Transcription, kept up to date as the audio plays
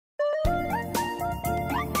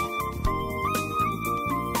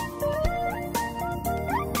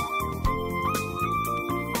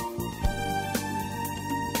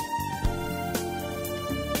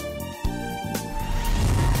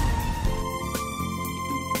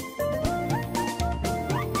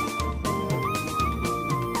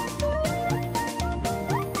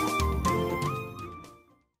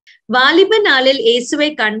வாலிப நாளில் இயேசுவை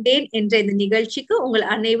கண்டேன் என்ற இந்த நிகழ்ச்சிக்கு உங்கள்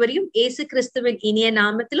அனைவரையும் இயேசு கிறிஸ்துவின் இனிய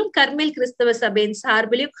நாமத்திலும் கர்மேல் கிறிஸ்தவ சபையின்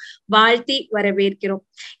சார்பிலும் வாழ்த்தி வரவேற்கிறோம்.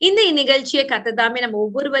 இந்த நிகழ்ச்சியை கத்ததாமே நம்ம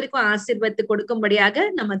ஒவ்வொருவருக்கும் ஆசீர்வாதத்தை கொடுக்கும்படியாக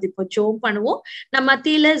நம்ம இப்போ ஜோம் பண்ணுவோம். நம்ம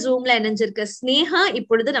மத்தியில ஜூம்ல இணைஞ்சிருக்க ஸ்னேகா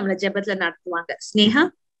இப்பொழுது நம்மள ஜெபத்துல நடத்துவாங்க. ஸ்னேகா,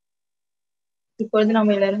 இப்பொழுது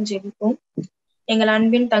நம்ம எல்லாரும் ஜெபிப்போம். எங்கள்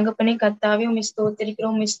அன்பின் தகப்பனே கர்த்தாவே, உம்மை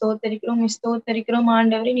ஸ்தோத்தரிக்கிறோம்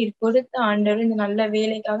ஆண்டவரே. நீர் கொடுத்த ஆண்டவரே இந்த நல்ல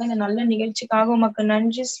வேலைக்காக, இந்த நல்ல நிகழ்ச்சிக்காக உமக்கு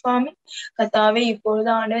நன்றி சுவாமி. கர்த்தாவே,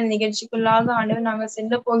 இப்பொழுது ஆண்டவர் நிகழ்ச்சிக்குள்ளாக ஆண்டவர் நாங்கள்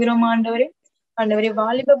செல்ல போகிறோம் ஆண்டவரே. ஆண்டவரே,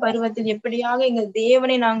 வாலிப பருவத்தில் எப்படியாக எங்கள்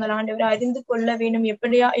தேவனை நாங்கள் ஆண்டவரை அறிந்து கொள்ள வேண்டும்,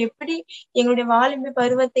 எப்படி எங்களுடைய வாலிப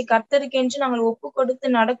பருவத்தை கர்த்தருக்கென்று நாங்கள் ஒப்பு கொடுத்து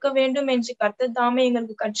நடக்க வேண்டும் என்று கர்த்தர் தாமே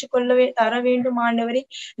எங்களுக்கு கற்றுக்கொள்ளவே தர வேண்டும் ஆண்டவரே.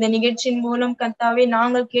 இந்த நிகழ்ச்சியின் மூலம் கர்த்தாவே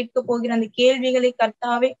நாங்கள் கேட்க போகிற அந்த கேள்விகளை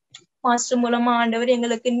கர்த்தாவே மாஸ்டர் மூலமா ஆண்டவர்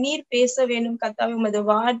எங்களுக்கு நீர் பேச வேண்டும் கர்த்தாவே. உமது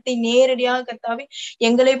வார்த்தை நேரடியாக கர்த்தாவே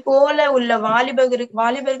எங்களை போல உள்ள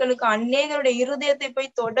வாலிபர்களுக்கு அநேகருடைய இருதயத்தை போய்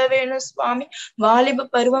தொட வேணும் சுவாமி. வாலிப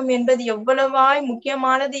பருவம் என்பது எவ்வளவாய்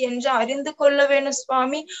முக்கியமானது என்று அறிந்து கொள்ள வேணும்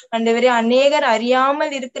சுவாமி. ஆண்டவரே, அநேகர்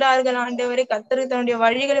அறியாமல் இருக்கிறார்கள் ஆண்டவரே. கர்த்தருக்கு தன்னுடைய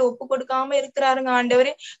வழிகளை ஒப்பு கொடுக்காம இருக்கிறாருங்க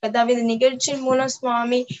ஆண்டவரே. கர்த்தாவே, இந்த நிகழ்ச்சியின் மூலம்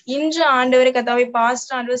சுவாமி இன்று ஆண்டவரே கர்த்தாவே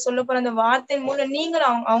பாஸ்டர் ஆண்டவர் சொல்ல போற அந்த வார்த்தையின் மூலம் நீங்கள்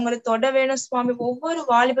அவங்களை தொட வேணும் சுவாமி. ஒவ்வொரு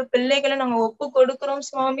வாலிப பிள்ளைகளை நாங்க ஒப்பு கொடுக்கிறோம்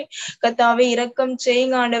சுவாமி. கர்த்தாவே, இரக்கம்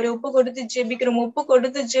செய்யுங்க ஆண்டவரே. ஒப்பு கொடுத்து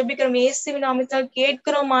ஜெபிக்கிறோம் இயேசுவின் நாமத்தால்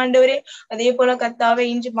கேட்கிறோம் ஆண்டவரே. அதே போல கர்த்தாவே,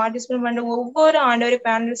 இன்று பார்ட்டிசிபேட் பண்ற ஒவ்வொரு ஆண்டவரே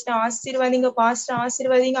பேனலிஸ்ட் ஆசீர்வாதிங்க, பாஸ்டர்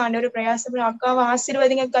ஆசீர்வாதிங்க ஆண்டவரே, பிரயாசப்படும் அக்காவை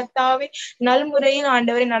ஆசீர்வாதிங்க கர்த்தாவே. நல்முறையில்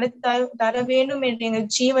ஆண்டவரை நடத்தி தர வேண்டும் என்று எங்கள்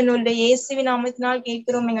ஜீவனுள்ள இயேசுவின் நாமத்தினால்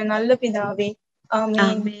கேட்கிறோம் எங்கள் நல்ல பிதாவே.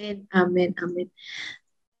 ஆமென். ஆமென், ஆமென்.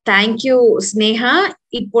 தேங்க்யூ ஸ்னேகா.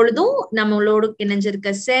 இப்பொழுதும் நம்மளோடு இணைஞ்சிருக்க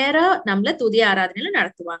சேரா நம்மள துதி ஆராதனையில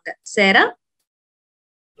நடத்துவாங்க. சேரா.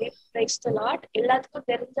 எல்லாத்துக்கும்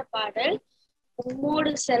தெரிஞ்ச பாடல்,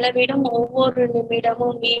 உம்மோடு செலவிடும் ஒவ்வொரு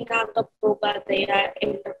நிமிடமும் வீணாக போகாதையா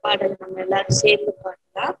என்ற பாடல் நம்ம எல்லாரும் சேர்ந்து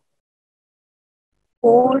பாடலாம்.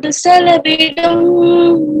 ஓடு செலவிடும்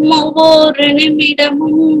ஒவ்வொரு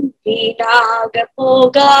நிமிடமும் வீணாக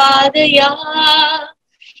போகாதையா,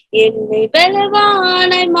 என்னை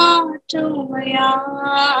பலவானை மாற்றுமையா.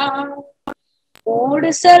 ஓடு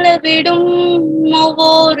செலவிடும்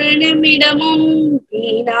ஒவ்வொரு நிமிடமும்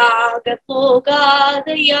வீணாக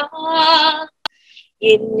போகாதையா,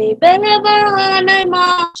 என்னை பலவானை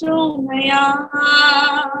மாற்றுமையா.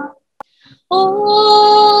 ஓ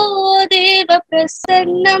தேவ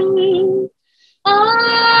பிரசன்னம்,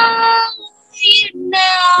 என்ன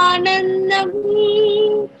ஆனந்தம்.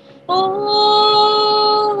 ஓ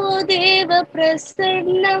தேவ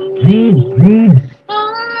பிரசன்னம்,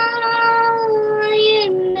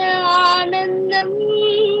 என்ன ஆனந்தம்.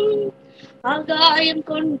 ஆகாயம்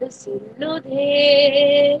கொண்டு செல்லுதே,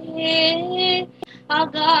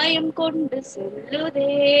 ஆகாயம் கொண்டு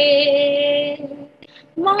செல்லுதே.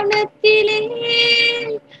 மனத்திலே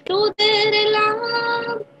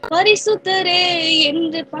தூதரெல்லாம் பரிசுத்தரே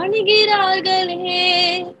என்று பணிகிறார்களே.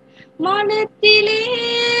 மனத்திலே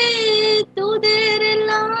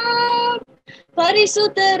தூதரெல்லாம்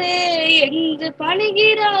பரிசுத்தரே என்று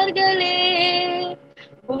பணிகிறார்களே.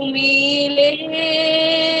 பூமியிலே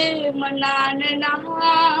மண்ணான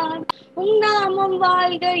நான் உம் நாமம்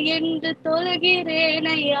வாழ்க என்று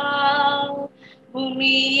தொழுகிறேனையா.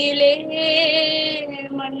 பூமியிலே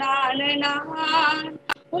மண்ணான நான்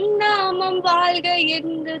உம் நாமம் வாழ்க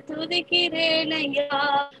என்று துதிக்கிறேனையா.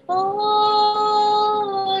 ஓ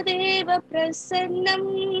தேவ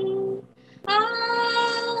பிரசன்னம்,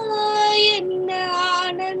 என்ன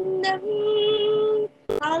ஆனந்தம்.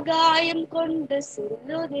 ஆகாயம் கொண்டு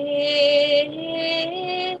செல்லுதே,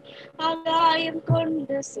 ஆகாயம்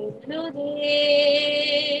கொண்டு செல்லுதே.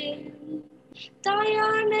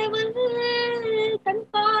 தாயானவள் தன்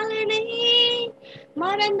பாலனை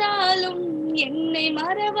மறந்தாலும் என்னை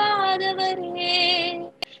மறவாதவரே.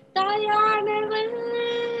 தாயானவள்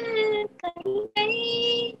கண்ணை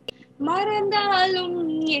மறந்தாலும்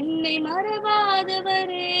என்னை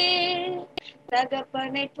மறவாதவரே.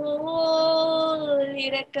 தகப்பனை போல்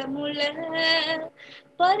இரக்கமுள்ள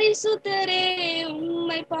பரிசுத்தரே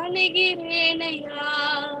உம்மை பணிகிறேனையா.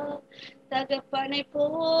 தகப்பனை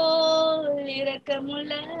போல்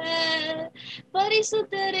இரக்கமுள்ள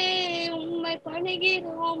பரிசுத்தரே உம்மை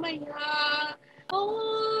பணிகிறோமையா. ஓ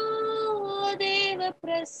தேவ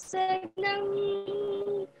பிரசன்னம்,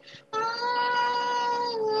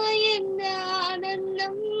 என்ன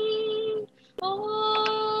ஆனந்தம். ஓ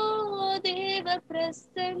தேவ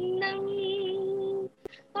பிரசன்னம்,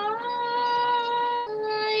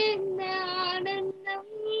 என்ன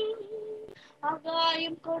ஆனந்தம். ஆகா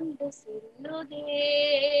ஆகாயம் கொண்டு செல்லுதே,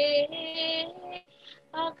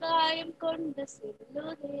 ஆகாயம் கொண்டு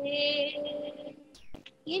செல்லுதே.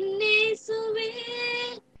 இன்னேசுவே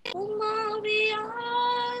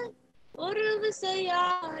உம்மாவியால் ஒரு விசையா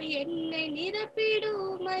என்னை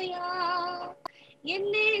நிரப்பிடுமையா.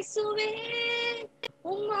 என்னேசுவே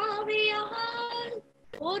உம்மாவியால்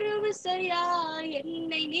ஒரு விசையா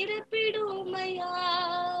என்னை நிரப்பிடுமையா.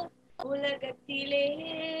 உலகத்திலே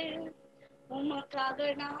உமக்காக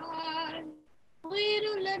நான்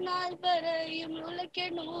உயிருள்ள நாள் வரையும்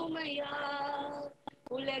உழைக்கணுமையா.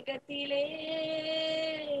 உலகத்திலே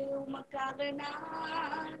உமக்காக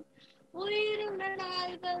நான் உயிருள்ள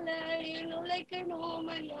நாள் வரையில்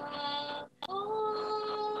உழைக்கணுமையா. ஓ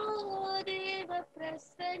தேவ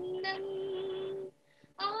பிரசன்னம்,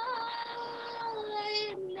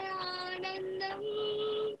 என்ன ஆனந்தம்.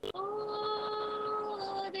 ஓ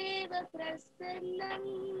தேவ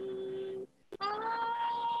பிரசன்னம்,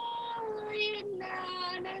 என்ன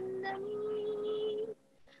ஆனந்தம்.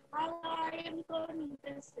 ஆகாயம்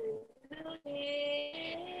கொண்டு செல்லுதே,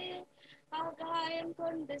 ஆகாயம்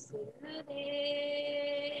கொண்டு செல்லுதே.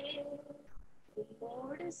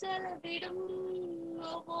 உம்மோடு செலவிடும்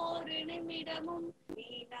ஒவ்வொரு நிமிடமும்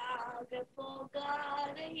வீணாக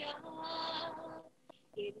போகாதையா.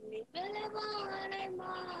 என்னை பலவான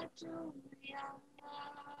மாற்றுமையா.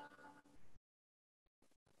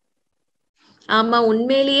 ஆமா,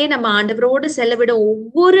 உண்மையிலேயே நம்ம ஆண்டவரோடு செலவிட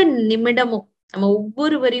ஒவ்வொரு நிமிடமும் நம்ம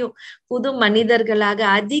ஒவ்வொருவரையும் புது மனிதர்களாக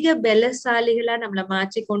அதிக பலசாலிகளா நம்மளை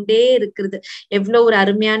மாற்றிக்கொண்டே இருக்கிறது. எவ்வளவு ஒரு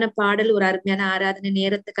அருமையான பாடல், ஒரு அருமையான ஆராதனை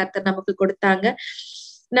நேரத்தை கர்த்தர் நமக்கு கொடுத்தாங்க.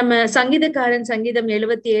 நம்ம சங்கீதக்காரன் சங்கீதம்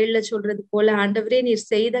 77 சொல்றது போல, ஆண்டவரே நீர்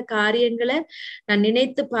செய்த காரியங்களை நான்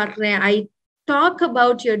நினைத்து பார்க்கிறேன். I talk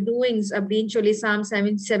about your doings அப்படின்னு சொல்லி Psalm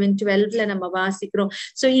 77:12 நம்ம வாசிக்கிறோம்.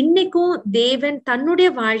 சோ இன்னைக்கும் தேவன் தன்னுடைய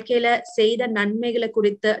வாழ்க்கையில செய்த நன்மைகளை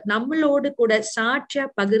குறித்து நம்மளோடு கூட சாட்சியா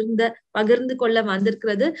பகிர்ந்து கொள்ள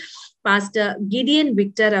வந்திருக்கிறது பாஸ்டர் கிடியன்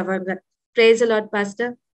விக்டர் அவங்க. Praise the Lord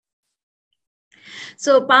pastor.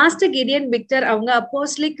 So pastor Gideon Victor அவங்க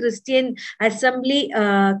அப்போஸ்தலிக் கிறிஸ்டியன் அசம்பிளி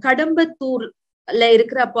கடம்பத்தூர்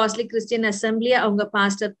இருக்கிற அப்போஸ்தலிக் கிறிஸ்டியன் அசம்பிளி அவங்க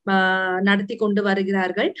பாஸ்டர் நடத்தி கொண்டு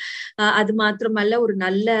வருகிறார்கள். அது மாத்திரமல்ல, ஒரு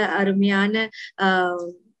நல்ல அருமையான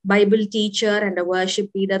Bible teacher and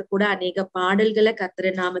worship leader கூட. அநேக பாடல்களை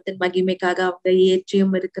கர்த்தரின் நாமத்தின் மகிமைக்காக அவங்க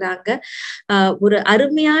ஏற்றியும் இருக்கிறாங்க. ஒரு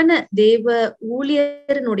அருமையான தேவ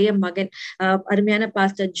ஊழியரினுடைய மகன், அருமையான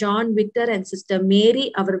pastor John Victor and sister மேரி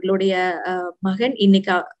அவர்களுடைய மகன்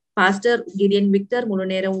இன்னைக்கு பாஸ்டர் கிடியன் விக்டர் முழு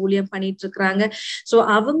நேரம் ஊழியம் பண்ணிட்டு இருக்கிறாங்க. சோ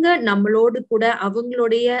அவங்க நம்மளோடு கூட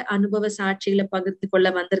அவங்களுடைய அனுபவ சாட்சிகளை பகிர்ந்து கொள்ள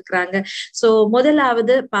வந்திருக்கிறாங்க. சோ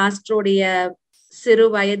முதலாவது பாஸ்டருடைய சிறு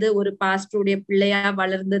வயது, ஒரு பாஸ்டருடைய பிள்ளையா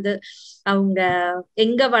வளர்ந்தது, அவங்க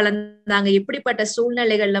எங்க வளர்ந்தாங்க, எப்படிப்பட்ட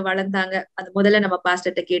சூழ்நிலைகள்ல வளர்ந்தாங்க, அது முதல்ல நம்ம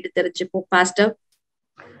பாஸ்டர்கிட்ட கேட்டு தெரிஞ்சுப்போம். Pastor.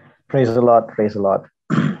 Praise the Lord, praise the Lord.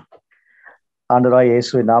 ஆண்டவராகிய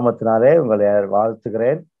இயேசுவின் நாமத்தினாலே உங்களை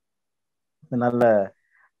வாழ்த்துகிறேன். நல்ல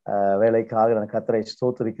வேலைக்காக நான் கர்த்தரை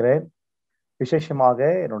ஸ்தோத்திரிக்கிறேன். விசேஷமாக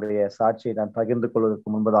என்னுடைய சாட்சியை நான் பகிர்ந்து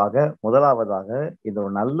கொள்வதற்கு முன்பதாக முதலாவதாக இந்த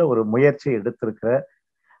ஒரு நல்ல ஒரு முயற்சி எடுத்திருக்கிற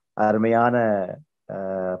அருமையான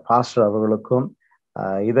பாஸ்டர் அவர்களுக்கும்,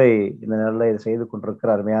 இதை இந்த நல்ல செய்து கொண்டிருக்கிற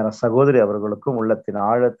அருமையான சகோதரி அவர்களுக்கும் உள்ளத்தின்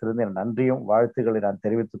ஆழத்திலிருந்து என் நன்றியும் வாழ்த்துக்களை நான்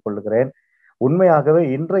தெரிவித்துக் கொள்கிறேன். உண்மையாகவே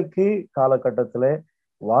இன்றைக்கு காலகட்டத்தில்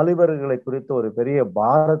வாலிபர்களை குறித்த ஒரு பெரிய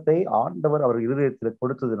பாரத்தை ஆண்டவர் அவர் இருதயத்தில்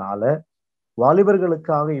கொடுத்ததுனால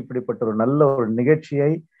வாலிபர்களுக்காக இப்படிப்பட்ட ஒரு நல்ல ஒரு நிகழ்ச்சியை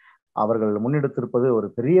அவர்கள் முன்னெடுத்திருப்பது ஒரு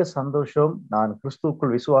பெரிய சந்தோஷம். நான்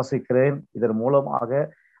கிறிஸ்துவுக்குள் விசுவாசிக்கிறேன். இதன் மூலமாக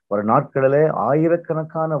ஒரு நாட்களிலே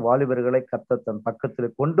ஆயிரக்கணக்கான வாலிபர்களை கர்த்தர் தன்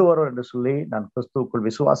பக்கத்தில் கொண்டு வருவார் என்று சொல்லி நான் கிறிஸ்துவுக்குள்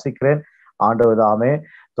விசுவாசிக்கிறேன். ஆண்டவர் தாமே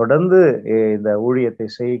தொடர்ந்து இந்த ஊழியத்தை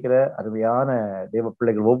செய்கிற அருமையான தேவ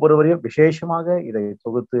பிள்ளைகள் ஒவ்வொருவரையும், விசேஷமாக இதை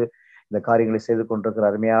தொகுத்து இந்த காரியங்களை செய்து கொண்டிருக்கிற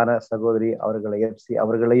அருமையான சகோதரி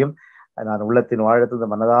அவர்களையும் நான் உள்ளத்தின் வாழ்த்து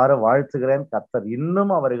மனதார வாழ்த்துகிறேன். கர்த்தர்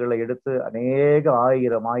இன்னும் அவர்களை எடுத்து அநேக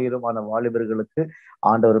ஆயிரமான வாலிபர்களுக்கு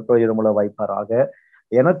ஆண்டவர் பிரயோஜனமுள்ள வாய்ப்பாராக.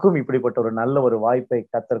 எனக்கும் இப்படிப்பட்ட ஒரு நல்ல ஒரு வாய்ப்பை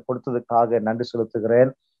கர்த்தர் கொடுத்ததுக்காக நன்றி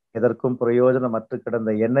செலுத்துகிறேன். எதற்கும் பிரயோஜனமற்று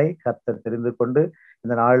கிடந்த என்னை கர்த்தர் தெரிந்து கொண்டு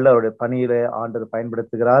இந்த நாளில் அவருடைய பணியில ஆண்டவர்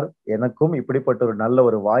பயன்படுத்துகிறார். எனக்கும் இப்படிப்பட்ட ஒரு நல்ல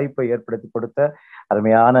ஒரு வாய்ப்பை ஏற்படுத்தி கொடுத்த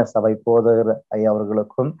அருமையான சபை போதகர் ஐயா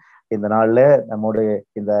அவர்களுக்கும், இந்த நாள்ல நம்முடைய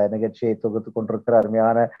இந்த நிகழ்ச்சியை தொகுத்து கொண்டிருக்கிற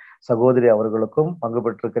அருமையான சகோதரி அவர்களுக்கும், பங்கு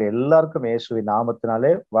பெற்றிருக்கிற எல்லாருக்கும் இயேசுவின்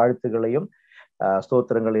நாமத்தினாலே வாழ்த்துகளையும்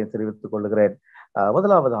ஸ்தோத்திரங்களையும் தெரிவித்துக் கொள்கிறேன்.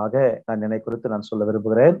 முதலாவதாக நான் என்னை குறித்து நான் சொல்ல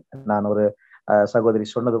விரும்புகிறேன். நான் ஒரு சகோதரி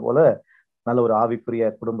சொன்னது போல நல்ல ஒரு ஆவிக்குரிய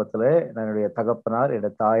குடும்பத்துல என்னுடைய தகப்பனார்,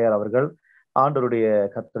 என்னுடைய தாயார் அவர்கள் ஆண்டவருடைய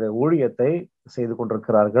கர்த்தருடைய ஊழியத்தை செய்து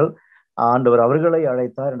கொண்டிருக்கிறார்கள். ஆண்டவர் அவர்களை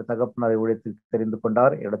அழைத்தார். என்னுடைய தகப்பனாரை ஊழியத்தில் தெரிந்து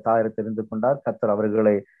கொண்டார். என்னுடைய தாயரை தெரிந்து கொண்டார். கர்த்தர்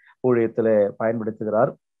அவர்களை ஊழியத்திலே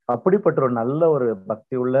பயன்படுத்துகிறார். அப்படிப்பட்ட ஒரு நல்ல ஒரு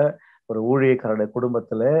பக்தியுள்ள ஒரு ஊழியக்காரருடைய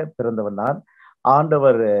குடும்பத்துல பிறந்தவன் நான்.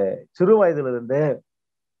 ஆண்டவர் சிறு வயதிலிருந்தே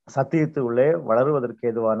சத்தியத்துள்ளே வளருவதற்கு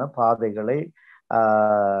ஏதுவான பாதைகளை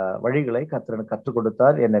வழிகளை கர்த்தர் கற்றுக்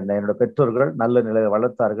கொடுத்தார். என்னோட பெற்றோர்கள் நல்ல நிலையை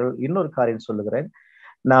வளர்த்தார்கள். இன்னொரு காரியம் சொல்லுகிறேன்,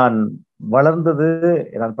 நான் வளர்ந்தது,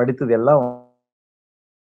 நான் படித்தது எல்லாம்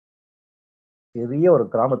பெரிய ஒரு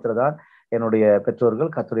கிராமத்துலதான் என்னுடைய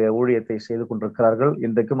பெற்றோர்கள் கர்த்தருடைய ஊழியத்தை செய்து கொண்டிருக்கிறார்கள்.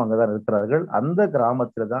 இன்றைக்கும் அங்கதான் இருக்கிறார்கள். அந்த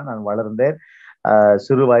கிராமத்துல தான் நான் வளர்ந்தேன்.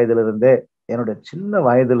 சிறு வயதிலிருந்தே, என்னுடைய சின்ன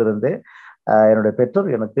வயதிலிருந்தே என்னுடைய பெற்றோர்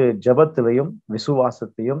எனக்கு ஜெபத்திலையும்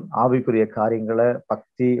விசுவாசத்தையும் ஆவிக்குரிய காரியங்களை,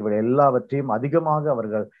 பக்தி, இவை எல்லாவற்றையும் அதிகமாக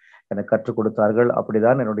அவர்கள் எனக்கு கற்றுக் கொடுத்தார்கள்.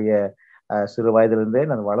 அப்படிதான் என்னுடைய சிறு வயதிலிருந்தே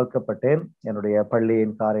நான் வளர்க்கப்பட்டேன். என்னுடைய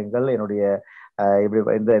பள்ளியின் காரியங்கள், என்னுடைய இப்படி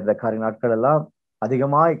இந்த காரிய நாட்கள் எல்லாம்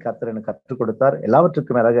அதிகமாய் கர்த்தர் எனக்கு கற்றுக் கொடுத்தார்.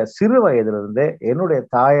 எல்லாவற்றுக்கும் மேலாக சிறு வயதிலிருந்தே என்னுடைய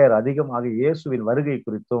தாயார் அதிகமாக இயேசுவின் வருகை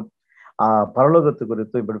குறித்தும் பரலோகத்து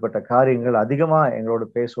குறித்தும் இப்படிப்பட்ட காரியங்கள் அதிகமா எங்களோடு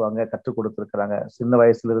பேசுவாங்க, கற்றுக் கொடுத்துருக்கிறாங்க. சின்ன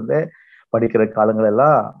வயசுல இருந்தே படிக்கிற காலங்கள்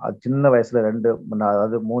எல்லாம் சின்ன வயசுல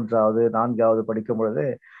 3வது 4வது படிக்கும் பொழுது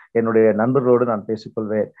என்னுடைய நண்பர்களோடு நான்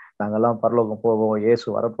பேசிக்கொள்வேன். நாங்கெல்லாம் பரலோகம் போவோம், இயேசு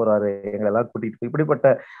வரப்போறாரு, எங்களெல்லாம் கூட்டிட்டு.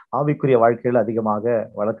 இப்படிப்பட்ட ஆவிக்குரிய வாழ்க்கையில் அதிகமாக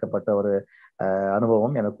வளர்க்கப்பட்ட ஒரு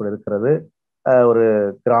அனுபவம் எனக்குள் இருக்கிறது. ஒரு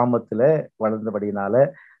கிராமத்துல வளர்ந்தபடியினால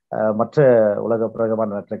மற்ற உலக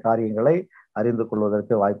பிரகமான மற்ற காரியங்களை அறிந்து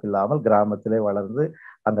கொள்வதற்கு வாய்ப்பில்லாமல் கிராமத்திலே வளர்ந்து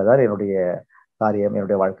அங்கதான் என்னுடைய காரியம்,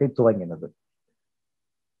 என்னுடைய வாழ்க்கை துவங்கினது.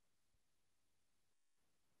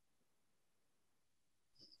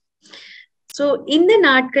 சோ இந்த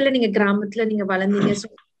நாட்கள்ல நீங்க கிராமத்துல நீங்க வளர்ந்தீங்க,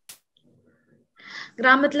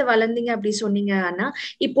 அப்படி சொன்னீங்க. ஆனா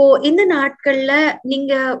இப்போ இந்த நாட்கள்ல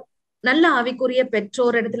நீங்க நல்ல ஆவிக்குரிய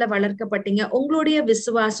பெற்றோர் இடத்துல வளர்க்கப்பட்டீங்க. உங்களுடைய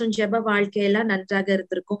விசுவாசம், ஜெப வாழ்க்கையெல்லாம் நன்றாக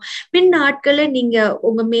இருந்திருக்கும். பின் நாட்கள்ல நீங்க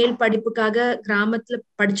உங்க மேல் படிப்புக்காக கிராமத்துல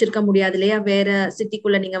படிச்சிருக்க முடியாது இல்லையா? வேற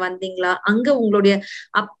சிட்டிக்குள்ள நீங்க வந்தீங்களா? அங்க உங்களுடைய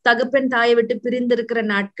தகப்பன் தாயை விட்டு பிரிந்திருக்கிற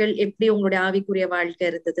நாட்கள் எப்படி உங்களுடைய ஆவிக்குரிய வாழ்க்கை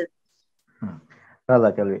இருந்தது? நல்ல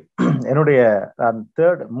கேள்வி. என்னுடைய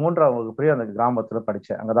 3ஆம் வகுப்பு அந்த கிராமத்துல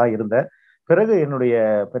படிச்சேன், அங்கதான் இருந்தேன். பிறகு என்னுடைய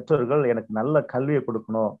பெற்றோர்கள் எனக்கு நல்ல கல்வியை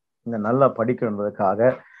கொடுக்கணும், நல்லா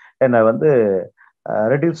படிக்கணுன்றதுக்காக என்னை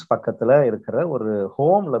ரெடில்ஸ் பக்கத்துல இருக்கிற ஒரு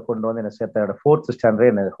ஹோம்ல கொண்டு வந்து என்னை சேர்த்தாங்க. 4th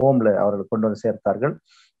ஸ்டாண்டர்ட் என்னை ஹோம்ல அவர்கள் கொண்டு வந்து சேர்த்தார்கள்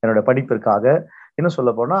என்னோட படிப்பிற்காக. இன்னும்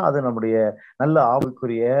சொல்ல போனா அது நம்முடைய நல்ல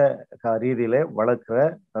ஆவிக்குரிய ரீதியில வளர்க்கிற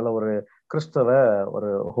நல்ல ஒரு கிறிஸ்தவ ஒரு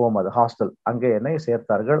ஹோம், அது ஹாஸ்டல். அங்கே என்னை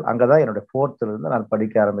சேர்த்தார்கள். அங்கதான் என்னுடைய 4th இருந்து நான்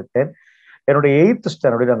படிக்க ஆரம்பித்தேன். என்னுடைய 8th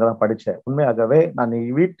ஸ்டாண்டர்டில் அங்கதான் படித்தேன். உண்மையாகவே நான்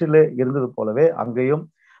வீட்டில் இருந்தது போலவே அங்கேயும்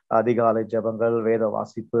அதிகாலை ஜெபங்கள், வேத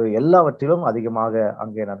வாசிப்பு எல்லாவற்றிலும் அதிகமாக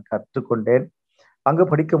அங்கே நான் கற்றுக்கொண்டேன். அங்கு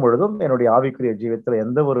படிக்கும் பொழுதும் என்னுடைய ஆவிக்குரிய ஜீவியத்துல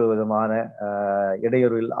எந்த ஒரு விதமான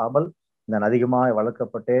இடையூறு இல்லாமல் நான் அதிகமாக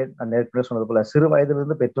வளர்க்கப்பட்டேன். நான் ஏற்கனவே சொன்னது போல சிறு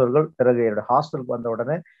வயதிலிருந்து பெற்றோர்கள், பிறகு என்னோட ஹாஸ்டலுக்கு வந்த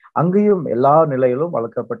உடனே அங்கேயும் எல்லா நிலையிலும்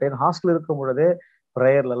வளர்க்கப்பட்டேன். ஹாஸ்டல் இருக்கும் பொழுதே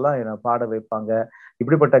ப்ரேயர்ல எல்லாம் என்னை பாட வைப்பாங்க.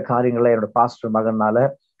 இப்படிப்பட்ட காரியங்கள்ல என்னோட பாஸ்டர் மகனால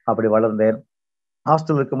அப்படி வளர்ந்தேன்.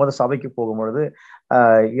 ஹாஸ்டல் இருக்கும்போது சபைக்கு போகும்பொழுது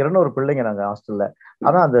 200 பிள்ளைங்க நாங்க ஹாஸ்டல்ல.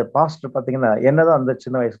 ஆனா அந்த பாஸ்டர் பாத்தீங்கன்னா என்னதான் அந்த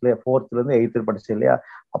சின்ன வயசுலயே 4th இருந்து 8th படிச்சு இல்லையா,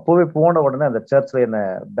 அப்பவே போன உடனே அந்த சர்ச்ல என்ன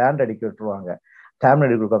பேண்ட் அடிக்க விட்டுருவாங்க, டேம்லெட்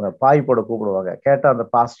அடிக்க கொடுப்பாங்க, பாய் போட கூப்பிடுவாங்க. கேட்டா அந்த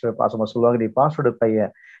பாஸ்டர் பாசமா சொல்லுவாங்க, நீ பாஸ்டரோட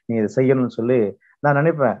பையன், நீ இதை செய்யணும்னு சொல்லி. நான்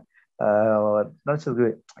நினைப்பேன், நினைச்சது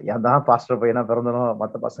ஏன் தான் பாஸ்டர் பையனா பிறந்தனும்,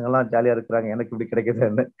 மற்ற பசங்க எல்லாம் ஜாலியா இருக்கிறாங்க, எனக்கு இப்படி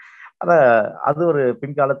கிடைக்குதுன்னு. ஆனா அது ஒரு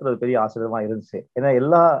பின்காலத்துல ஒரு பெரிய ஆச்சரியமா இருந்துச்சு. ஏன்னா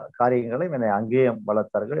எல்லா காரியங்களையும் என்னை அங்கேயும்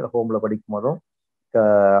வளர்த்தார்கள். ஹோம்ல படிக்கும் போதும்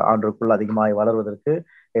ஆண்டுக்குள்ள அதிகமாக வளர்வதற்கு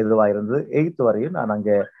எதுவா இருந்தது. 8th வரையும் நான்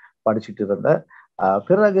அங்கே படிச்சுட்டு இருந்தேன்.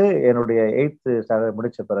 பிறகு என்னுடைய 8th ஸ்டாண்டர்ட்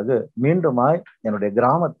முடிச்ச பிறகு மீண்டுமாய் என்னுடைய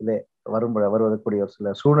கிராமத்திலே வருவதற்குரிய ஒரு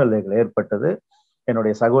சில சூழ்நிலைகள் ஏற்பட்டது.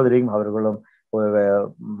 என்னுடைய சகோதரியும் அவர்களும்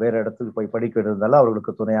வேற இடத்துக்கு போய் படிக்க வேண்டியிருந்தாலும்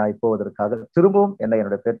அவர்களுக்கு துணையாய் போவதற்காக திரும்பவும்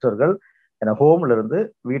என்னுடைய பெற்றோர்கள் என்னை ஹோம்ல இருந்து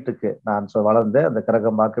வீட்டுக்கு நான் வளர்ந்த அந்த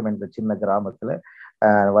கரகம்பாக்கம் என்ற சின்ன கிராமத்துல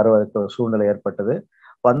வருவதற்கு ஒரு சூழ்நிலை ஏற்பட்டது.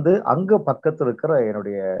 அங்க பக்கத்துல இருக்கிற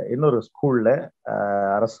என்னுடைய இன்னொரு ஸ்கூல்ல,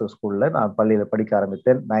 அரசு ஸ்கூல்ல நான் பள்ளியில படிக்க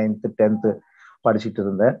ஆரம்பித்தேன். 9th 10th படிச்சுட்டு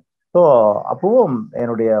இருந்தேன். ஸோ அப்பவும்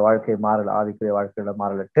என்னுடைய வாழ்க்கை மாறல, ஆவிக்குரிய வாழ்க்கையில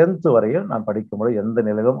மாறல. 10th வரையும் நான் படிக்கும்போது எந்த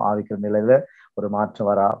நிலையிலும் ஆவிக்கிற நிலையில ஒரு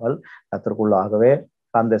மாற்றம் வராமல் கத்திற்குள்ளாகவே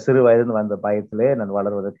அந்த சிறு வயது வந்த பயத்திலே நான்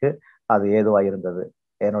வளர்வதற்கு அது ஏதுவாக இருந்தது.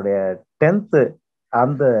 என்னுடைய 10th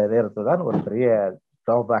அந்த நேரத்துல தான் ஒரு பெரிய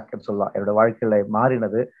ட்ராபேக்னு சொல்லலாம், என்னோட வாழ்க்கையில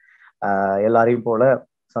மாறினது. எல்லாரையும் போல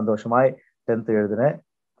சந்தோஷமாய் 10th எழுதினேன்.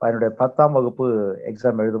 என்னுடைய 10ஆம் வகுப்பு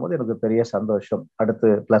எக்ஸாம் எழுதும்போது எனக்கு பெரிய சந்தோஷம். அடுத்து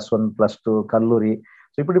 +1 +2 கல்லூரி,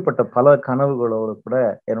 இப்படிப்பட்ட பல கனவுகளோடு கூட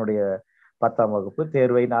என்னுடைய 10ஆம் வகுப்பு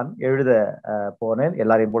தேர்வை நான் எழுத போனேன்.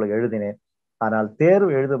 எல்லாரையும் போல எழுதினேன். ஆனால் தேர்வு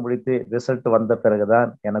எழுத முடித்து ரிசல்ட் வந்த பிறகுதான்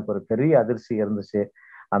எனக்கு ஒரு பெரிய அதிர்ச்சி இருந்துச்சு.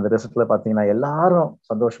 அந்த ரிசல்ட்ல பாத்தீங்கன்னா எல்லாரும்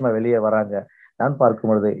சந்தோஷமா வெளியே வராங்க. நான் பார்க்கும்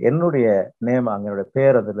பொழுது என்னுடைய நேம் என்னுடைய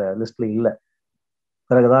பேர் அதுல லிஸ்ட்ல இல்லை.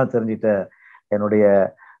 பிறகுதான் தெரிஞ்சுட்டேன் என்னுடைய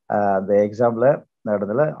அந்த எக்ஸாம்ல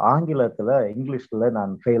நடந்ததுல ஆங்கிலத்துல இங்கிலீஷ்ல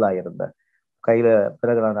நான் ஃபெயில் ஆகியிருந்தேன். கையில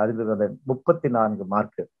பிறகு நான் அறிந்திருந்தேன் 34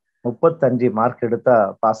 மார்க், 35 மார்க் எடுத்தா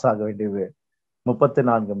பாஸ் ஆக வேண்டியது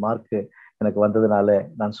 34 மார்க் எனக்கு வந்ததுனால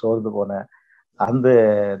நான் சோர்ந்து போனேன். அந்த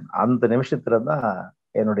அந்த நிமிஷத்துல தான்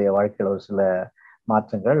என்னுடைய வாழ்க்கையில ஒரு சில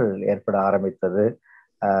மாற்றங்கள் ஏற்பட ஆரம்பித்தது.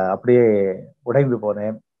 அப்படியே உடைந்து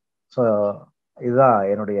போனேன். ஸோ இதுதான்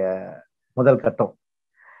என்னுடைய முதல் கட்டம்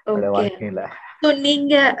வாழ்க்கையில.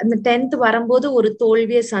 நீங்க அந்த 10th வரும்போது ஒரு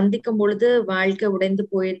தோல்வியை சந்திக்கும் பொழுது வாழ்க்கை உடைந்து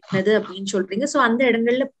போயினது அப்படின்னு சொல்றீங்க. சோ அந்த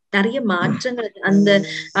இடங்கள்ல நிறைய மாற்றங்கள் அந்த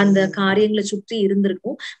அந்த காரியங்களை சுற்றி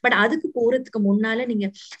இருந்திருக்கும். பட் அதுக்கு போறதுக்கு முன்னால நீங்க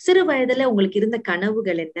சிறு வயதுல உங்களுக்கு இருந்த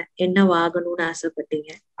கனவுகள் என்னவாகணும்னு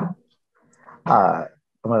ஆசைப்பட்டீங்க?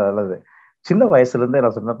 ரொம்ப நல்லது. சின்ன வயசுல இருந்தே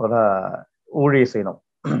நான் சொன்னப்பதான் ஊழியம் செய்யணும்,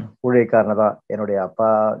 ஊழியக்காரன் தான். என்னுடைய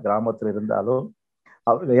அப்பா கிராமத்துல இருந்தாலும்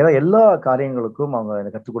ஏன்னா எல்லா காரியங்களுக்கும் அவங்க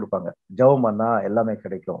எனக்கு கற்றுக் கொடுப்பாங்க. ஜெபம் பண்ணா எல்லாமே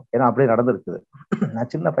கிடைக்கும். ஏன்னா அப்படியே நடந்திருக்குது. நான்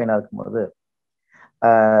சின்ன பையனா இருக்கும்போது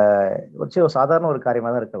ஒரு சாதாரண ஒரு காரியமா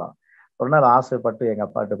தான் இருக்கலாம். ஒரு நாள் ஆசைப்பட்டு எங்க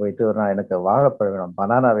அப்பாட்ட போயிட்டு ஒரு நாள் எனக்கு வாழைப்பழம் வேணும்,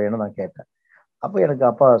 பனானா வேணும்னு நான் கேட்டேன். அப்போ எனக்கு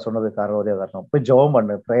அப்பா சொன்னது ஒரே காரணம், போய் ஜெபம்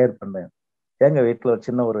பண்ணு, ப்ரேயர் பண்ணு. எங்க வீட்டுல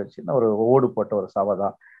சின்ன ஒரு ஓடு போட்ட ஒரு சபை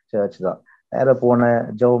தான், சர்ச் தான். நேர போனேன்,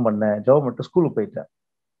 ஜெபம் பண்ணேன். ஜெபம் பண்ணிட்டு ஸ்கூலுக்கு போயிட்டேன்.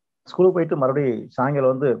 ஸ்கூலுக்கு போயிட்டு மறுபடியும்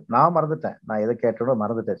சாயங்காலம் வந்து நான் மறந்துட்டேன், நான் எதை கேட்டனோ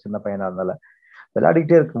மறந்துட்டேன். சின்ன பையனா இருந்தால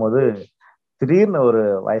விளையாடிக்கிட்டே இருக்கும்போது திடீர்னு ஒரு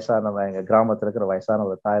வயசானவங்க, எங்க கிராமத்துல இருக்கிற வயசான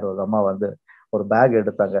ஒரு தாயார் ஒரு அம்மா வந்து ஒரு பேக்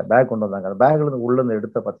எடுத்தாங்க, பேக் கொண்டு வந்தாங்க. அந்த பேக்ல இருந்து உள்ள இருந்து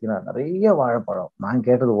எடுத்த பார்த்தீங்கன்னா நிறைய வாழைப்பழம். நான்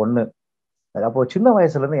கேட்டது ஒண்ணு. அப்போ சின்ன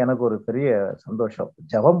வயசுல இருந்து எனக்கு ஒரு பெரிய சந்தோஷம்,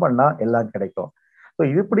 ஜெபம் பண்ணா எல்லாம் கிடைக்கும். ஸோ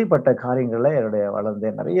இப்படிப்பட்ட காரியங்கள்ல என்னுடைய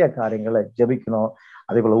வளர்ந்தேன். நிறைய காரியங்களை ஜெபிக்கணும்,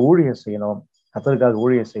 அதே போல ஊழியம் செய்யணும், கர்த்தருக்காக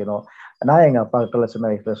ஊழியம் செய்யணும். நான் எங்க அப்பா கிட்ட சின்ன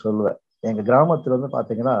வயசுல சொல்லுவேன், எங்க கிராமத்துல வந்து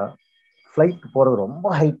பாத்தீங்கன்னா ஃபிளைட் போறது ரொம்ப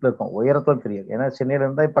ஹைட்ல இருக்கும், உயரத்துல தெரியும். ஏன்னா சென்னையில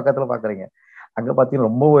இருந்தா பக்கத்துல பாக்குறீங்க, அங்க பாத்தீங்கன்னா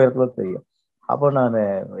ரொம்ப உயரத்துல தெரியும். அப்போ நான்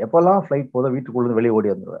எப்பெல்லாம் ஃபிளைட் போதும் வீட்டுக்குள்ள இருந்து வெளியே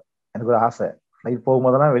ஓடி வந்துடுவேன். எனக்கு ஒரு ஆசை, ஃபிளைட்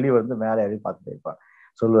போகும்போதெல்லாம் வெளியே வந்து மேலே அடி பார்த்துட்டு இருப்பேன்.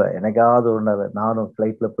 சொல்லுவேன், எனக்காவது ஒன்று நானும்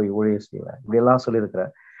ஃபிளைட்ல போய் ஊழியம் செய்வேன், இப்படியெல்லாம்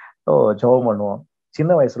சொல்லியிருக்கிறேன். ஸோ ஜெபம் பண்ணுவோம்.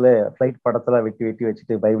 சின்ன வயசுல ஃபிளைட் படத்துல வெட்டி வெட்டி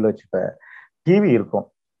வச்சுட்டு பைபிள் வச்சுப்பேன். டிவி இருக்கும்,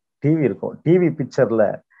 டிவி பிக்சர்ல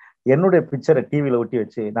என்னுடைய பிக்சரை டிவியில ஒட்டி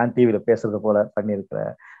வச்சு நான் டிவியில பேசுறது போல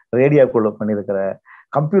பண்ணியிருக்கிறேன், ரேடியோக்குள்ள பண்ணியிருக்கிறேன்,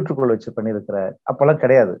 கம்ப்யூட்டருக்குள்ள வச்சு பண்ணியிருக்கிறேன். அப்பெல்லாம்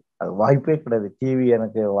கிடையாது, அது வாய்ப்பே கிடையாது. டிவி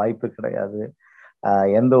எனக்கு வாய்ப்பு கிடையாது,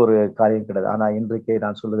 எந்த ஒரு காரியம் கிடையாது. ஆனா இன்றைக்கு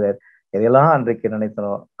நான் சொல்லுவேன், எதையெல்லாம் அன்றைக்கு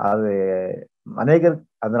நினைத்தனோ அது அநேகர்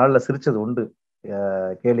அந்த நாள்ல சிரிச்சது உண்டு,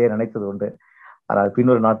 கேலியே நினைத்தது உண்டு. ஆனால்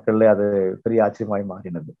பின்னொரு நாட்கள்ல அது பெரிய ஆச்சரியமாய்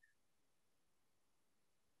மாறினது.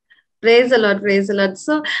 Praise the Lord, praise the Lord.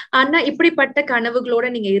 So, ஆனா இப்படிப்பட்ட கனவுகளோட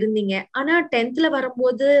நீங்க இருந்தீங்க. ஆனா 10th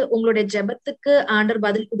வரும்போது உங்களுடைய ஜெபத்துக்கு ஆண்டவர்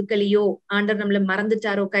பதில் கொடுக்கலையோ, ஆண்டவர் நம்மள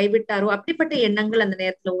மறந்துட்டாரோ, கைவிட்டாரோ, அப்படிப்பட்ட எண்ணங்கள் அந்த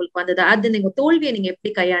நேரத்துல உங்களுக்கு வந்ததா? அது நீங்க தோல்வியை நீங்க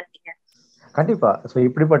எப்படி கையாண்டீங்க? கண்டிப்பா. ஸோ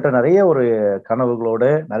இப்படிப்பட்ட நிறைய ஒரு கனவுகளோட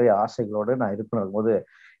நிறைய ஆசைகளோட நான் இருக்கணும் போது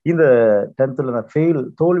இந்த 10th நான்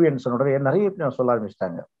தோல்வின்னு சொன்ன உடனே நிறைய பேர் நான் சொல்ல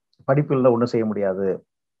ஆரம்பிச்சிட்டாங்க, படிப்புல ஒண்ணும் செய்ய முடியாது,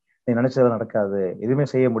 நீ நினைச்சதெல்லாம் நடக்காது, எதுவுமே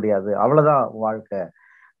செய்ய முடியாது, அவ்வளவுதான் வாழ்க்கை,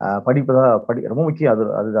 படிப்பு தான் ரொம்ப முக்கியம்.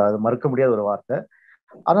 அது மறுக்க முடியாத ஒரு வார்த்தை.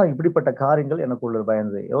 ஆனா இப்படிப்பட்ட காரியங்கள் எனக்குள்ள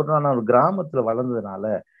பயந்து நான் ஒரு கிராமத்துல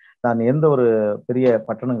வளர்ந்ததுனால நான் எந்த ஒரு பெரிய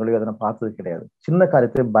பட்டணங்களையும் அதை நான் பார்த்தது கிடையாது. சின்ன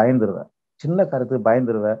காரியத்துக்கு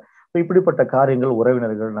பயந்துருவேன். இப்படிப்பட்ட காரியங்கள்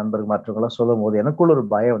உறவினர்கள், நண்பர்கள் மற்றவங்களாம் சொல்லும் போது எனக்குள்ள ஒரு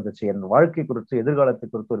பயம் வந்துச்சு. என் வாழ்க்கை குறித்து, எதிர்காலத்தை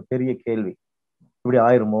குறித்து ஒரு பெரிய கேள்வி, இப்படி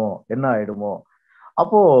ஆயிருமோ, என்ன ஆயிடுமோ.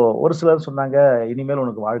 அப்போ ஒரு சிலர் சொன்னாங்க, இனிமேல்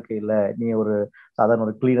உனக்கு வாழ்க்கை இல்லை, நீ ஒரு சாதாரண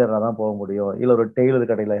ஒரு கிளீனரா தான் போக முடியும், இல்ல ஒரு டெய்லர்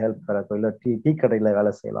கடையில ஹெல்ப் கறக்கும், இல்ல டீ கடையில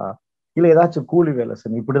வேலை செய்யலாம், இல்ல ஏதாச்சும் கூலி வேலை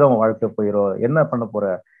செய்யணும், இப்படிதான் உன் வாழ்க்கை போயிடும், என்ன பண்ண போற.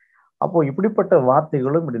 அப்போ இப்படிப்பட்ட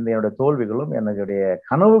வார்த்தைகளும் என்னுடைய தோல்விகளும் என்னுடைய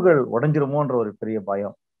கனவுகள் உடைஞ்சிருமோன்ற ஒரு பெரிய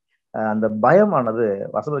பயம். அந்த பயமானது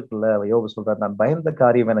வசனத்துக்குள்ள யோபு சொல்றாரு, நான் பயந்த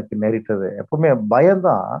காரியம் எனக்கு நேரிட்டது. எப்பவுமே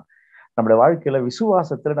பயம்தான் நம்முடைய வாழ்க்கையில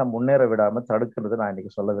விசுவாசத்துல நம்ம முன்னேற விடாம தடுக்கிறது. நான்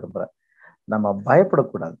இன்னைக்கு சொல்ல விரும்புறேன், நம்ம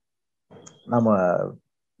பயப்படக்கூடாது.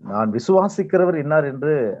 நான் விசுவாசிக்கிறவர் இன்னார்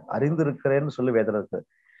என்று அறிந்திருக்கிறேன்னு சொல்லி வேதம் இருக்கு.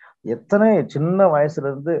 எத்தனை சின்ன வயசுல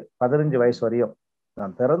இருந்து 15 வயசு வரையும்,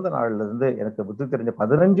 நான் பிறந்த நாள்ல இருந்து எனக்கு புத்தி தெரிஞ்ச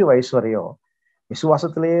 15 வயசு வரையும்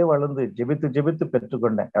விசுவாசத்திலேயே வளர்ந்து ஜெபித்து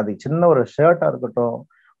பெற்றுக்கொண்டேன். அது சின்ன ஒரு ஷர்ட்டா இருக்கட்டும்,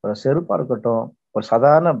 ஒரு செருப்பா இருக்கட்டும், ஒரு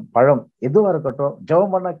சாதாரண பழம் எதுவா இருக்கட்டும்,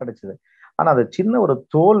 ஜெபம் பண்ணா கிடைச்சது. ஆனா அது சின்ன ஒரு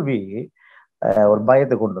தோல்வி ஒரு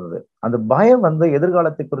பயத்தை கொண்டு வந்தது. அந்த பயம்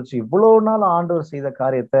எதிர்காலத்தை குறித்து இவ்வளவு நாள் ஆண்டவர் செய்த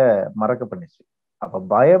காரியத்தை மறக்க பண்ணிச்சு. அப்ப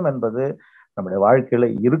பயம் என்பது நம்முடைய வாழ்க்கையில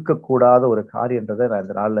இருக்கக்கூடாத ஒரு காரியன்றதை நான்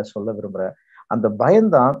இந்த நாள்ல சொல்ல விரும்புறேன். அந்த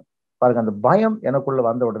பயம்தான் பாருங்க, அந்த பயம் எனக்குள்ள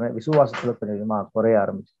வந்த உடனே விசுவாசத்துல கொஞ்சமா குறைய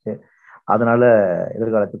ஆரம்பிச்சிச்சு. அதனால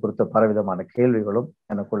எதிர்காலத்தை குறித்த பலவிதமான கேள்விகளும்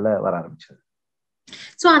எனக்குள்ள வர ஆரம்பிச்சது.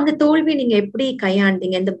 சோ அந்த தோல்வியை நீங்க எப்படி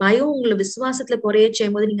கையாண்டீங்க? இந்த பயம் உங்களை விசுவாசத்துல குறைய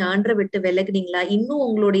செய்யும் போது நீங்க ஆண்டரை விட்டு விலகுனீங்களா? இன்னும்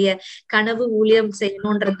உங்களுடைய கனவு ஊழியம்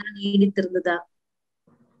செய்யணும்ன்றதுதான் நீடித்து இருந்ததா?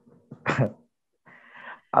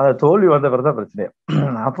 அந்த தோல்வி வந்த பிறகுதான் பிரச்சனை.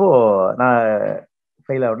 அப்போ நான்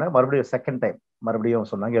ஃபெயில் ஆகினேன். மறுபடியும் செகண்ட் டைம் மறுபடியும்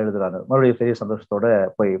சொன்னாங்க எழுதுறாங்க. மறுபடியும் பெரிய சந்தோஷத்தோட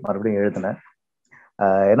போய் மறுபடியும் எழுதினேன்.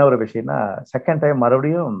 என்ன ஒரு விஷயம்னா, செகண்ட் டைம்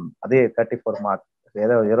மறுபடியும் அதே 34 மார்க்,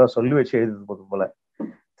 ஏதோ சொல்லி வச்சு எழுதுறது போது போல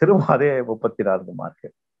திரும்ப அதே 34 மார்க்.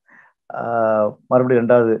 மறுபடியும்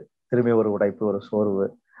 2வது திரும்பி ஒரு உடைப்பு, ஒரு சோர்வு.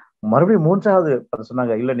 மறுபடியும் 3வது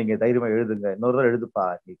சொன்னாங்க, இல்ல நீங்க தைரியமா எழுதுங்க, இன்னொரு தடவை எழுதுப்பா,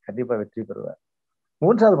 நீ கண்டிப்பா வெற்றி பெறுவ.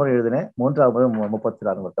 3வது முறை எழுதினேன். 3வது முறை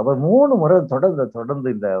 34 மார்க். அப்புறம் 3 முறை தொடர்ந்து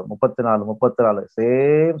இந்த 34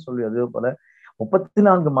 சேம் சொல்லி அதே போல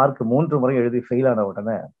 34 மார்க் 3 முறை எழுதி ஃபெயில் ஆன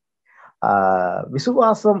உடனே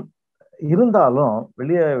விசுவாசம் இருந்தாலும்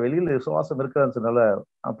வெளியில விசுவாசம் இருக்கிறதுன்னு சொன்னால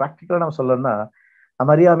ப்ராக்டிக்கலா நம்ம சொல்லணும்னா,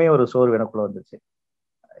 நம்ம அறியாமையே ஒரு சோர்வு எனக்குள்ள வந்துச்சு.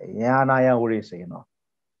 நான் ஏன் ஊழியம் செய்யணும்?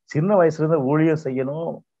 சின்ன வயசுல இருந்து ஊழியம்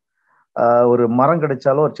செய்யணும். ஒரு மரம்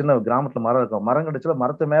கிடைச்சாலும், ஒரு சின்ன கிராமத்துல மரம் இருக்கும், மரம் கிடைச்சாலும்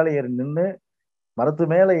மரத்து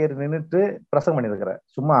மேல ஏறி நின்றுட்டு பிரசங்கம் பண்ணியிருக்கிறேன்.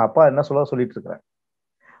 சும்மா அப்பா என்ன சொல்லிட்டு இருக்கிறேன்.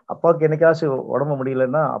 அப்பாவுக்கு என்னைக்காச்சும் உடம்பு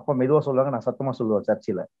முடியலன்னா அப்பா மெதுவா சொல்லுவாங்க, நான் சத்தமா சொல்லுவேன்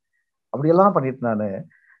சர்ச்சில். அப்படியெல்லாம் பண்ணிட்டு நான்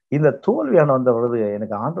இந்த தோல்வியான வந்த பொழுது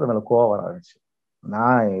எனக்கு ஆண்டவர் மேல கோவம் வர ஆரம்பிச்சு.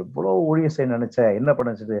 நான் இவ்வளவு ஊழியம் செய்ய நினைச்சேன், என்ன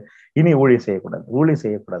பண்ணிச்சுட்டு இனி ஊழியம்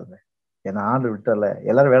செய்யக்கூடாது. ஏன்னா ஆண்டவர் விட்டல,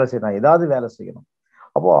 எல்லாரும் வேலை செய்யணும், ஏதாவது வேலை செய்யணும்.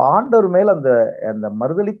 அப்போ ஆண்டவர் மேல அந்த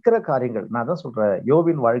மறுதளிக்கிற காரியங்கள், நான் தான் சொல்றேன்,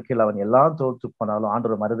 யோபின் வாழ்க்கையில் அவன் எல்லாம் தோற்று போனாலும்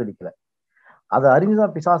ஆண்டவர் மறுதளிக்கல. அதை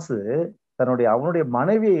அறிஞ்சுதான் பிசாசு அவனுடைய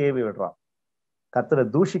மனைவியை ஏவி விடுறான், கர்த்தரை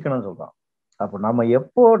தூஷிக்கணும்னு சொல்றான். அப்போ நம்ம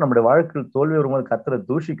எப்போ நம்முடைய வாழ்க்கையில் தோல்வி வரும்போது கர்த்தரை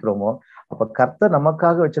தூஷிக்கிறோமோ, அப்ப கர்த்தர்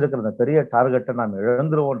நமக்காக வச்சிருக்கிற அந்த பெரிய டார்கெட்டை நாம்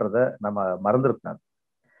இழந்துருவோன்றத நம்ம மறந்துருக்கோம்.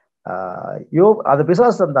 அது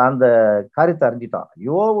பிசாசு அந்த காரியத்தை அறிஞ்சிட்டான்.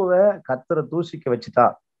 யோபுவை கர்த்தரை தூஷிக்க வச்சுட்டா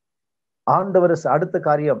ஆண்டவர் அடுத்த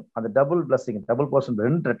காரியம் அந்த டபுள் பிளஸிங், டபுள் போர்ஷன்,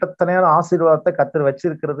 2 இரட்டத்தனையான ஆசீர்வாதத்தை கர்த்தர்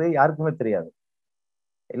வச்சிருக்கிறது யாருக்குமே தெரியாது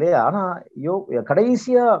இல்லையா? ஆனா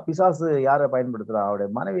கடைசியா பிசாசு யாரை பயன்படுத்துறான்? அவருடைய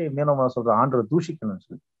மனைவி மீனமா சொல்ற ஆண்டவரை தூஷிக்கணும்னு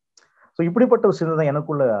சொல்லி. ஸோ இப்படிப்பட்ட ஒரு சிந்தனை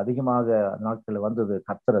எனக்குள்ள அதிகமாக நாட்கள் வந்தது.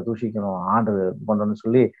 கர்த்தரை தூஷிக்கணும், ஆண்டவர் பண்ணணும்னு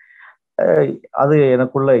சொல்லி அது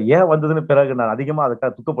எனக்குள்ள ஏன் வந்ததுன்னு பிறகு நான் அதிகமா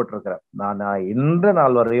அதுக்காக துக்கப்பட்டிருக்கிறேன். நான் இன்ற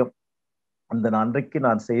நாள் வரையும் அந்த அன்றைக்கு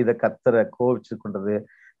நான் செய்த கர்த்தரை கோவிச்சு கொண்டது,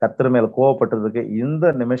 கர்த்தர் மேல கோவப்பட்டதுக்கு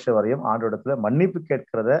இந்த நிமிஷம் வரையும் ஆண்டவரிடத்துல மன்னிப்பு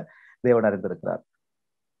கேட்கிறத தேவன் அறிந்திருக்கிறார்.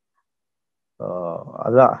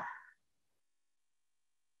 அதான்.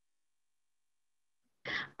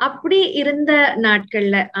 அப்படி இருந்த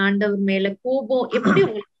நாட்கள்ல ஆண்டவர் மேல கோபம் எப்படி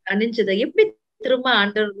உங்களுக்கு அணிஞ்சது? எப்படி திரும்ப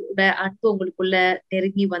ஆண்டவரோட அன்பு உங்களுக்குள்ள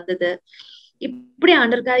நெருங்கி வந்தது? இப்படி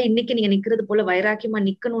ஆண்டவருக்காக இன்னைக்கு நீங்க நிக்கிறது போல வைராக்கியமா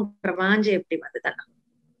நிக்கணும்ன்ற வாஞ்சை எப்படி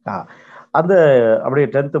வந்ததுன்னா? அந்த அப்படியே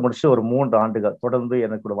 10th முடிச்சு ஒரு 3 ஆண்டுகள் தொடர்ந்து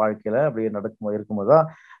எனக்கு வாழ்க்கையில அப்படியே இருக்கும்போதுதான்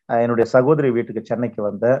என்னுடைய சகோதரி வீட்டுக்கு சென்னைக்கு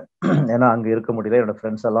வந்தேன். ஏன்னா அங்க இருக்க முடியல, என்னோட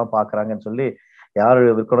ஃப்ரெண்ட்ஸ் எல்லாம் பாக்குறாங்கன்னு சொல்லி யாரு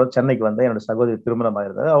இருக்கணும் சென்னைக்கு வந்தேன். என்னோட சகோதரி திருமணம்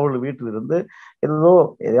ஆயிருந்தது. அவள் வீட்டில் இருந்து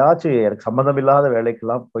எதாச்சும் எனக்கு சம்மந்தம் இல்லாத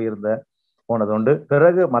வேலைக்கெல்லாம் போனது உண்டு.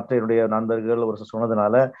 பிறகு மற்ற என்னுடைய நண்பர்கள் ஒரு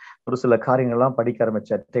சொன்னதுனால ஒரு சில காரியங்கள்லாம் படிக்க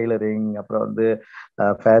ஆரம்பிச்சேன். டெய்லரிங், அப்புறம்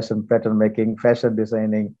fashion pattern making, fashion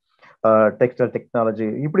designing, textile technology,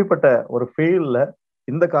 இப்படிப்பட்ட ஒரு ஃபீல்ட்ல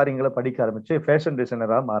இந்த காரியங்களை படிக்க ஆரம்பிச்சு ஃபேஷன்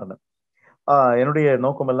டிசைனராக மாறினேன். என்னுடைய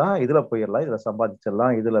நோக்கமெல்லாம் இதுல போயிடலாம், இதுல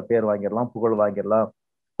சம்பாதிச்சிடலாம், இதுல பேர் வாங்கிடலாம், புகழ் வாங்கிடலாம்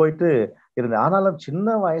போயிட்டு இருந்தேன். ஆனாலும்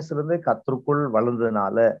சின்ன வயசுல இருந்தே கர்த்தருக்குள்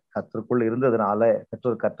வளர்ந்ததுனால, கர்த்தருக்குள் இருந்ததுனால,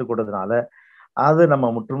 பெற்றோர் கற்றுக் கொடுத்ததுனால அது நம்ம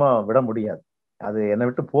முற்றுமா விட முடியாது. அது என்னை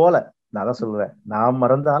விட்டு போல. நான் தான் சொல்லுவேன், நான்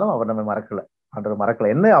மறந்தாலும் அவர் நம்ம மறக்கல, ஆண்டவர்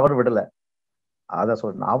மறக்கல, என்ன அவர் விடல. அதான்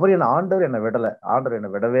சொல்றேன், ஆண்டவர் என்னை விடல, ஆண்டவர்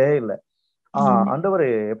என்னை விடவே இல்லை. ஆண்டவர்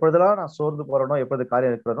எப்பொழுதெல்லாம் நான் சோர்ந்து போறேனோ, எப்பொழுது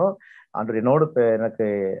காரியம் இருக்கிறேனோ, ஆண்டவர் என்னோடு எனக்கு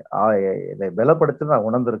இதை பலப்படுத்தி நான்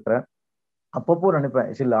உணர்ந்திருக்கிறேன். அப்பப்போ நினைப்பேன்,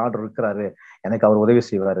 இல்ல ஆண்டவர் இருக்கிறாரு, எனக்கு அவர் உதவி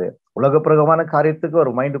செய்வாரு. உலக பிரகமான காரியத்துக்கு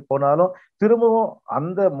ஒரு மைண்டு போனாலும் திரும்பவும்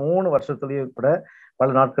அந்த 3 வருஷத்துலயும் கூட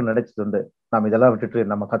பல நாட்கள் நினைச்சது நாம் இதெல்லாம் விட்டுட்டு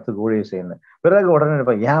நம்ம கத்துக்கு ஊழியம் செய்யணும். பிறகு உடனே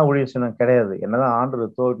நினைப்பேன், ஏன் ஊழியம் செய்யணும்? கிடையாது, என்னதான்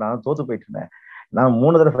ஆண்டவர் நான் தோத்து போயிட்டேன், நான்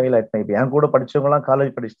 3 தடவை ஃபெயில் ஆயிட்டேன். இப்ப என் கூட படிச்சவங்க எல்லாம்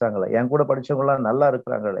காலேஜ் படிச்சுட்டாங்களே, என் கூட படிச்சவங்க எல்லாம் நல்லா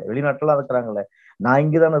இருக்கிறாங்களே, வெளிநாட்டுலாம் இருக்கிறாங்களே, நான்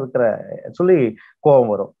இங்கதானே இருக்கிறேன் சொல்லி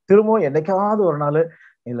கோபம் வரும். திரும்பவும் என்னைக்காவது ஒரு நாள்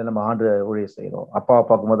இல்ல நம்ம ஆண்டு ஊழியம் செய்யணும். அப்பா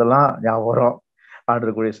பார்க்கும் போதெல்லாம் ஞாபகம் வரும்,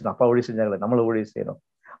 ஆண்டு ஊழியம் செய்யணும், அப்பா ஊழியம் செஞ்சாங்களே, நம்மள ஊழியம் செய்யணும்.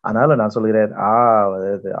 அதனால நான் சொல்கிறேன்,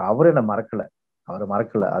 அவரு என்ன மறக்கல, அவரை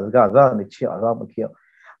மறக்கல. அதுதான் நிச்சயம், அதுதான் முக்கியம்.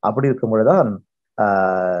 அப்படி இருக்கும் பொழுதுதான்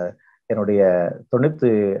என்னுடைய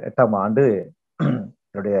 98ஆம் ஆண்டு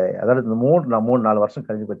என்னுடைய, அதாவது இந்த 3-4 வருஷம்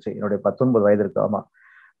கழிஞ்சு போச்சு. என்னுடைய 19 வயது இருக்கு. ஆமா,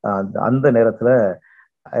 அந்த நேரத்துல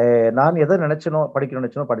நான் எதை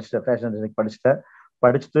படிக்கணும்னு படிச்சுட்டேன். ஃபேஷன் டிசைனிங்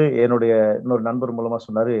படிச்சுட்டு என்னுடைய இன்னொரு நண்பர் மூலமா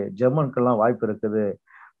சொன்னாரு, ஜெர்மனுக்கெல்லாம் வாய்ப்பு இருக்குது,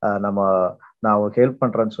 நான் அவருக்கு ஹெல்ப்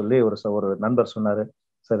பண்றேன்னு சொல்லி ஒரு நண்பர் சொன்னாரு.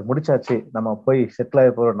 சரி, முடிச்சாச்சு, நம்ம போய் செட்டில்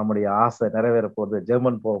ஆகி போறோம், நம்முடைய ஆசை நிறைவேற போகுது,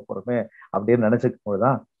 ஜெர்மன் போக போறோமே அப்படின்னு நினைச்சிருக்கும்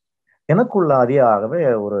போதுதான் எனக்குள்ள அதிகமாகவே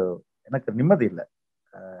எனக்கு நிம்மதி இல்லை,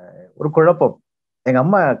 ஒரு குழப்பம். எங்க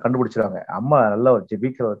அம்மா கண்டுபிடிச்சிருவாங்க. அம்மா நல்ல ஒரு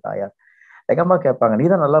ஜெபிக்கிற ஒரு தாயார். எங்க அம்மா கேட்பாங்க, நீ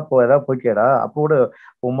தான் நல்லா ஏதாவது போய்க்கேடா, அப்போ கூட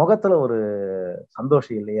உன் முகத்துல ஒரு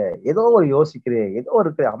சந்தோஷம் இல்லையே, ஏதோ ஒரு யோசிக்கிறே, ஏதோ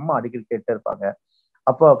இருக்கு. அம்மா அடிக்கடி கேட்டே இருப்பாங்க.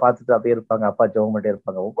 அப்பா பார்த்துட்டு அப்படியே இருப்பாங்க. அப்பா ஜெபம் பண்ணிட்டே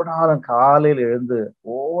இருப்பாங்க. ஒவ்வொரு நாளும் காலையில எழுந்து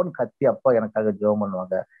ஓன்னு கத்தி அப்பா எனக்காக ஜெபம்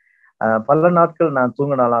பண்ணுவாங்க. பல நாட்கள் நான்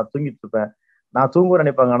தூங்கிட்டு இருப்பேன். நான் தூங்க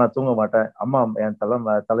நினைப்பாங்க, ஆனா தூங்க மாட்டேன். அம்மா என்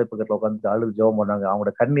தலைப்பக்கத்துல உட்காந்து அழுது ஜெபம் பண்ணாங்க.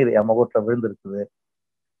 அவங்களோட கண்ணீர் என் முகத்துல விழுந்திருக்குது.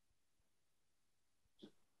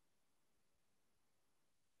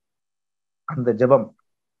 அந்த ஜெபம்,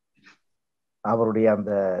 அவருடைய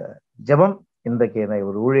அந்த ஜெபம் இன்றைக்கு என்னை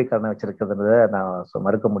ஒரு ஊழியக்காரனை வச்சிருக்கிறதுன்றத நான்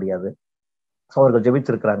மறுக்க முடியாது. அவர்கள்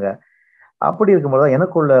ஜெபிச்சிருக்கிறாங்க. அப்படி இருக்கும்போது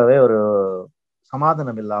எனக்குள்ளவே ஒரு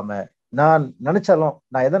சமாதானம் இல்லாம, நான்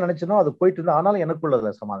எதை நினைச்சனோ அது போயிட்டு இருந்தா, ஆனாலும்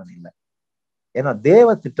எனக்குள்ள சமாதானம் இல்லை. ஏன்னா தேவ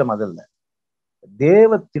திட்டம் அது இல்லை.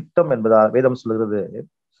 தேவ திட்டம் என்பதா வேதம் சொல்லுகிறது,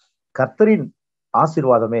 கர்த்தரின்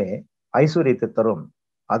ஆசீர்வாதமே ஐஸ்வர்யத்தை தரும்,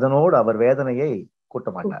 அதனோடு அவர் வேதனையை கூட்ட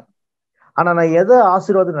மாட்டார். ஆனா நான் எதை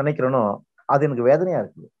ஆசீர்வாதம் நினைக்கிறேனோ அது எனக்கு வேதனையா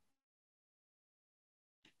இருக்குது.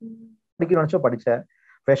 நினைச்சோம், படிச்சேன்,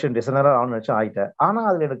 ஃபேஷன் டிசைனரா ஆகணும்னு நினைச்சோம், ஆயிட்டேன். ஆனா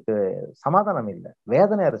அதுல எனக்கு சமாதானம் இல்லை,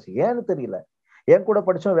 வேதனையா இருந்துச்சு. ஏன்னு தெரியல. என் கூட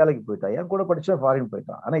படிச்சோம் வேலைக்கு போயிட்டான், என் கூட படிச்சோம் ஃபாரின்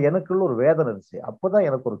போயிட்டான். ஆனா எனக்குள்ள ஒரு வேதனை இருந்துச்சு. அப்பதான்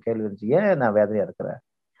எனக்கு ஒரு கேள்வி இருந்துச்சு, ஏன் நான் வேதனையா இருக்கிறேன்?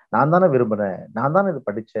 நான் தானே விரும்பினேன், நான் தானே இது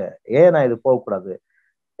படிச்சேன், ஏன் நான் இது போகக்கூடாது?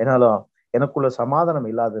 என்னாலும் எனக்குள்ள சமாதானம்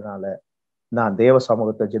இல்லாததுனால நான் தேவ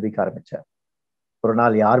சமூகத்தை ஜெபிக்க ஆரம்பிச்சேன். ஒரு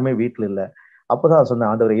நாள் யாருமே வீட்டுல இல்லை. அப்பதான் சொன்னேன்,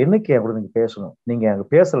 ஆண்டவரே, என்னைக்கு என் கூட நீங்க பேசணும், நீங்க அங்க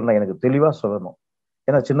பேசலன்னா எனக்கு தெளிவா சொல்லணும்.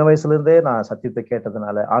 ஏன்னா சின்ன வயசுல இருந்தே நான் சத்தியத்தை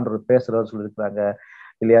கேட்டதுனால ஆண்டவர் பேசுறன்னு சொல்லியிருக்கிறாங்க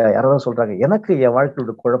இல்லையா, யாராவது சொல்றாங்க. எனக்கு என்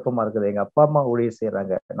வாழ்க்கையோட குழப்பமா இருக்குது. எங்க அப்பா அம்மா ஊழிய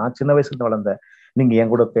செய்யறாங்க, நான் சின்ன வயசுல இருந்து வளர்ந்தேன். நீங்க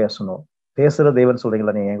என் கூட பேசணும், பேசுற தெய்வன்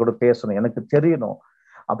சொல்றீங்களா, நீங்க என் கூட பேசணும், எனக்கு தெரியணும்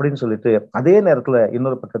அப்படின்னு சொல்லிட்டு, அதே நேரத்துல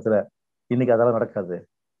இன்னொரு பக்கத்துல, இன்னைக்கு அதெல்லாம் நடக்காது,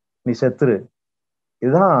 நீ செத்துரு.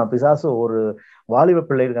 இதுதான் பிசாசு. ஒரு வாலிப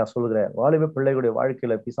பிள்ளைகள் நான் சொல்லுகிறேன், வாலிப பிள்ளைகளுடைய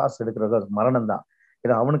வாழ்க்கையில பிசாசு எடுக்கிறது மரணம் தான்.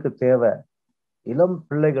 ஏன்னா அவனுக்கு தேவை இளம்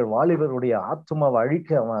பிள்ளைகள், வாலிபருடைய ஆத்மாவை அழிக்க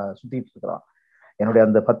அவன் சுத்திட்டு இருக்கிறான். என்னுடைய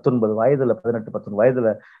அந்த 19 வயதுல 18-19 வயதுல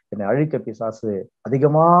என்னை அழிக்க பிசாசு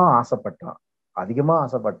அதிகமா ஆசைப்பட்டான்.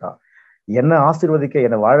 என்ன ஆசீர்வதிக்க,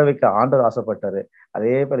 என்னை வாழ வைக்க ஆண்டவர் ஆசைப்பட்டாரு.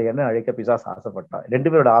 அதே போல என்ன அழிக்க பிசாசு ஆசைப்பட்டான். 2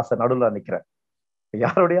 பேரோட ஆசை நடுவுல நிக்கிறேன்.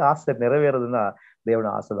 யாருடைய ஆசை நிறைவேறதுன்னா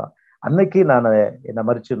தேவனோட ஆசைதான். அன்னைக்கு நான் என்னை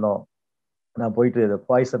மறிச்சிடணும், நான் போயிட்டு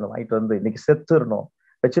பாய்சன் வாங்கிட்டு வந்து இன்னைக்கு செத்துடணும்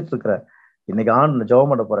வச்சிட்டு இருக்கிறேன். இன்னைக்கு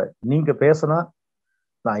ஜெபம் பண்ண போறேன். நீங்க பேசினா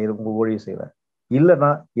நான் உங்க ஊழியம் செய்வேன், இல்லைன்னா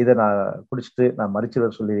இதை நான் குடிச்சிட்டு நான்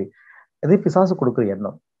மறிச்சிடுவேன் சொல்லி எதை பிசாசு கொடுக்குற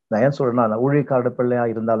எண்ணம். நான் ஏன் சொல்றேன்னா, நான் ஊழியக்காரட பிள்ளையா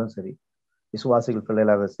இருந்தாலும் சரி, விசுவாசிகள்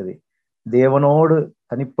பிள்ளைகளாக சரி, தேவனோடு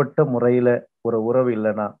தனிப்பட்ட முறையில ஒரு உறவு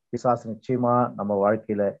இல்லைன்னா பிசாசு நிச்சயமா நம்ம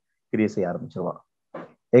வாழ்க்கையில கிரியை செய்ய ஆரம்பிச்சிருவான்.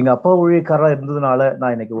 எங்க அப்பா ஊழியக்காரா இருந்ததுனால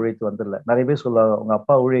நான் இன்னைக்கு உழைத்து வந்துடல. நிறைய பேர் சொல்லுவாங்க, உங்க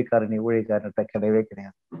அப்பா ஊழியக்காரன், நீ ஊழியக்காரன்ட்ட கிடையவே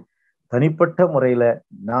கிடையாது. தனிப்பட்ட முறையில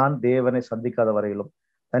நான் தேவனை சந்திக்காத வரையிலும்,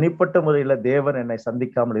 தனிப்பட்ட முறையில தேவன் என்னை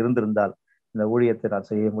சந்திக்காமல் இருந்திருந்தால் இந்த ஊழியத்தை நான்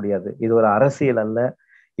செய்ய முடியாது. இது ஒரு அரசியல் அல்ல,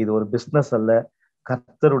 இது ஒரு பிசினஸ் அல்ல.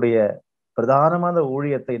 கர்த்தருடைய பிரதானமான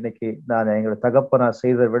ஊழியத்தை இன்னைக்கு நான் எங்களோட தகப்பனா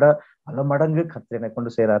செய்ததை விட பல மடங்கு கர்த்தர் என்னை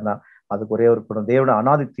கொண்டு செய்யறாருன்னா அதுக்கு ஒரே ஒரு குணம், தேவன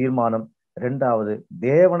அனாதி தீர்மானம். 2வது,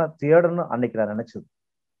 தேவனை தேடணும். அன்னைக்கு நான் நினைச்சது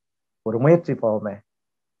ஒரு முயற்சி போவோமே.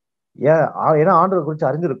 ஏன்னா ஆண்டவரை குறித்து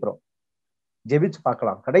அறிஞ்சிருக்கிறோம், ஜெபிச்சு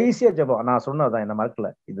பார்க்கலாம். கடைசியா ஜெபம் நான் சொன்னதுதான், என்ன மறக்கல,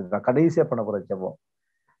 இது நான் கடைசியா பண்ண போற ஜெபம்.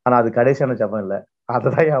 ஆனா அது கடைசியான ஜெபம் இல்லை.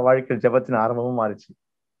 அதுதான் என் வாழ்க்கையில் ஜெபத்தின் ஆரம்பமும் மாறிச்சு.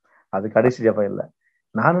 அது கடைசி ஜெபம் இல்லை.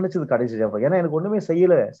 நான் நினைச்சது கடைசி ஜெபம். ஏன்னா எனக்கு ஒண்ணுமே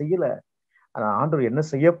செய்யல. ஆனா ஆண்டவர் என்ன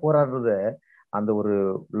செய்ய போறாருன்றத அந்த ஒரு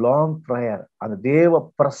லாங் ப்ரேயர், அந்த தேவ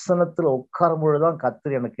பிரசன்னத்துல உட்காரும் பொழுதுதான்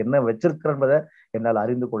கர்த்தர் எனக்கு என்ன வச்சிருக்கிறன்றதை என்னால்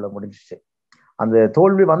அறிந்து கொள்ள முடிஞ்சிச்சு. அந்த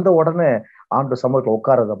தோல்வி வந்த உடனே ஆண்டவர் சமூகத்துல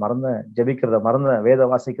உட்காரத மறந்தேன், ஜெபிக்கிறத மறந்தேன், வேத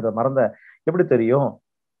வாசிக்கிறத மறந்தேன். எப்படி தெரியும்?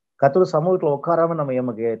 கர்த்தர் சமூகத்துல உட்காராம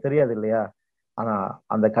நமக்கு தெரியாது இல்லையா? ஆனா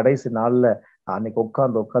அந்த கடைசி நாள்ல அன்னைக்கு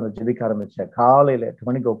உட்கார்ந்து ஜெபிக்க ஆரம்பிச்சேன். காலையில 8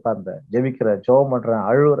 மணிக்கு உட்கார்ந்தேன், ஜெபிக்கிறேன், ஜெபம் பண்றேன்,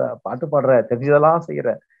 அழுகுறேன், பாட்டு பாடுறேன், தெரிஞ்சதெல்லாம்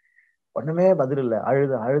செய்யறேன். ஒண்ணுமே பதில் இல்லை.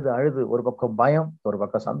 அழுது அழுது அழுது, ஒரு பக்கம் பயம், ஒரு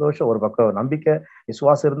பக்கம் சந்தோஷம், ஒரு பக்கம் நம்பிக்கை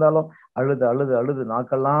விசுவாசம் இருந்தாலும் அழுது அழுது அழுது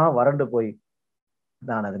நாக்கெல்லாம் வறண்டு போய்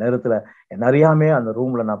நான் அந்த நேரத்துல என்ன அறியாமே அந்த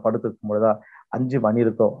ரூம்ல நான் படுத்துக்கும் பொழுதா 5 மணி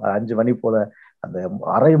இருக்கும். 5 மணி போல அந்த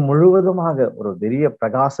அறை முழுவதுமாக ஒரு பெரிய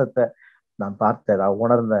பிரகாசத்தை நான் பார்த்தேன், நான்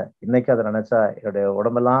உணர்ந்தேன். இன்னைக்கு அதை நினைச்சா என்னுடைய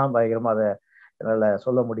உடம்பெல்லாம் பயங்கரமா அதை என்னால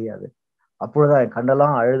சொல்ல முடியாது. அப்பொழுதுதான் என்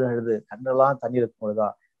கண்ணெல்லாம் அழுது அழுது கண்ணெல்லாம் தண்ணி இருக்கும்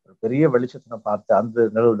பொழுதுதான் ஒரு பெரிய வெளிச்சத்தை நான் பார்த்தேன். அந்த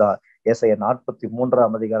நிழல் தான் ஏசாயா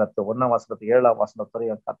 43ஆம் அதிகாரத்து 1ஆம் வசனத்து 7ஆம்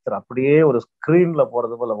வசனத்துறையும் கர்த்தர் அப்படியே ஒரு ஸ்கிரீன்ல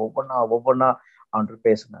போறது போல ஒவ்வொன்னா ஆண்டு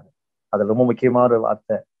பேசினாரு. அது ரொம்ப முக்கியமான ஒரு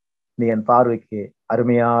வார்த்தை, நீ என் பார்வைக்கு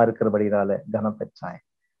அருமையா இருக்கிறபடினால கனம் பெற்றாய்.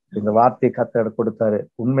 இந்த வார்த்தையை கர்த்தர் கொடுத்தாரு.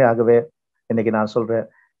 உண்மையாகவே இன்னைக்கு நான் சொல்றேன்,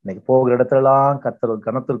 இன்னைக்கு போகிற இடத்துலலாம் கர்த்தர்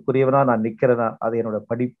கனத்திற்குரியவனா நான் நிக்கிறேன்னா அது என்னோட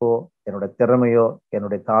படிப்போ என்னோட திறமையோ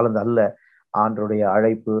என்னுடைய தாளந்து அல்ல, ஆண்டருடைய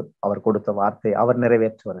அழைப்பு, அவர் கொடுத்த வார்த்தை அவர்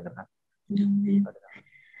நிறைவேற்றி வருகிறார்.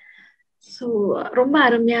 சோ ரொம்ப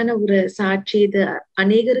அருமையான ஒரு சாட்சி இது.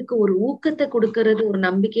 அநேகருக்கு ஒரு ஊக்கத்தை கொடுக்கறது, ஒரு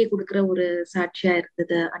நம்பிக்கையை கொடுக்கிற ஒரு சாட்சியா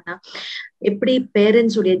இருந்தது. ஆனா எப்படி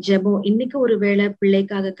பேரண்ட்ஸ் உடைய ஜெபம், இன்னைக்கு ஒருவேளை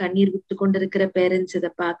பிள்ளைக்காக கண்ணீர் விட்டு கொண்டிருக்கிற பேரண்ட்ஸ்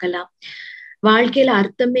இதை பார்க்கலாம். வாழ்க்கையில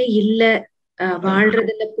அர்த்தமே இல்ல,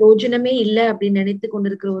 வாழ்றதுல பிரயோஜனமே இல்லை அப்படின்னு நினைத்து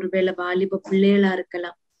கொண்டிருக்கிற ஒருவேளை வாலிப பிள்ளைகளா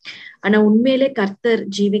இருக்கலாம். ஆனா உண்மையிலே கர்த்தர்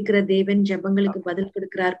ஜீவிக்கிற தேவன், ஜெபங்களுக்கு பதில்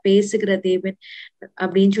கொடுக்கிறார், பேசுகிற தேவன்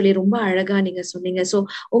அப்படின்னு சொல்லி ரொம்ப அழகா நீங்க சொன்னீங்க. சோ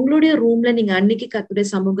உங்களுடைய ரூம்ல நீங்க அன்னைக்கு கர்த்தருடைய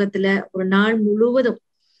சமூகத்துல ஒரு நாள் முழுவதும்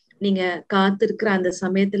நீங்க காத்திருக்கிற அந்த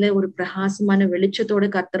சமயத்துல ஒரு பிரகாசமான வெளிச்சத்தோட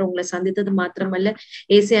கர்த்தர் உங்களை சந்தித்தது மாத்திரமல்ல,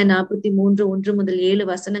 ஏசாயா 43:1-7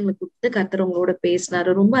 வசனங்களை கொடுத்து கர்த்தர் உங்களோட பேசினாரு.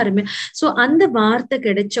 ரொம்ப அருமையா. சோ அந்த வார்த்தை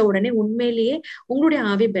கிடைச்ச உடனே உண்மையிலேயே உங்களுடைய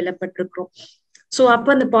ஆவி பலப்பட்டிருக்கிறோம். சோ அப்ப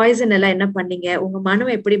அந்த பாய்சன் எல்லாம் என்ன பண்ணீங்க, உங்க மனம்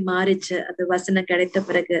எப்படி மாறிச்சு அந்த வசனம் கிடைத்த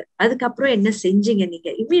பிறகு? அதுக்கப்புறம் என்ன செஞ்சீங்க? நீங்க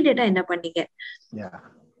இம்மீடியட்டா என்ன பண்ணீங்க?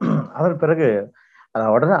 அதன் பிறகு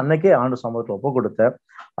உடனே அன்னைக்கே ஆண்டு சமூகத்துல ஒப்பு கொடுத்தேன்.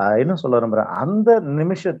 என்ன சொல்ல விரும்புறேன், அந்த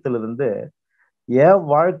நிமிஷத்திலிருந்து என்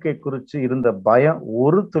வாழ்க்கை குறிச்சு இருந்த பயம்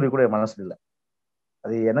ஒரு துளி கூட என் மனசுல இல்லை.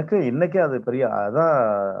 அது எனக்கு இன்னைக்கே அது பெரிய அதான்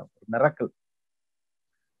மிரக்கல்.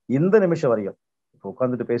 இந்த நிமிஷம் வரையும் இப்போ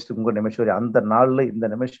உட்காந்துட்டு பேசிட்டு உங்க நிமிஷம் வரையும், அந்த நாள்ல இந்த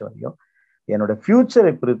நிமிஷம் வரையும் என்னோட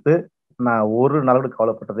ஃபியூச்சரை குறித்து நான் ஒரு நாளோட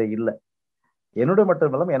கவலைப்பட்டதே இல்லை. என்னோட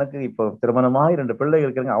மட்டும் இல்லாம எனக்கு இப்போ திருமணமாய் 2 பிள்ளைகள்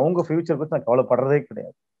இருக்கிறாங்க, அவங்க ஃபியூச்சர் குறித்து நான் கவலைப்படுறதே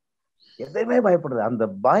கிடையாது. எதையுமே பயப்படுது. அந்த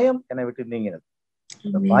பயம் என்னை விட்டு நீங்கினது.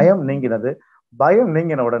 அந்த பயம் நீங்கினது. பயம்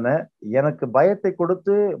நீங்கின உடனே எனக்கு பயத்தை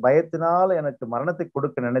கொடுத்து பயத்தினால எனக்கு மரணத்தை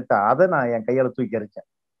கொடுக்க நினைத்த அதை நான் என் கையால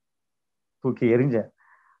தூக்கி எறிஞ்சேன்.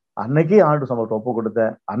 அன்னைக்கு ஆண்டு சமூகத்தை ஒப்பு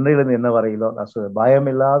கொடுத்தேன். அன்னையிலிருந்து என்ன வரையிலோ நான் பயம்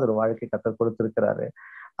இல்லாத ஒரு வாழ்க்கை கர்த்தர் கொடுத்திருக்கிறாரு.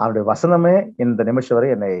 அவருடைய வசனமே இந்த நிமிஷம் வரை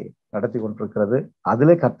என்னை நடத்தி கொண்டிருக்கிறது.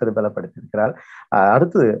 அதிலே கர்த்தர் பலப்படுத்தியிருக்கிறார்.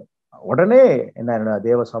 அடுத்து உடனே என்னோட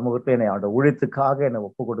தேவ சமூகத்தை என்னை அவருடைய ஊழியத்துக்காக என்னை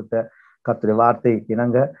ஒப்பு கொடுத்த கர்த்தருடைய வார்த்தை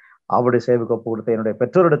இணங்க அவருடைய சேவைக்கு ஒப்பு கொடுத்த என்னுடைய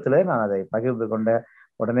பெற்றோரிடத்துல நான் அதை பகிர்ந்து கொண்ட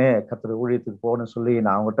உடனே கர்த்தருடைய ஊழியத்துக்கு போகணும்னு சொல்லி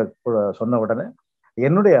நான் அவங்ககிட்ட சொன்ன உடனே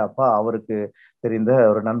என்னுடைய அப்பா அவருக்கு தெரிந்த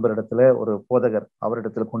ஒரு நண்பரிடத்துல ஒரு போதகர்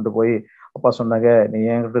அவரிடத்துல கொண்டு போய் அப்பா சொன்னாங்க, நீ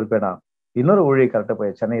என்கிட்ட இருப்பேனா, இன்னொரு ஊழியக்கார்ட்ட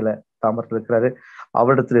போய் சென்னையில தாமரத்தில் இருக்கிறாரு,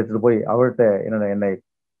 அவரிடத்துல எடுத்துட்டு போய் அவர்கிட்ட என்னை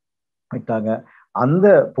விட்டாங்க. அந்த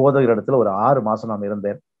போதகர் இடத்துல ஒரு 6 மாசம் நான்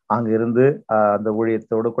இருந்தேன். அங்க இருந்து அந்த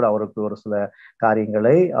ஊழியத்தோடு கூட அவருக்கு ஒரு சில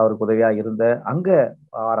காரியங்களை அவருக்கு உதவியா இருந்த, அங்க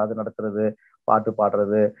ஆராதனை நடத்துறது, பாட்டு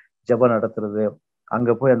பாடுறது, ஜெபம் நடத்துறது,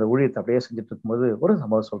 அங்க போய் அந்த ஊழியத்தை அப்படியே செஞ்சுட்டு இருக்கும்போது ஒரு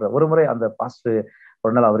சம்பவம் சொல்றேன். ஒரு முறை அந்த பாஸ்டர்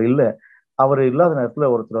ஒரு நாள் அவர் இல்லாத நேரத்துல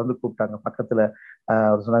ஒருத்தர் வந்து கூப்பிட்டாங்க பக்கத்துல.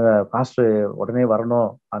 அவர் சொன்னாங்க, பாஸ்டர் உடனே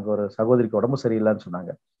வரணும், அங்க ஒரு சகோதரிக்கு உடம்பு சரியில்லைன்னு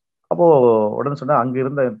சொன்னாங்க. அப்போ உடனே சொன்னா அங்க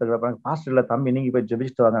இருந்த பாஸ்டர் இல்ல தம்பி நீங்க போய்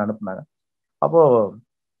ஜெபிச்சுட்டு வாங்க அனுப்புனாங்க. அப்போ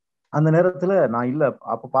அந்த நேரத்துல நான் இல்ல,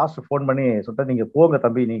 அப்ப பாஸ்டர் போன் பண்ணி சொல்லிட்டு, நீங்க போங்க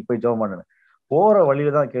தம்பி, நீங்க போய் ஜெபம் பண்ணுங்க. போற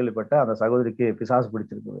வழியில தான் கேள்விப்பட்டேன் அந்த சகோதரிக்கு பிசாசு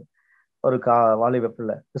பிடிச்சிருக்குது. ஒரு வாலிப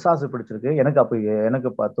பிள்ளை பிசாசு பிடிச்சிருக்கு. எனக்கு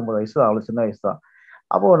 19 வயசு, அவளுக்கு சின்ன வயசு தான்.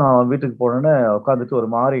 அப்போ நான் வீட்டுக்கு போனோன்னு உட்காந்துட்டு ஒரு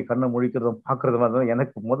மாதிரி கண்ணை முழிக்கிறதும் பாக்குறதுமா இருந்தாலும்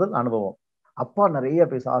எனக்கு முதல் அனுபவம். அப்பா நிறைய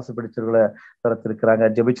பிசாசு பிடிச்சவர்களை திறத்திருக்கிறாங்க,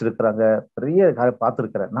 ஜெபிச்சிருக்கிறாங்க, பெரிய காரியம்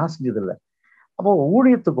பார்த்துருக்கிறேன், நான் செஞ்சது இல்லை. அப்போ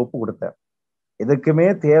ஊழியத்துக்கு ஒப்பு கொடுத்தேன். எதுக்குமே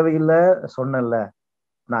தேவையில்லை சொன்னேன்ல,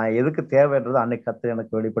 நான் எதுக்கு தேவைன்றது அன்னைக்கு கர்த்தர்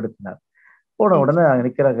எனக்கு வெளிப்படுத்தினார். போன உடனே அங்க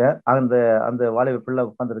நிக்கிறாங்க, அந்த வாலிப பிள்ளை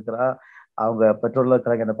உட்கார்ந்து இருக்கிறா, அவங்க பெற்றோர்ல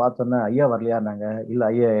இருக்கிறாங்க. என்னை பார்த்தோன்னே ஐயா வரலையான்னாங்க. இல்ல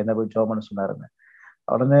ஐயா என்ன போய் ஜெபம்னு சொன்னாருங்க.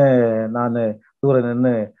 உடனே நான் தூரம்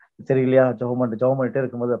நின்று தெரியலையா ஜெபம் பண்ணிட்டே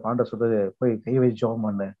இருக்கும்போது பாண்ட சொல்றது, போய் கை வச்சு ஜெபம்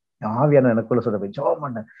பண்ணு, ஆவியான எனக்குள்ள சொல்ற போய் ஜெபம்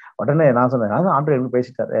பண்ணு. உடனே நான் சொன்னேன், ஆண்டவர் எனக்கு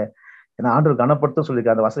பேசிட்டாரு, ஏன்னா ஆண்டவர் கனப்படுத்தும்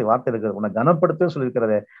சொல்லியிருக்காரு, அந்த வார்த்தை இருக்கிறது உன்னை கனப்படுத்தும்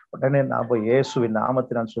சொல்லியிருக்கிறாரு. உடனே நான் போய் இயேசுவின்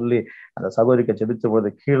நாமத்தை நான் சொல்லி அந்த சகோதரிக்கு ஜெபித்த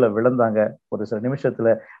பொழுது கீழே விழுந்தாங்க. ஒரு சில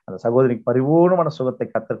நிமிஷத்துல அந்த சகோதரிக்கு பரிபூர்ணமான சுகத்தை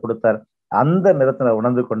கர்த்தர் கொடுத்தார். அந்த நேரத்துல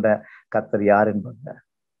உணர்ந்து கொண்ட கர்த்தர் யார் என்பாங்க.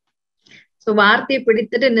 சோ வார்த்தையை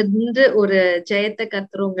பிடித்துட்டு நின்று ஒரு ஜெயத்தை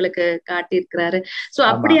கர்த்தர் உங்களுக்கு காட்டியிருக்கிறாரு. சோ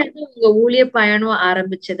அப்படியாக உங்க ஊழிய பயணம்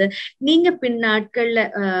ஆரம்பிச்சது. நீங்க பின் நாட்கள்ல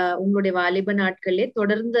உங்களுடைய வாலிப நாட்கள்லயே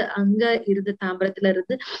தொடர்ந்து அங்க இருந்து தாம்பரத்துல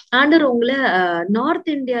இருந்து ஆண்டவர் உங்களை நார்த்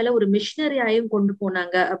இந்தியால ஒரு மிஷினரியாயும் கொண்டு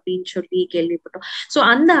போனாங்க அப்படின்னு சொல்லி கேள்விப்பட்டோம். சோ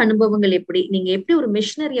அந்த அனுபவங்கள் எப்படி? நீங்க எப்படி ஒரு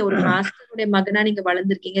மிஷினரியா, ஒரு பாஸ்டருடைய மகனா நீங்க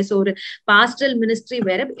வளர்ந்திருக்கீங்க. சோ ஒரு பாஸ்டரல் மினிஸ்ட்ரி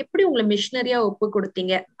வேற, எப்படி உங்களை மிஷினரியா ஒப்பு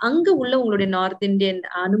கொடுத்தீங்க? அங்க உள்ள உங்களுடைய நார்த் இந்தியன்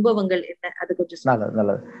அனுபவங்கள் என்ன? அது கொஞ்சம் நல்லது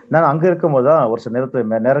நல்லது. நான் அங்க இருக்கும் போதுதான் ஒரு சில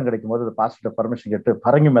நேரத்துல நேரம் கிடைக்கும் போது பாஸ்டர் பர்மிஷன் கேட்டு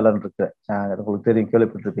பரங்கி மேலன்னு இருக்கு, உங்களுக்கு தெரியும்,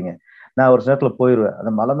 கேள்விப்பட்டிருப்பீங்க. நான் ஒரு நேரத்துல போயிடுவேன்.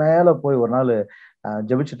 அந்த மலை மேல போய் ஒரு நாள்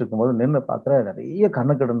ஜெபிச்சுட்டு இருக்கும்போது நின்று பாக்குறேன், நிறைய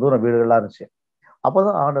கண்ணுக்கு தூரம் வீடுகள்லாம் இருந்துச்சு.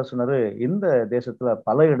 அப்பதான் ஆண்டவர் சொன்னாரு, இந்த தேசத்துல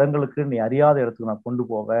பல இடங்களுக்கு நீ அறியாத இடத்துக்கு நான் கொண்டு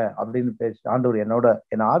போவேன் அப்படின்னு பேசி ஆண்டவர்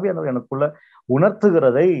என் ஆவியானவர் எனக்குள்ள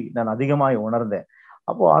உணர்த்துகிறதை நான் அதிகமாய் உணர்ந்தேன்.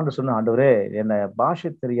 அப்போ ஆண்டவர் சொன்ன, ஆண்டவரே, என்ன பாஷை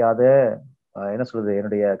தெரியாத, என்ன சொல்றது,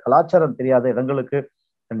 என்னுடைய கலாச்சாரம் தெரியாத இடங்களுக்கு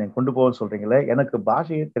என்னை கொண்டு போன்னு சொல்றீங்களே, எனக்கு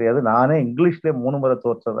பாஷையே தெரியாது, நானே இங்கிலீஷ்லயே 3 முறை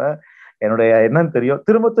தோற்றவன், என்னுடைய என்னன்னு தெரியும்,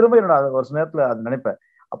 திரும்ப திரும்ப என்னோட ஒரு நேரத்துல அது நினைப்பேன்.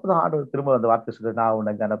 அப்பதான் ஆண்டவர் திரும்ப அந்த வார்த்தை சொல்ற, நான்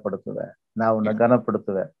உன்னை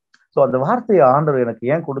கனப்படுத்துவேன். சோ அந்த வார்த்தையை ஆண்டவர் எனக்கு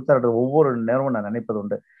ஏன் கொடுத்தாரு ஒவ்வொரு நேரமும் நான் நினைப்பது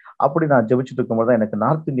உண்டு. அப்படி நான் ஜெபிச்சுட்டு இருக்கும்போது தான் எனக்கு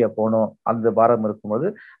நார்த் இந்தியா போகணும் அந்த பாரம் இருக்கும்போது,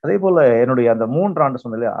 அதே போல என்னுடைய அந்த 3 ஆண்டு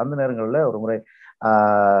சொன்ன இல்லையா, அந்த நேரங்கள்ல ஒரு முறை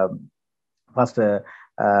பாஸ்டர்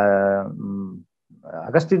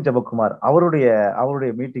அகஸ்டின் ஜெபக்குமார்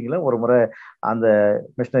அவருடைய மீட்டிங்ல ஒரு முறை அந்த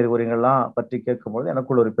மிஷினரி ஊழியங்கள்லாம் பற்றி கேட்கும்போது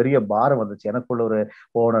எனக்குள்ள ஒரு பெரிய பாரம் வந்துச்சு, எனக்குள்ள ஒரு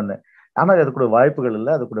போகணும்னு. ஆனால் அதுக்குள்ள வாய்ப்புகள்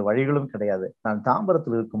இல்லை, அதுக்குள்ள வழிகளும் கிடையாது. நான்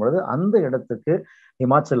தாம்பரத்தில் இருக்கும் பொழுது அந்த இடத்துக்கு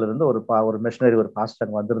ஹிமாச்சல்ல இருந்து ஒரு மிஷினரி, ஒரு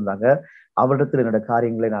பாஸ்டர் வந்திருந்தாங்க. அவரிடத்தில் என்னோட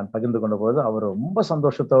காரியங்களை நான் பகிர்ந்து கொண்ட போது அவர் ரொம்ப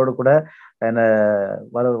சந்தோஷத்தோடு கூட என்னை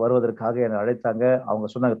வருவதற்காக என்னை அழைத்தாங்க. அவங்க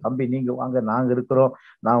சொன்னாங்க, தம்பி நீங்க வாங்க, நாங்க இருக்கிறோம்,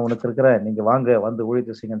 நான் உனக்கு இருக்கிறேன், நீங்க வாங்க, வந்து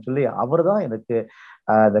ஊழியத்தை செய்யுங்கன்னு சொல்லி அவர் தான் எனக்கு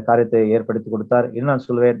இந்த காரியத்தை ஏற்படுத்தி கொடுத்தார். என்ன நான்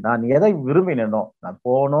சொல்லுவேன், நான் எதை விரும்பினேனோ, நான்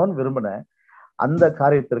போகணும்னு விரும்பினேன், அந்த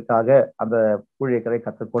காரியத்திற்காக அந்த ஊழியர்களை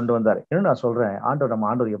கர்த்தர் கொண்டு வந்தார். இன்னும் நான் சொல்றேன், நம்ம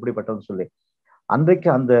ஆண்டவர் எப்படிப்பட்டதுன்னு சொல்லி. அன்றைக்கு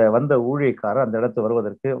அந்த வந்த ஊழியக்காரர் அந்த இடத்துக்கு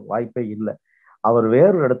வருவதற்கு வாய்ப்பே இல்லை. அவர்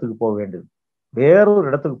வேறொரு இடத்துக்கு போக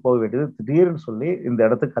வேண்டியது திடீர்னு சொல்லி இந்த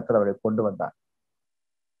இடத்துக்கு கர்த்தர் அவரை கொண்டு வந்தார்.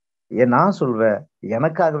 நான் சொல்வேன்,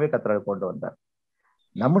 எனக்காகவே கர்த்தர் அவரை கொண்டு வந்தார்.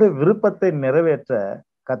 நம்முடைய விருப்பத்தை நிறைவேற்ற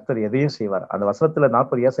கர்த்தர் எதையும் செய்வார். அந்த வசனத்துல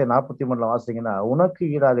 43 வாசிங்கன்னா, உனக்கு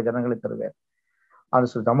ஈடாக ஜனங்களை தருவேன். அது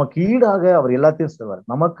சொல்லி நமக்கு ஈடாக அவர் எல்லாத்தையும் செய்வார்.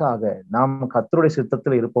 நமக்காக நாம் கர்த்தருடைய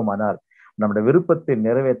சித்தத்தில் இருப்போமானால் நம்முடைய விருப்பத்தை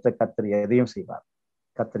நிறைவேற்ற கர்த்தர் எதையும் செய்வார்.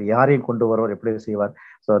 கர்த்தர் யாரையும் கொண்டு வருவார், எப்படி செய்வார்.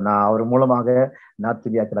 ஸோ நான் அவர் மூலமாக நார்த்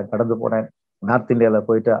இந்தியாவுக்கு நான் கடந்து போனேன். நார்த் இந்தியாவில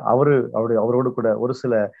போயிட்டு அவரோடு கூட ஒரு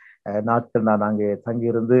சில நாட்கள் நான் அங்கே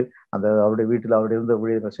தங்கியிருந்து அவருடைய வீட்டில் அவருடைய இருந்த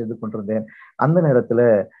ஊழியர்கள் செய்து கொண்டிருந்தேன். அந்த நேரத்துல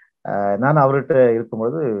நான் அவர்கிட்ட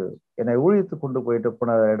இருக்கும்பொழுது என்னை ஊழியத்துக்கு கொண்டு போயிட்டு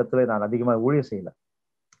போன இடத்துல நான் அதிகமாக ஊழியம் செய்யல.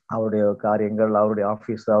 அவருடைய காரியங்கள், அவருடைய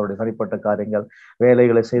ஆஃபீஸ், அவருடைய தனிப்பட்ட காரியங்கள்,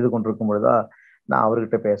 வேலைகளை செய்து கொண்டிருக்கும் பொழுதுதான் நான்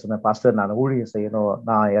அவர்கிட்ட பேசினேன், பாஸ்டர் நான் ஊழியம் செய்யணும்,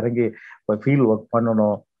 நான் இறங்கி ஃபீல்ட் ஒர்க்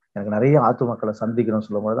பண்ணணும், எனக்கு நிறைய ஆத்து மக்களை சந்திக்கணும்னு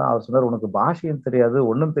சொல்லும் பொழுதுதான் அவர் சொன்னார், உனக்கு பாஷையும் தெரியாது,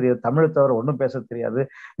 ஒன்றும் தெரியாது, தமிழை தவிர ஒன்றும் பேச தெரியாது,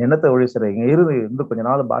 என்னத்தை ஊழியம் செய்ய, இங்க இருந்து கொஞ்ச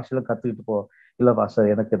நாள் பாஷையில கத்துக்கிட்டு போ. இல்லை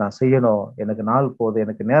பாஸ்டர், நான் செய்யணும், எனக்கு நாள் போகுது,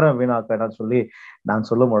 எனக்கு நேரம் வீணாக்க வேண்டாம்னு சொல்லி நான்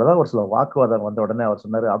சொல்லும் பொழுதுதான் ஒரு சில வாக்குவாதம் வந்த உடனே அவர்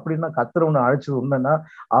சொன்னாரு, அப்படின்னா கர்த்தர் ஒண்ணு அழைச்சது உண்மைன்னா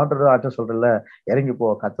ஆர்டர் சொல்றல, இறங்கி போ,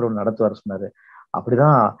 கர்த்தர் ஒண்ணு நடத்துவார் சொன்னாரு.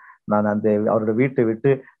 அப்படிதான் நான் அவரோட வீட்டை விட்டு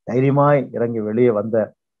தைரியமாய் இறங்கி வெளியே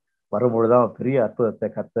வரும்பொழுதுதான் பெரிய அற்புதத்தை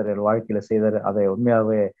கர்த்தர் என் வாழ்க்கையில செய்தாரு. அதை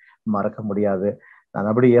உண்மையாவே மறக்க முடியாது. நான்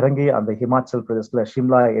அப்படி இறங்கி அந்த ஹிமாச்சல் பிரதேசத்துல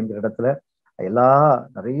ஷிம்லா என்ற இடத்துல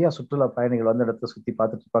நிறைய சுற்றுலா பயணிகள் வந்து இடத்துல சுத்தி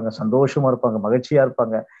பார்த்துட்டு இருப்பாங்க, சந்தோஷமா இருப்பாங்க, மகிழ்ச்சியா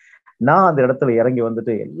இருப்பாங்க. நான் அந்த இடத்துல இறங்கி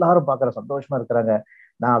வந்துட்டு எல்லாரும் பாக்குற சந்தோஷமா இருக்கிறாங்க.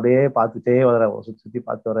 நான் அப்படியே பார்த்துட்டே வரேன், சுத்தி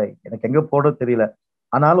பார்த்து வரேன், எனக்கு எங்க போறது தெரியல.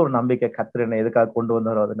 ஆனாலும் ஒரு நம்பிக்கை, கர்த்தர் என்னை எதுக்காக கொண்டு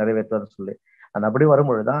வந்தாரோ அதை நிறைவேற்றுவார்னு சொல்லி நான் அப்படி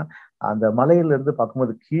வரும்பொழுதுதான் அந்த மலையில இருந்து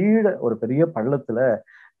பார்க்கும்போது கீழே ஒரு பெரிய பள்ளத்துல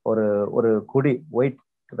ஒரு கொடி, ஒயிட்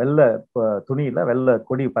வெள்ளை துணியில வெள்ளை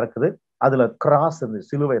கொடி பறக்குது, அதுல கிராஸ்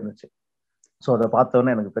இருந்துச்சு, சிலுவை இருந்துச்சு. ஸோ அதை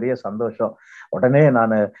பார்த்தோன்னே எனக்கு பெரிய சந்தோஷம். உடனே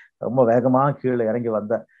நான் ரொம்ப வேகமா கீழே இறங்கி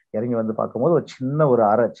வந்து பார்க்கும்போது ஒரு சின்ன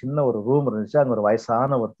ஒரு ரூம் இருந்துச்சு. அங்க ஒரு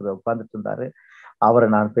வயசான ஒருத்தர் உட்கார்ந்துட்டு இருந்தாரு. அவரை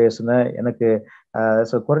நான் பேசினேன். எனக்கு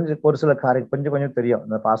ஒரு சில காரியம் கொஞ்சம் தெரியும்.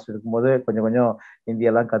 இந்த பாஸ்டர் இருக்கும்போது கொஞ்சம்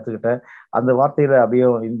ஹிந்தியெல்லாம் கத்துக்கிட்டேன். அந்த வார்த்தையில அப்படியே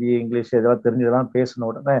ஹிந்தி, இங்கிலீஷ் இதெல்லாம் தெரிஞ்சதெல்லாம் பேசின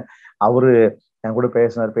உடனே அவரு என் கூட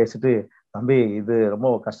பேசிட்டு, தம்பி இது ரொம்ப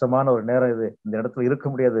கஷ்டமான ஒரு நேரம், இந்த இடத்துல இருக்க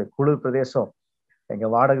முடியாது, குளிர் பிரதேசம், எங்க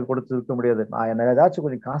வாடகை கொடுத்து இருக்க முடியாது, நான் ஏதாச்சும்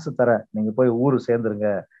கொஞ்சம் காசு தரேன், நீங்க போய் ஊரு சேர்ந்துருங்க,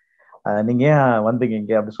 நீங்க ஏன் வந்தீங்க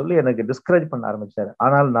இங்க அப்படி சொல்லி எனக்கு டிஸ்கரேஜ் பண்ண ஆரம்பிச்சாரு.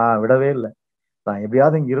 ஆனால் நான் விடவே இல்லை, நான்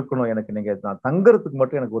எப்படியாவது இங்க இருக்கணும், நான் தங்குறதுக்கு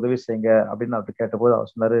மட்டும் எனக்கு உதவி செய்யுங்க அப்படின்னு நான் கேட்டபோது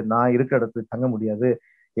அவர் சொன்னாரு, நான் இருக்கிற இடத்துக்கு தங்க முடியாது,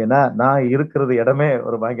 ஏன்னா நான் இருக்கிறது இடமே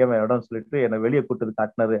ஒரு பயங்கரமான இடம்னு சொல்லிட்டு என்னை வெளியே கூட்டது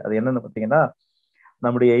காட்டினாரு. அது என்னன்னு பார்த்தீங்கன்னா,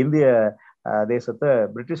 நம்முடைய இந்திய தேசத்தை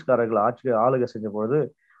பிரிட்டிஷ்காரர்கள் ஆளுகை செஞ்ச பொழுது,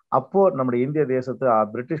 அப்போ நம்முடைய இந்திய தேசத்து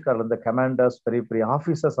பிரிட்டிஷ்காரர்கள் இருந்த கமாண்டர்ஸ், பெரிய பெரிய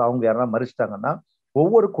ஆபீசர்ஸ் அவங்க யாரெல்லாம் மறிச்சிட்டாங்கன்னா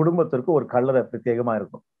ஒவ்வொரு குடும்பத்திற்கும் ஒரு கல்லறை பிரத்யேகமா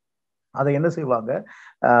இருக்கும். அதை என்ன செய்வாங்க,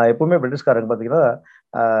 எப்பவுமே பிரிட்டிஷ்காரங்க பார்த்தீங்கன்னா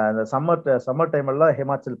இந்த சம்மர் டைம் எல்லாம்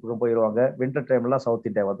ஹிமாச்சல் பக்கம் போயிடுவாங்க, வின்டர் டைம் எல்லாம் சவுத்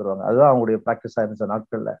இந்தியா வந்துருவாங்க. அதுதான் அவங்களுடைய ப்ராக்டிஸா இருந்த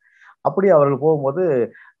நாட்கள்ல. அப்படி அவர்கள் போகும்போது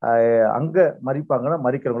அங்க மறிப்பாங்கன்னா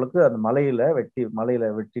மறிக்கிறவங்களுக்கு அந்த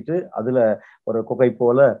மலையில வெட்டிட்டு அதுல ஒரு குகை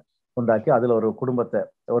போல உண்டாக்கி அதுல ஒரு குடும்பத்தை,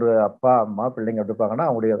 ஒரு அப்பா அம்மா பிள்ளைங்க எடுப்பாங்கன்னா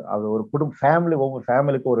அவங்களுடைய அது ஒரு ஃபேமிலி, ஒவ்வொரு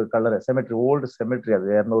ஃபேமிலிக்கு ஒரு கல்லறை, செமெட்ரி, ஓல்டு செமெட்ரி. அது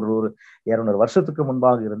 200 வருஷத்துக்கு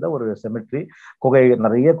முன்பாக இருந்த ஒரு செமெட்ரி.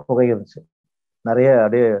 நிறைய குகை இருந்துச்சு, நிறைய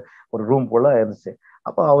அப்படியே ஒரு ரூம் போல இருந்துச்சு.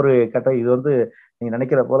 அப்போ அவரு கேட்ட, இது வந்து நீங்க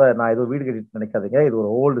நினைக்கிற போல நான் ஏதோ வீடு கட்டிட்டு நினைக்காதீங்க, இது ஒரு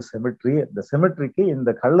ஓல்டு செமெட்ரி. இந்த செமெட்ரிக்கு, இந்த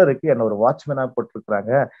கல்லறைக்கு என்ன ஒரு வாட்ச்மேனா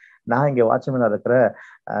போட்டிருக்கிறாங்க. நான் இங்க வாட்ச்மேனா இருக்கிறேன்.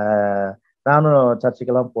 நானும்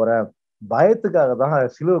சர்ச்சுக்கெல்லாம் போறேன். பயத்துக்காக தான்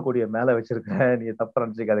சிலுவை கொடியை மேல வச்சிருக்கிறேன், நீங்க தப்பா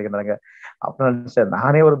நினைச்சுக்காதீங்கன்னாங்க. அப்ப நினைச்சேன்,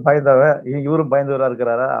 நானே ஒரு பயந்தவன், இவரும் பயந்தவரா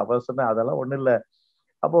இருக்கிறாரா? அப்ப சொன்னேன், அதெல்லாம் ஒண்ணும் இல்லை.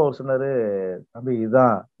 அப்போ அவர் சொன்னாரு, தம்பி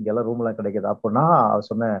இதுதான் இங்கெல்லாம் ரூம் எல்லாம் கிடைக்குது. அப்போ அவர்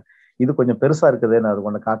சொன்னேன், இது கொஞ்சம் பெருசா இருக்குது. நான் அது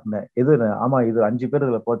ஒண்ணு காட்டினேன். எதுன்னு? ஆமா, இது 5 பேர்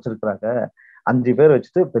இதுல போச்சிருக்கிறாங்க, 5 பேர்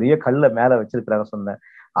வச்சுட்டு பெரிய கல்ல மேல வச்சிருக்கிறாங்க சொன்னேன்.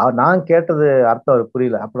 நான் கேட்டது அர்த்தம் அவருக்கு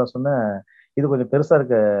புரியல. அப்ப நான் சொன்னேன், இது கொஞ்சம் பெருசா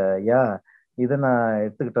இருக்கு ஐயா, இதை நான்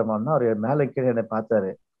எடுத்துக்கிட்டோம்னா அவர் மேலே கீழே என்னை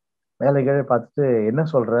பார்த்தாரு. மேலே கீழே பார்த்துட்டு, என்ன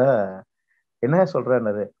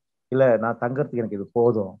சொல்றேன்னாரு. இல்ல, நான் தங்கறதுக்கு எனக்கு இது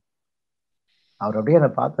போதும். அவர் அப்படியே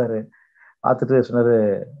என்னை பார்த்தாரு. பார்த்துட்டு சொன்னாரு,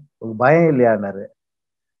 பயம் இல்லையான்னாரு.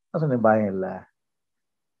 நான் சொன்னேன், பயம் இல்லை.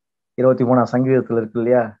 23ஆம் சங்கீதத்துல இருக்கு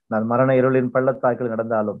இல்லையா, நான் மரண இருளின் பள்ளத்தாக்கில்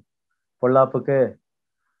நடந்தாலும் பொல்லாப்புக்கு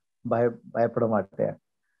பயப்பட மாட்டேன்,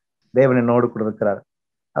 தேவன் என்னோடு கூட இருக்கிறார்.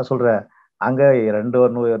 நான் சொல்றேன், அங்க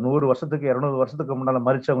 100 வருஷத்துக்கு 200 வருஷத்துக்கு முன்னால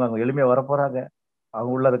மறிச்சவங்க அங்க எளிமையா வர போறாங்க,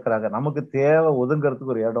 அவங்க உள்ள இருக்கிறாங்க. நமக்கு தேவை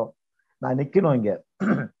ஒதுங்கிறதுக்கு ஒரு இடம். நான் நிக்கணும் இங்க.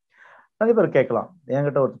 நிறைய பேர் கேட்கலாம்.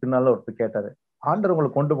 என்கிட்ட பின்னால ஒருத்தர் கேட்டாரு, ஆண்டவர்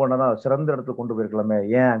உங்களை கொண்டு போனா சிறந்த இடத்துல கொண்டு போயிருக்கலாமே,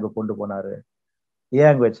 ஏன் அங்க கொண்டு போனாரு, ஏன்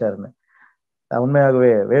அங்க வச்சாருன்னு.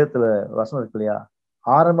 உண்மையாகவே வேதத்துல வசனம் இருக்கு இல்லையா,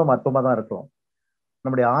 ஆரம்பம் அற்பமா தான் இருக்கும்.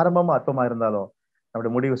 நம்முடைய ஆரம்பமும் அற்பமா இருந்தாலும்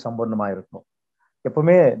நம்முடைய முடிவு சம்பூர்ணமா இருக்கும்.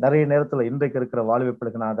 எப்பவுமே நிறைய நேரத்துல இன்றைக்கு இருக்கிற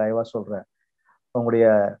வாழ்விப்புகளுக்கு நான் தயவா சொல்றேன், உங்களுடைய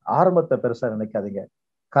ஆரம்பத்தை பெருசா நினைக்காதீங்க.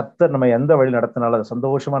 கர்த்தர் நம்ம எந்த வழி நடத்தினாலும் அதை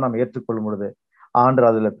சந்தோஷமா நம்ம ஏற்றுக்கொள்ளும் பொழுது ஆண்டவர்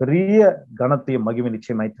அதுல பெரிய கனத்தையும் மகிமை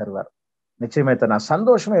நிச்சயமாய் தருவார். நிச்சயமாய் தர நான்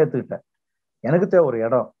சந்தோஷமா ஏத்துக்கிட்டேன். எனக்கு தேவை ஒரு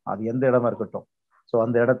இடம், அது எந்த இடமா இருக்கட்டும். ஸோ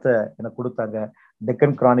அந்த இடத்த எனக்கு கொடுத்தாங்க.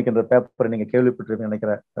 டெக்கன் கிரானிக் என்ற பேப்பரை நீங்க கேள்விப்பட்டிருப்பீங்க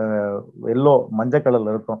நினைக்கிறேன். எல்லோ மஞ்சள்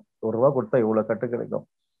கலர்ல இருக்கும். ₹1 கொடுத்தா இவ்வளவு கட்டு கிடைக்கும்.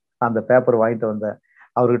 அந்த பேப்பர் வாங்கிட்டு வந்தேன்.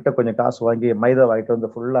 அவர்கிட்ட கொஞ்சம் காசு வாங்கி மைதா வாங்கிட்டு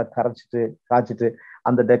வந்து ஃபுல்லா காய்ச்சிட்டு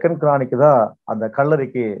அந்த டெக்கன் கிரானிக்கு தான் அந்த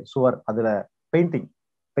கல்லறைக்கு சுவர், அதுல பெயிண்டிங்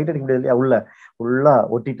அடிக்க முடியாது இல்லையா, உள்ள ஃபுல்லா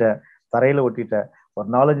ஒட்டிட்டேன், தரையில ஒட்டிட்டேன், ஒரு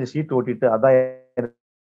 4-5 ஷீட் ஒட்டிட்டு. அதான்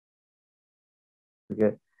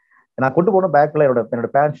நான் கொண்டு போன பேக்ல என்னோட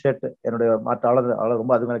பேண்ட் ஷர்ட், என்னுடைய மற்ற அளவு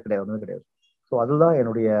ரொம்ப அது மேலே கிடையாது, ஒன்றுமே கிடையாது. ஸோ அதுதான்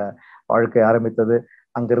என்னுடைய வாழ்க்கை ஆரம்பித்தது.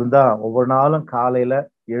 அங்கிருந்தா ஒவ்வொரு நாளும் காலையில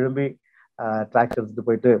எழும்பி ட்ராக்ஸ் எடுத்துட்டு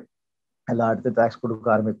போயிட்டு எல்லா இடத்துலையும் ட்ராக்ஸ்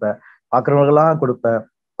கொடுக்க ஆரம்பிப்பேன். பார்க்குறவங்கெல்லாம் கொடுப்பேன்.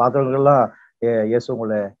 பார்க்குறவங்கெல்லாம் இயேசு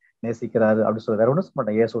உங்களை நேசிக்கிறாரு அப்படின்னு சொல்லி வேற ஒன்றும் சொல்ல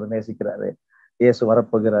மாட்டேன். இயேசு நேசிக்கிறாரு, இயேசு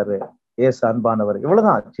வரப்போகிறாரு, இயேசு அன்பானவர்,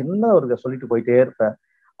 இவ்வளவுதான் சின்ன ஒரு சொல்லிட்டு போயிட்டே இருப்பேன்.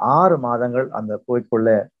 6 மாதங்கள் அந்த கோயிலுக்குள்ள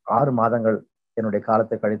 6 மாதங்கள் என்னுடைய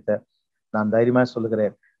காலத்தை கழித்த நான் தைரியமா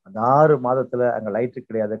சொல்லுகிறேன். அந்த 6 மாதத்துல அங்க லைட்டு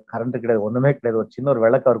கிடையாது, கரண்ட் கிடையாது, ஒண்ணுமே கிடையாது. ஒரு சின்ன ஒரு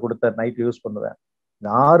விளக்கு அவர் கொடுத்த நைட் யூஸ் பண்ணுவேன்.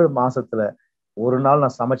 இந்த 6 மாசத்துல ஒரு நாள்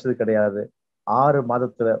நான் சமைச்சது கிடையாது. 6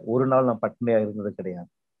 மாதத்துல ஒரு நாள் நான் பட்னியா இருந்தது கிடையாது.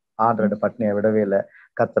 ஆண்டோட பட்னியை விடவே இல்லை.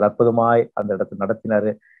 கர்த்தர் அற்புதமாய் அந்த இடத்தை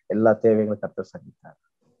நடத்தினாரு. எல்லா தேவைகளும் கர்த்தர் சந்தித்தார்.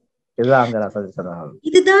 இதுதான் அங்க நான் சந்திச்சேன்.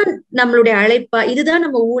 இதுதான் நம்மளுடைய அழைப்பா, இதுதான்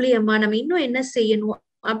நம்ம ஊழியமா, நம்ம இன்னும் என்ன செய்யணும்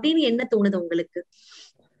அப்படின்னு என்ன தோணுது உங்களுக்கு?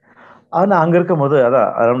 ஆனா அங்க இருக்கும் போது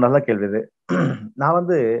அதான் நல்ல கேள்வி இது. நான்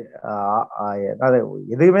வந்து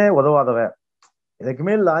எதுவுமே உதவாதவன்,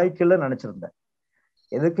 எதுக்குமே லாய்க்கில்ல நினைச்சிருந்தேன்.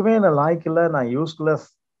 எதுக்குமே நான் லாய்க்கில்ல, நான் யூஸ்லெஸ்,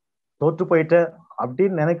 தோற்று போயிட்டேன்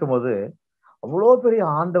அப்படின்னு நினைக்கும் போது அவ்வளோ பெரிய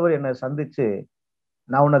ஆண்டவர் என்னை சந்திச்சு,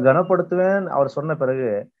 நான் உன்னை கனப்படுத்துவேன் அவர் சொன்ன பிறகு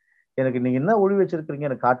எனக்கு நீங்க என்ன ஒளி வச்சிருக்கிறீங்க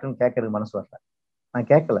எனக்கு காட்டுன்னு கேட்கறதுக்கு மனசு வரல. நான்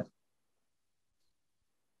கேட்கல.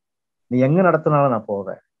 நீ எங்க நடத்தினாலும் நான்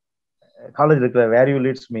போவேன். காலேஜ் இருக்கிற where you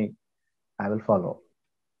leads me I will follow.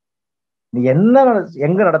 நீ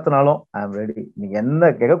எங்க நடத்தினாலும் ஐ எம் ரெடி. நீங்க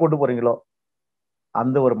எங்க கொண்டு போறீங்களோ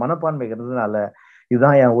அந்த ஒரு மனப்பான்மை இருந்ததுனால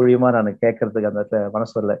இதுதான் என் ஊழியமா நான் கேட்கறதுக்கு அந்த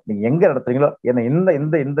மனசு வரல. நீங்க எங்க நடத்துறீங்களோ என்ன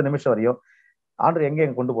இந்த நிமிஷம் வரையும் ஆண்டவர்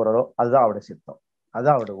எங்க கொண்டு போறாரோ அதுதான் அவருடைய சித்தம்,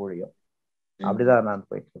 அதுதான் அவருடைய ஊழியம். அப்படிதான் நான்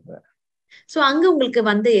போயிட்டு இருக்கேன். சோ அங்க உங்களுக்கு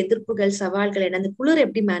வந்த எதிர்ப்புகள், சவால்கள் என்ன? அந்த குளிர்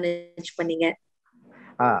எப்படி மேனேஜ் பண்ணீங்க?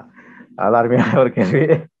 அது அருமையான ஒரு கேள்வி.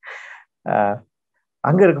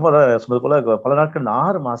 அங்க இருக்கும்போது சொன்னது போல பல நாட்கள்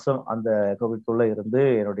 6 மாசம் அந்த கோவிலுக்குள்ள இருந்து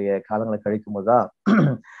என்னுடைய காலங்களை கழிக்கும் போதுதான்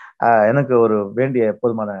எனக்கு ஒரு வேண்டிய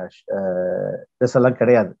போதுமான ட்ரெஸ் எல்லாம்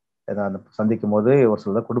கிடையாது. அந்த சந்திக்கும் போது ஒரு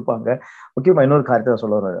சிலர் கொடுப்பாங்க. முக்கியமா இன்னொரு காரியத்தை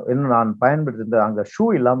சொல்ல வரேன். இன்னும் நான் பயன்படுத்தி அங்க ஷூ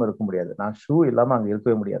இல்லாம இருக்க முடியாது. நான் ஷூ இல்லாம அங்க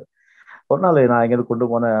இருக்கவே முடியாது. ஒரு நாள் நான் எங்கேயிருந்து கொண்டு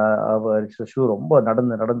போன ஷூ ரொம்ப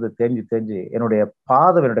நடந்து நடந்து தேஞ்சு என்னுடைய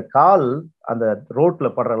பாதம், என்னுடைய கால் அந்த ரோட்ல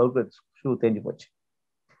படுற அளவுக்கு ஷூ தேஞ்சு போச்சு.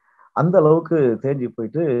 அந்த அளவுக்கு தேஞ்சு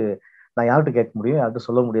போயிட்டு நான் யார்கிட்ட கேட்க முடியும், யார்கிட்ட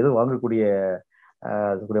சொல்ல முடியாது, வாங்கக்கூடிய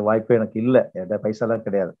அதுக்குரிய வாய்ப்பே எனக்கு இல்லை. என்கிட்ட பைசாலாம்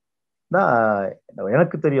கிடையாது.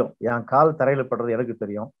 எனக்கு தெரியும், என் கால் தரையில படுறது எனக்கு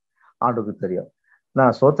தெரியும், ஆண்டுக்கு தெரியும்.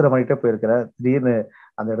 நான் சோத்திரம் பண்ணிட்டே போயிருக்கிறேன். திடீர்னு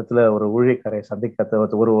அந்த இடத்துல ஒரு ஊழியக்காரை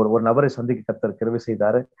சந்திக்க ஒரு நபரை சந்திக்க கர்த்தர் கிருபை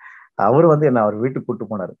செய்தாரு. அவரு என்ன அவர் வீட்டுக்கு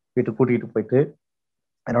கூட்டிட்டு போனாரு. வீட்டுக்கு கூட்டிகிட்டு போயிட்டு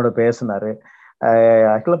என்னோட பேசினாரு.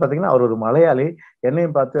 ஆக்சுவலா பாத்தீங்கன்னா அவர் ஒரு மலையாளி.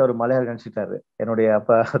 என்னையும் பார்த்து அவர் மலையாளி நினைச்சிட்டாரு. என்னுடைய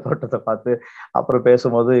தோட்டத்தை பார்த்து அப்புறம்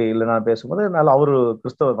பேசும்போது நான் பேசும்போது நல்லா அவரு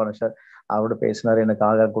கிறிஸ்தவ மனுஷர். அவரோட பேசினாரு, எனக்கு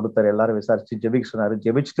ஆகாரம் கொடுத்தாரு, எல்லாரும் விசாரிச்சு ஜெபிக்க சொன்னாரு.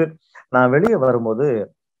 ஜெபிச்சுட்டு நான் வெளியே வரும்போது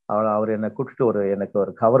அவர் என்னை கூட்டிட்டு எனக்கு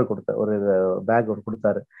ஒரு கவர் கொடுத்தாரு, ஒரு பேக் ஒரு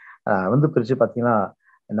கொடுத்தாரு. பிரிச்சு பாத்தீங்கன்னா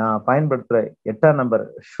நான் பயன்படுத்துற 8ஆம் நம்பர்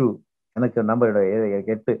ஷூ, எனக்கு நம்பர்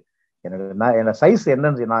 8. என்ன சைஸ்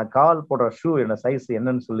என்னன்னு, நான் கால் போடுற ஷூ என்ன சைஸ்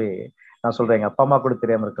என்னன்னு சொல்லி நான் சொல்றேன். எங்க அப்பா அம்மா கூட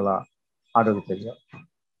தெரியாம இருக்கலாம், ஆண்டவருக்கு தெரியும்.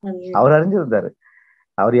 அவர் அறிஞ்சிருந்தாரு.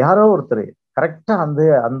 அவர் யாரோ ஒருத்தர் கரெக்டா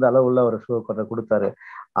அந்த அளவுள்ள ஒரு ஷூ கொண்டு கொடுத்தாரு.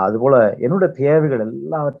 அது போல என்னோட தேவைகள்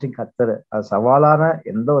எல்லாவற்றையும் கர்த்தர், அது சவாலான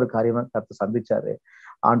எந்த ஒரு காரியமும் கர்த்தர் சந்திச்சாரு.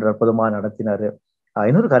 ஆண்டவர் அற்புதமா நடத்தினாரு.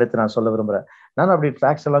 இன்னொரு காரியத்தை நான் சொல்ல விரும்புறேன். நான் அப்படி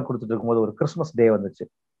ட்ராக்ஸ் எல்லாம் கொடுத்துட்டு இருக்கும்போது ஒரு கிறிஸ்துமஸ் டே வந்துச்சு.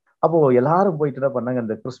 அப்போ எல்லாரும் போயிட்டு என்ன பண்ணாங்க,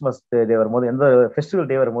 இந்த கிறிஸ்துமஸ் டே வரும்போது, எந்த ஃபெஸ்டிவல்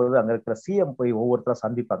டே வரும்போது அங்க இருக்கிற சிஎம் போய் ஒவ்வொருத்தரா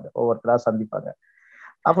சந்திப்பாங்க.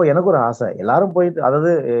 அப்போ எனக்கு ஒரு ஆசை, எல்லாரும் போயிட்டு,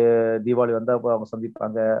 அதாவது தீபாவளி வந்தா அவங்க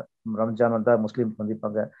சந்திப்பாங்க, ரம்ஜான் வந்தா முஸ்லீம்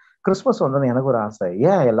சந்திப்பாங்க, கிறிஸ்துமஸ் வந்தோன்னு எனக்கு ஒரு ஆசை,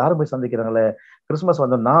 ஏன் எல்லாரும் போய் சந்திக்கிறாங்களே, கிறிஸ்துமஸ்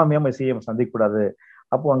வந்தோம் நான் ஏன் சிஎம் சந்திக்க கூடாது?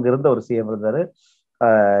 அப்போ அங்க இருந்த ஒரு சிஎம் இருந்தாரு.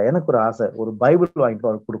 எனக்கு ஒரு ஆசை, ஒரு பைபிள் வாங்கிட்டு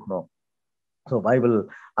அவருக்கு கொடுக்கணும். ஸோ பைபிள்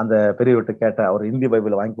அந்த பெரியவர்கிட்ட கேட்ட அவர் இந்தி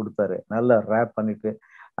பைபிள் வாங்கி கொடுத்தாரு. நல்லா ரேப் பண்ணிட்டு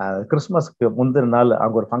கிறிஸ்துமஸ்க்கு முந்தின நாள்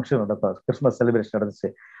அங்க ஒரு ஃபங்க்ஷன் நடக்கும், கிறிஸ்துமஸ் செலிப்ரேஷன் நடந்துச்சு.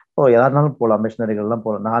 இப்போ எல்லாருனாலும் போகலாம், மிஷினரிகள் எல்லாம்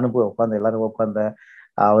போகலாம். நானும் போய் உட்காந்து எல்லாரும் உட்காந்தேன்.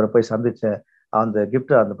 அவரை போய் சந்திச்சேன். அந்த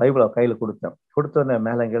கிஃப்ட், அந்த பைபிளை கையில கொடுத்தோன்னே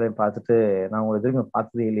மேலே எங்கேயும் பார்த்துட்டு, நான் உங்களை எதிர்க்க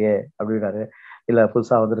பார்த்ததே இல்லையே அப்படின்னாரு. இல்ல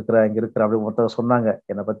புதுசா வந்திருக்கிறேன், இங்க இருக்கிறேன் அப்படி மொத்தம் சொன்னாங்க.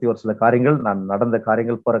 என்னை பத்தி ஒரு சில காரியங்கள், நான் நடந்த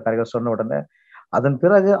காரியங்கள், போற காரியங்கள் சொன்ன உடனே அதன்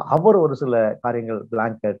பிறகு அவர் ஒரு சில காரியங்கள்,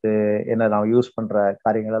 பிளாங்கெட்டு, என்ன நான் யூஸ் பண்ற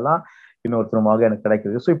காரியங்கள் எல்லாம் இன்னொருத்தரமாக எனக்கு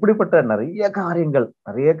கிடைக்குது. ஸோ இப்படிப்பட்ட நிறைய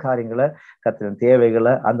காரியங்களை கர்த்தரின்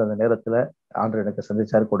தேவைகளை அந்தந்த நேரத்துல ஆண்டவர் எனக்கு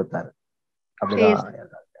சந்திச்சாரு, கொடுத்தாரு.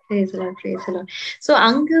 சோ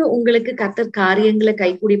அங்க உங்களுக்கு கர்த்தர் காரியங்களை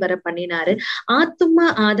கைகூடி வர பண்ணினாரு. ஆத்தும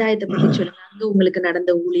ஆதாயத்தை பத்தி சொல்லுங்க, அங்க உங்களுக்கு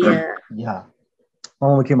நடந்த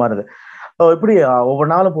ரொம்ப முக்கியமானது. இப்படி ஒவ்வொரு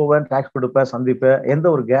நாளும் போவேன், டாக்ஸ் கொடுப்பேன், சந்திப்பேன், எந்த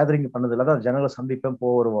ஒரு கேதரிங் பண்ணது இல்லை, அதான் ஜனங்களை சந்திப்பேன்,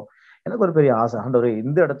 வருவோம். எனக்கு ஒரு பெரிய ஆசை, ஆண்டவரே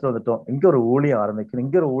இந்த இடத்துல வந்துட்டோம், இங்க ஒரு ஊழியம் ஆரம்பிக்கணும்,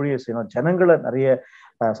 இங்க ஒரு ஊழியம் செய்யணும், ஜனங்களை நிறைய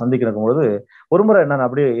சந்திக்க இருக்கும்போது, ஒரு முறை நான்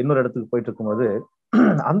அப்படியே இன்னொரு இடத்துக்கு போயிட்டு இருக்கும்போது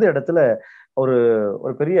அந்த இடத்துல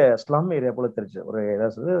ஒரு பெரிய ஸ்லம் ஏரியா போல தெரிஞ்சு, ஒரு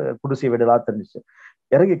ஏதாவது குடிசை வீடுலாம் தெரிஞ்சிச்சு.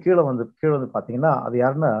 இறங்கி கீழே வந்து பாத்தீங்கன்னா அது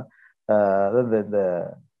யாருன்னா இந்த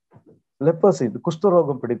லெப்பர்ஸ், இது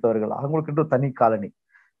குஷ்டரோகம் பிடித்தவர்கள், அவங்களுக்கு தனி காலனி,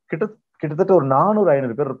 கிட்டத்தட்ட ஒரு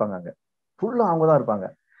 400-500 பேர் இருப்பாங்க அங்க, ஃபுல்லா அவங்க தான் இருப்பாங்க.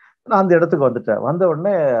 நான் அந்த இடத்துக்கு வந்துட்டேன். வந்த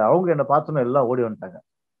உடனே அவங்க என்னை பார்த்தோன்னு எல்லாம் ஓடி வந்துட்டாங்க.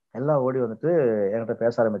 எல்லாம் ஓடி வந்துட்டு என்கிட்ட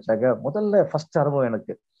பேச ஆரம்பிச்சாங்க. முதல்ல ஃபர்ஸ்ட் அனுபவம்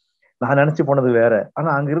எனக்கு, நான் நினைச்சு போனது வேற. ஆனா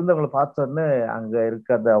அங்க இருந்தவங்களை பார்த்த உடனே அங்க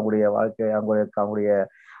இருக்க அந்த அவங்களுடைய வாழ்க்கை, அவங்களுடைய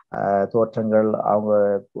தோற்றங்கள், அவங்க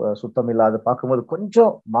சுத்தம் இல்லாத பார்க்கும்போது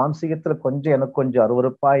கொஞ்சம் மாம்சீகத்துல கொஞ்சம் எனக்கு கொஞ்சம்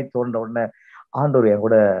அருவருப்பாய் தோன்ற உடனே ஆண்டவர் என்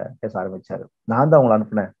கூட பேச ஆரம்பிச்சாரு. நான் தான் அவங்களை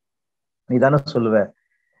அனுப்புனேன், நீ தானே சொல்லுவேன்,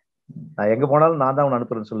 நான் எங்க போனாலும் நான் தான் உன்னை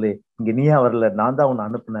அனுப்புறேன்னு சொல்லி, இங்க நீயா வரல, நான் தான் உன்னை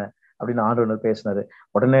அனுப்புனேன் அப்படின்னு ஆண்டவர் பேசினாரு.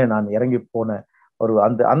 உடனே நான் இறங்கி போனேன். ஒரு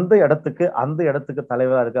அந்த இடத்துக்கு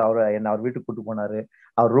தலைவரா இருக்கு என்ன அவர் வீட்டுக்கு கூட்டு போனாரு.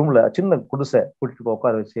 அவர் ரூம்ல சின்ன குடிசை கூட்டிட்டு போய்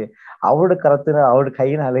உட்கார வச்சு, அவரோட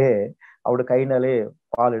கையினாலே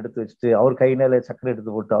பால் எடுத்து வச்சுட்டு, அவர் கையினாலே சக்கரை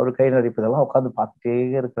எடுத்து போட்டு, அவர் கையினாலே இப்ப இதெல்லாம் உட்காந்து பார்த்துட்டே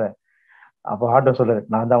இருக்கிறேன். அப்போ ஆண்டவர் சொல்றாரு,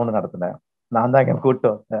 நான் தான் ஒண்ணு நடத்தினேன், நான் தான் இங்க கூட்டு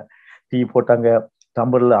வந்தேன். டீ போட்டாங்க,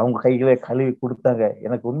 டம்பர்ல அவங்க கைகளே கழுவி கொடுத்தாங்க.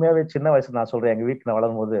 எனக்கு உண்மையாவே சின்ன வயசுல நான் சொல்றேன், எங்க வீட்டுல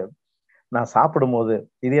வளரும் போது நான் சாப்பிடும் போது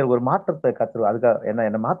இது எனக்கு ஒரு மாற்றத்தை கத்துரு, அதுக்காக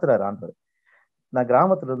என்ன மாத்துறாரு ஆண்டவர். நான்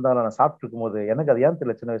கிராமத்துல இருந்தாலும் நான் சாப்பிட்டு இருக்கும் போது, எனக்கு அது ஏன்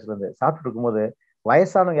தெரியல, சின்ன வயசுல இருந்து சாப்பிட்டு இருக்கும் போது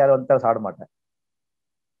வயசானவங்க யாரும் வந்துட்டா சாப்பிட மாட்டேன்.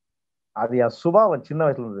 அது என் சுபாவம் சின்ன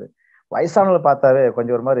வயசுல இருந்து. வயசானவங்களை பார்த்தாவே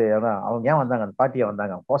கொஞ்சம் ஒரு மாதிரி, அவங்க ஏன் வந்தாங்க, அந்த பாட்டியா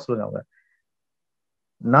வந்தாங்க, போக சொல்லுங்க அவங்க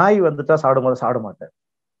நாய் வந்துட்டா சாப்பிட மாட்டேன்.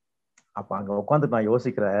 அப்ப அங்க உட்காந்துட்டு நான்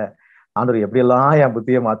யோசிக்கிறேன், ஆண்டவர் எப்படியெல்லாம் என்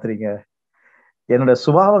புத்தியை மாத்துறீங்க. என்னோட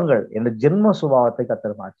சுபாவங்கள், என்னோட ஜென்ம சுபாவத்தை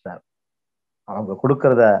கர்த்தர் மாற்றினார். அவங்க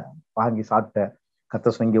கொடுக்கறத வாங்கி சாப்பிட்டேன்.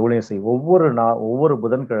 கர்த்தர் இங்க ஊழியம் செய்ய ஒவ்வொரு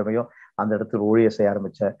புதன்கிழமையும் அந்த இடத்துல ஊழியம் செய்ய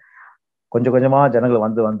ஆரம்பிச்சேன். கொஞ்சம் கொஞ்சமா ஜனங்கள்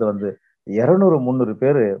வந்து 200-300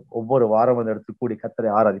 பேரு ஒவ்வொரு வாரம் அந்த இடத்துக்கு கூடி கர்த்தரை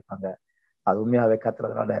ஆராதிப்பாங்க. அது உண்மையாவே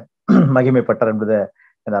கர்த்தரதுனால மகிமைப்பட்டார் என்பதை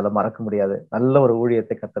என்னால மறக்க முடியாது. நல்ல ஒரு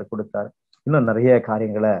ஊழியத்தை கர்த்தர் கொடுத்தார். இன்னும் நிறைய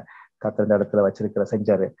காரியங்களை கர்த்தர் இந்த இடத்துல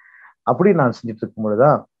செஞ்சாரு. அப்படி நான் செஞ்சுட்டு இருக்கும்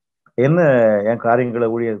பொழுதுதான் என் காரியங்களை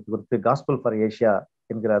ஊழியத்தை குறித்து காஸ்பல் ஃபார் ஏசியா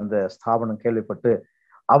என்கிற அந்த ஸ்தாபனம் கேள்விப்பட்டு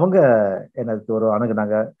அவங்க எனக்கு ஒரு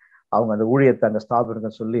அணுகுனாங்க. அவங்க அந்த ஊழியத்தை அங்க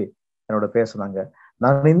ஸ்தாபனம் சொல்லி என்னோட பேசினாங்க.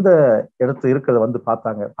 நான் இந்த இடத்துல இருக்கிறத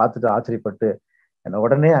பார்த்துட்டு ஆச்சரியப்பட்டு என்னை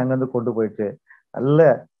உடனே அங்கிருந்து கொண்டு போயிட்டு நல்ல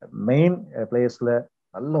மெயின் பிளேஸ்ல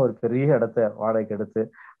நல்ல ஒரு பெரிய இடத்த வாடகைக்கு எடுத்து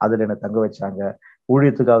அதுல என்னை தங்க வச்சாங்க.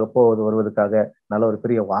 ஊழியத்துக்காக வருவதற்காக நல்ல ஒரு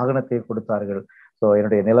பெரிய வாகனத்தை கொடுத்தார்கள். ஸோ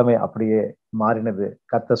என்னுடைய நிலைமை அப்படியே மாறினது.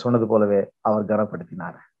 கர்த்தர் சொன்னது போலவே அவர்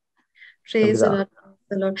கனப்படுத்தினார்.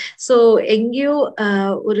 சோ எங்கேயோ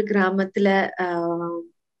ஒரு கிராமத்துல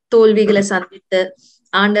தோல்விகளை சந்தித்து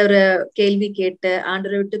ஆண்டவரை கேள்வி கேட்டு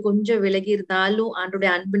ஆண்டவரை விட்டு கொஞ்சம் விலகி இருந்தாலும்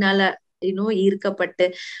ஆண்டருடைய அன்பினால ஈர்க்கப்பட்டு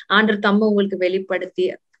ஆண்டவர் தம்மை உங்களுக்கு வெளிப்படுத்தி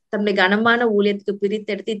தன்னுடைய கனமான ஊழியத்துக்கு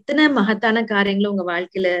பிரித்தெடுத்து இத்தனை மகத்தான காரியங்களும் உங்க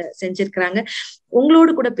வாழ்க்கையில செஞ்சிருக்கிறாங்க.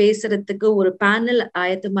 உங்களோடு கூட பேசுறதுக்கு ஒரு பேனல்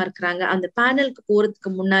ஆயத்தமா இருக்கிறாங்க. அந்த பேனலுக்கு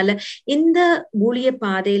போறதுக்கு முன்னால இந்த ஊழிய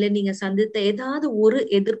பாதையில நீங்க சந்தித்த ஏதாவது ஒரு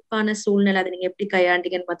எதிர்ப்பான சூழ்நிலை அதை நீங்க எப்படி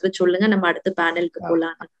கையாண்டீங்கன்னு மாத்திரம் சொல்லுங்க. நம்ம அடுத்த பேனலுக்கு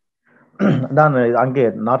போலாம். நான் அங்கே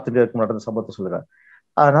நார்த் இந்தியாவுக்கு நடந்த சம்பவத்தை சொல்லுறேன்.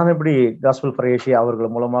 நான் இப்படி காஸ்பல் ஃபார் ஏசியா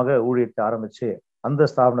அவர்கள் மூலமாக ஊழியத்தை ஆரம்பிச்சு அந்த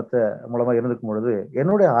ஸ்தாபனத்தை மூலமா இருந்துக்கும் பொழுது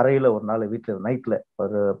என்னுடைய அறையில ஒரு நாள் வீட்டுல நைட்ல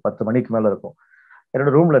ஒரு 10 மணிக்கு மேல இருக்கும்.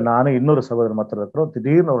 என்னோட ரூம்ல நானும் இன்னொரு சகோதரர் மாத்திரம் இருக்கிறோம்.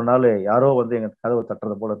 திடீர்னு ஒரு நாள் யாரோ எங்க கதவை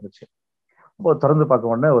தட்டுறது போல இருந்துச்சு. இப்போ திறந்து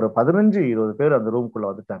பார்க்க உடனே ஒரு 15-20 பேர் அந்த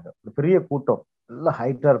ரூம்குள்ள வந்துட்டாங்க. ஒரு பெரிய கூட்டம், எல்லாம்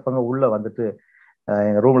ஹைட்டா இருப்பாங்க. உள்ள வந்துட்டு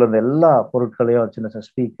எங்க ரூம்ல இருந்த எல்லா பொருட்களையும் சின்ன சின்ன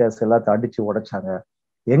ஸ்பீக்கர்ஸ் எல்லாத்தையும் அடிச்சு உடைச்சாங்க.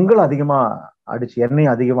 எங்களை அதிகமா அடிச்சு,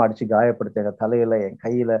 என்னையும் அதிகமா அடிச்சு காயப்படுத்தி எங்க தலையில, என்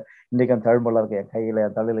கையில, இன்னைக்கு அந்த தழும்பெல்லாம் இருக்கு என் கையில,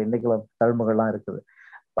 என் தலையில இன்னைக்கு தழும்புகள்லாம் இருக்குது.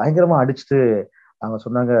 பயங்கரமா அடிச்சுட்டு அவங்க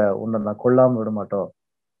சொன்னாங்க, உன்னை நான் கொல்லாம விட மாட்டோம்.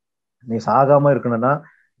 நீ சாகாம இருக்கணும்னா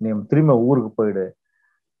நீ திரும்ப ஊருக்கு போயிடு.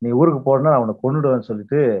 நீ ஊருக்கு போனா அவனை கொன்னுடுவேன்னு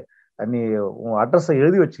சொல்லிட்டு நீ உன் அட்ரஸை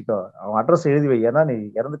எழுதி வச்சுக்கோ. அவன் அட்ரஸை எழுதி வை. ஏன்னா நீ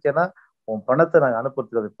இறந்துட்டேன்னா உன் பணத்தை நாங்க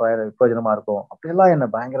அனுப்புறதுக்கு பிரயோஜனமா இருக்கும். அப்படியெல்லாம் என்னை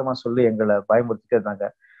பயங்கரமா சொல்லி எங்களை பயமுறுத்திட்டே இருந்தாங்க.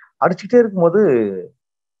 அடிச்சுட்டே இருக்கும்போது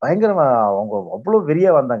பயங்கரமா அவங்க அவ்வளவு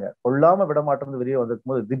வெறியா வந்தாங்க. கொல்லாம விட மாட்டேன்னு வெறியா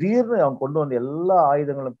வந்திருக்கும் போது திடீர்னு அவங்க கொண்டு வந்து எல்லா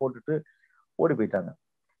ஆயுதங்களும் போட்டுட்டு ஓடி போயிட்டாங்க.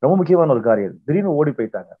 ரொம்ப முக்கியமான ஒரு காரியம். திடீர்னு ஓடி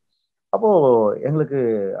போயிட்டாங்க. அப்போ எங்களுக்கு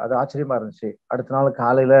அது ஆச்சரியமா இருந்துச்சு. அடுத்த நாள்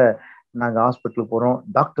காலையில நாங்க ஹாஸ்பிட்டலுக்கு போறோம்.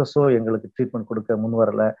 டாக்டர்ஸோ எங்களுக்கு ட்ரீட்மெண்ட் கொடுக்க முன்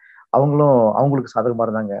வரல. அவங்களுக்கு சாதகமா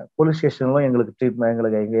இருந்தாங்க. போலீஸ் ஸ்டேஷன்லும் எங்களுக்கு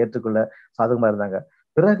எங்க ஏற்றுக்கொள்ள சாதகமா இருந்தாங்க.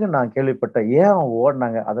 பிறகு நான் கேள்விப்பட்ட ஏன் அவங்க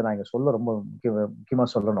ஓடினாங்க அதை நான் இங்க சொல்ல ரொம்ப முக்கியமா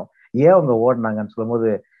சொல்லணும். ஏன் அவங்க ஓடினாங்கன்னு சொல்லும் போது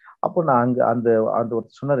அப்போ நான் அந்த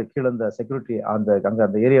ஒருத்தர் சொன்னாரு, கீழே இந்த செக்யூரிட்டி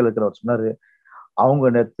அந்த ஏரியால இருக்கிறவர் சொன்னாரு, அவங்க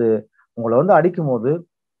நேத்து உங்களை அடிக்கும் போது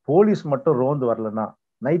போலீஸ் மட்டும் ரோந்து வரலன்னா,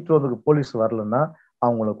 நைட் ரோந்துக்கு போலீஸ் வரலன்னா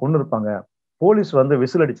அவங்கள கொண்டு இருப்பாங்க. போலீஸ்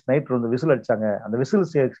விசில் அடிச்சு நைட் ரோந்து விசில் அடிச்சாங்க. அந்த விசில்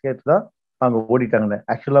கேட்டுதான் அவங்க ஓடிட்டாங்கன்னு.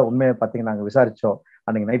 ஆக்சுவலா உண்மையை பார்த்தீங்கன்னா நாங்க விசாரிச்சோம்.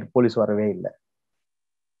 அன்னைக்கு நைட் போலீஸ் வரவே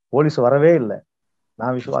இல்லை.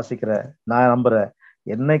 நான் விசுவாசிக்கிறேன், நான் நம்புறேன்,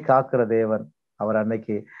 என்னை காக்குற தேவன் அவர்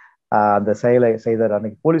அன்னைக்கு அந்த செயலை செய்தார்.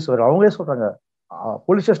 அன்னைக்கு போலீஸ் அவங்களே சொல்றாங்க,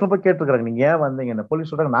 போலீஸ் ஸ்டேஷன்ல போய் கேட்டுருக்காங்க, நீங்க ஏன் வந்தீங்க? என்ன போலீஸ்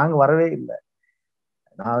சொல்றாங்க, நாங்க வரவே இல்லை.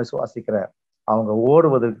 நான் விசுவாசிக்கிறேன் அவங்க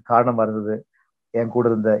ஓடுவதற்கு காரணமா இருந்தது எங்க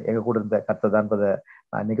கூட இருந்த கர்த்தர் தான் என்பதை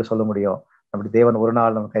நான் இன்னைக்கு சொல்ல முடியும். அப்படி தேவன் ஒரு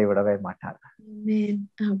நாள் நம்ம கைவிடவே மாட்டார்.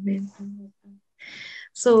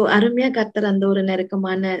 சோ அருமையா கர்த்தர் அந்த ஒரு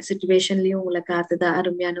நெருக்கமான சிச்சுவேஷன்லயும் உங்களை காத்தது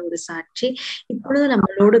அருமையான ஒரு சாட்சி. இப்பொழுது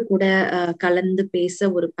நம்மளோட கூட கலந்து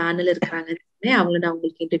பேச ஒரு பேனல் இருக்கிறாங்க. அவங்கள நான்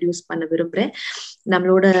உங்களுக்கு இன்ட்ரடியூஸ் பண்ண விரும்புறேன்.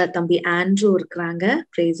 நம்மளோட தம்பி ஆண்ட்ரூ இருக்கிறாங்க.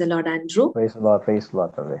 Praise the Lord Andrew.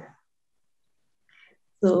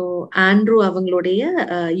 So Andrew அவங்களுடைய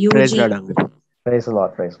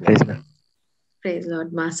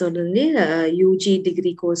யூஜி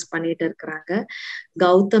டிகிரி கோர்ஸ் பண்ணிட்டு இருக்கிறாங்க.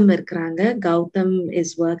 கௌதம் இருக்கிறாங்க. Gautham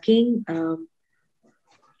is working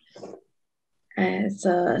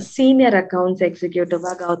senior accounts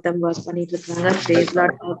எக்ஸிக்யூட்டிவா Gautham work பண்ணிட்டு இருக்காங்க. Praise the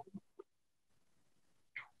Lord.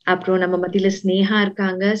 அப்புறம் நம்ம மத்தியில ஸ்னேகா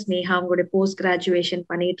இருக்காங்க. ஸ்னேகா அவங்களுடைய போஸ்ட் கிராஜுவேஷன்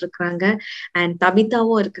பண்ணிட்டு இருக்காங்க. அண்ட்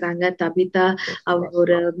தபிதாவும் இருக்கிறாங்க. தபிதா அவங்க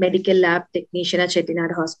ஒரு மெடிக்கல் லேப் டெக்னீஷியனா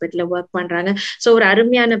செட்டிநாடு ஹாஸ்பிட்டல்ல ஒர்க் பண்றாங்க. சோ ஒரு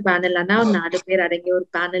அருமையான பேனல், ஆனா ஒரு 4 பேர் அடங்கிய ஒரு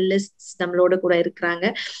பேனலிஸ்ட் நம்மளோட கூட இருக்கிறாங்க.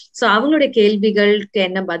 சோ அவங்களுடைய கேள்விகளுக்கு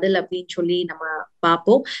என்ன பதில் அப்படின்னு சொல்லி நம்ம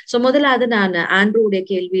பார்ப்போம். சோ முதலாவது நான் ஆண்ட்ரூடைய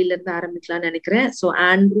கேள்வியில இருந்து ஆரம்பிக்கலாம்னு நினைக்கிறேன். சோ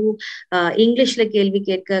ஆண்ட்ரூ இங்கிலீஷ்ல கேள்வி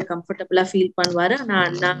கேட்க கம்ஃபர்டபுளா ஃபீல் பண்ணுவாரு. ஆனா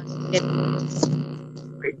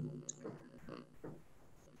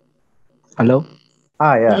ஹலோ.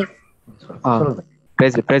 சொல்லுங்க.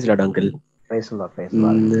 Price Lord uncle.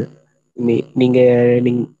 நீங்க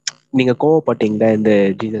நீங்க கோவப்பட்டீங்களா இந்த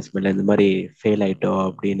ஜீசஸ் மேல இந்த மாதிரி ஃபெயில் ஆயிட்டோம்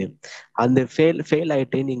அப்படின்னு? அந்த ஃபெயில்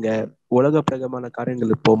ஆயிட்டு நீங்க உலக பிரகமான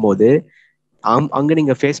காரியங்களுக்கு போகும்போது அங்க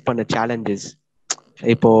நீங்க ஃபேஸ் பண்ண சேலஞ்சஸ்,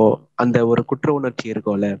 இப்போ அந்த ஒரு குற்ற உணர்ச்சி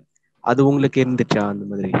இருக்கும்ல, அது உங்களுக்கு இருந்துச்சா அந்த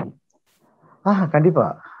மாதிரி? கண்டிப்பா.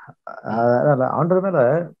 ஆண்டவர் மேல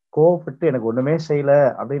கோவப்பட்டு எனக்கு ஒண்ணுமே செய்யல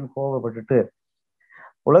அப்படின்னு கோவப்பட்டுட்டு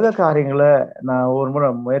உலக காரியங்களை நான் ஒவ்வொரு முறை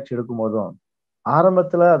முயற்சி எடுக்கும் போதும்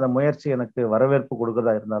ஆரம்பத்துல அந்த முயற்சி எனக்கு வரவேற்பு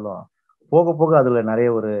கொடுக்கறதா இருந்தாலும் போக போக அதுல நிறைய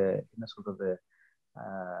ஒரு என்ன சொல்றது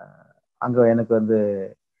அங்க எனக்கு வந்து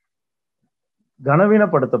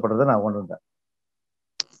கனவீனப்படுத்தப்படுறதை நான் உணர்ந்தேன்.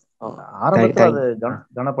 ஆரம்பத்துல அது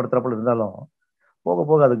கனப்படுத்துறப்ப இருந்தாலும் போக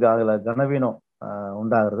போக அதுக்கு அதுல கனவீனம்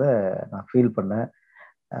உண்டாகிறத நான் ஃபீல் பண்ணேன்.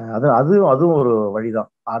 அதுவும் ஒரு வழிதான்,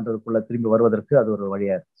 ஆண்டவருக்குள்ள திரும்பி வருவதற்கு அது ஒரு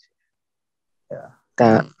வழியா இருந்துச்சு.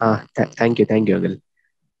 Thank you uncle.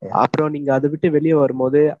 அப்புறம் நீங்க அதை விட்டு வெளியே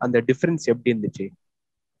வரும்போது அந்த டிஃபரன்ஸ் எப்படி இருந்துச்சு?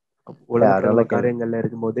 உலக காரியங்கள்ல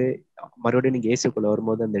இருக்கும்போது மறுபடியும் நீங்க இயேசுக்குள்ள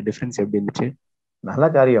வரும்போது அந்த டிஃபரன்ஸ் எப்படி இருந்துச்சு? நல்ல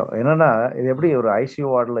காரியம். என்னன்னா, இது எப்படி ஒரு ஐசியூ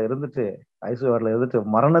வார்டுல இருந்துட்டு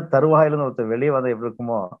மரண தருவாயில ஒருத்தர் வெளியே வந்தா எப்படி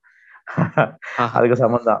இருக்குமோ அதுக்கு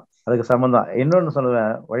சம்பந்தம். இன்னொன்னு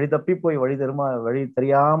சொல்லுவேன், வழி தப்பி போய் வழி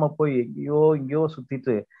தெரியாம போய் எங்கேயோ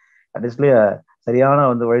சுத்திட்டு கடைசியில சரியான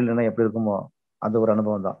வந்து வழி நினை எப்படி இருக்குமோ அந்த ஒரு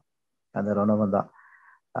அனுபவம் தான்.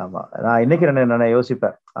 ஆமா, நான் இன்னைக்கு நான்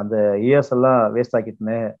யோசிப்பேன், அந்த இயர்ஸ் எல்லாம் வேஸ்ட்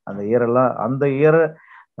ஆக்கிட்டேன், அந்த இயரை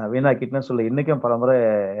நான் வீணாக்கிட்டேன்னு சொல்லி இன்னைக்கும் பல முறை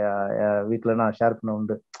வீட்டுல நான் ஷேர் பண்ண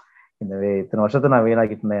உண்டு. இத்தனை வருஷத்தை நான்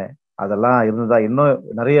வீணாக்கிட்டேன், அதெல்லாம் இருந்ததா இன்னும்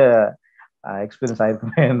நிறைய எக்ஸ்பீரியன்ஸ்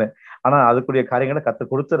ஆயிருக்குமே. ஆனா அதுக்குரிய காரியங்களை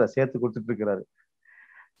சேர்த்து கொடுத்துட்டு இருக்கிறாரு.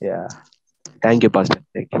 Thank you pastor.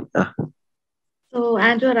 Thank you. So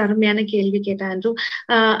Andrew ஒரு அருமையான கேள்வி கேட்டேன் ஆண்ட்ரூ.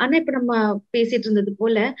 ஆனா இப்ப நம்ம பேசிட்டு இருந்தது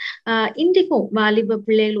போல இன்றைக்கும் வாலிப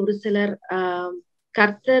பிள்ளைகள் ஒரு சிலர்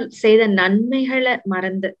கர்த்தர் செய்த நன்மைகளை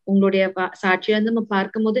மறந்து உங்களுடைய சாட்சியை வந்து நம்ம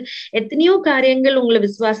பார்க்கும்போது எத்தனையோ காரியங்கள் உங்களை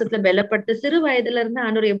விசுவாசத்துல பலப்பட்டு சிறு வயதுல இருந்து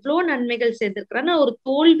ஆண்டவர் எவ்வளவு நன்மைகள் செய்திருக்கிறார். ஒரு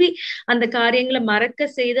தோல்வி அந்த காரியங்களை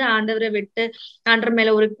மறக்க செய்து ஆண்டவரை விட்டு ஆண்டவர்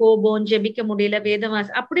மேல ஒரு கோபம், ஜெபிக்க முடியல,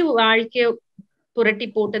 வேதவாசி அப்படி வாழ்க்கைய புரட்டி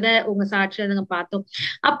போட்டத உங்க சாட்சியை நாங்க பார்த்தோம்.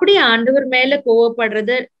 அப்படி ஆண்டவர் மேல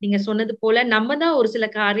கோவப்படுறது நீங்க சொன்னது போல நம்ம தான் ஒரு சில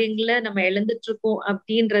காரியங்களை நம்ம இழந்துட்டு இருக்கோம்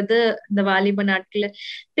அப்படின்றது இந்த வாலிப நாட்கள்ல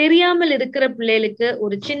தெரியாமல் இருக்கிற பிள்ளைகளுக்கு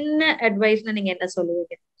ஒரு சின்ன அட்வைஸ்னா நீங்க என்ன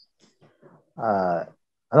சொல்லுவீங்க?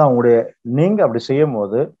 அதான் நீங்க அப்படி செய்யும்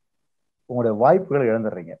போது உங்களுடைய வாய்ப்புகளை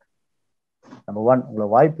இழந்துடுறீங்க. நம்பர் 1,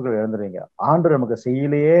 உங்களை வாய்ப்புகள் இழந்துடுறீங்க. ஆண்டவர் நமக்கு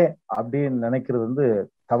செய்யலையே அப்படின்னு நினைக்கிறது வந்து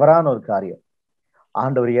தவறான ஒரு காரியம்.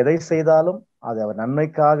 ஆண்டவர் எதை செய்தாலும் அது அவர்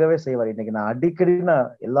நன்மைக்காகவே செய்வார். இன்னைக்கு நான் அடிக்கடி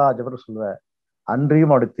எல்லா ஜபரும் சொல்லுவேன்,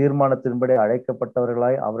 அன்றியும் அவருடைய தீர்மானத்தின்படி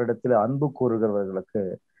அழைக்கப்பட்டவர்களாய் அவரிடத்தில் அன்பு கூறுகிறவர்களுக்கு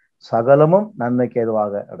சகலமும் நன்மைக்கு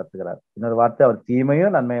ஏதுவாக நடத்துகிறார். இன்னொரு வார்த்தை, அவர்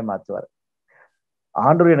தீமையும் நன்மையை மாற்றுவார்.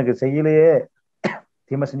 ஆண்டவர் எனக்கு செய்யலையே,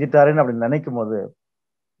 தீமை செஞ்சிட்டாருன்னு அப்படின்னு நினைக்கும் போது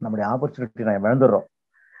நம்முடைய ஆப்பர்ச்சுனிட்டி நம்ம இழந்துடுறோம்,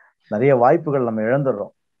 நிறைய வாய்ப்புகள் நம்ம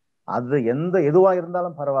இழந்துடுறோம். அது எதுவா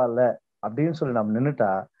இருந்தாலும் பரவாயில்ல அப்படின்னு சொல்லி நம்ம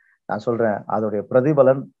நின்றுட்டா, நான் சொல்றேன், அதோடைய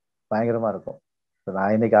பிரதிபலன் பயங்கரமா இருக்கும்.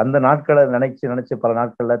 நான் இன்னைக்கு அந்த நாட்களை நினைச்சு பல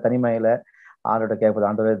நாட்கள்ல தனிமையில ஆண்டோட கேட்பது,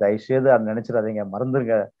 ஆண்டோட தயவுசெய்து அதை நினைச்சிடாதீங்க,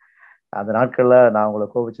 மறந்துருங்க. அந்த நாட்கள்ல நான் உங்களை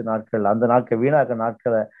கோபிச்ச நாட்கள், அந்த நாட்கள் வீணாக்க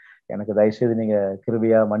நாட்களை எனக்கு தயவுசெய்து நீங்க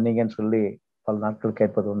கிருபையா மன்னிங்கன்னு சொல்லி பல நாட்கள்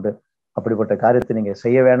கேட்பது உண்டு. அப்படிப்பட்ட காரியத்தை நீங்க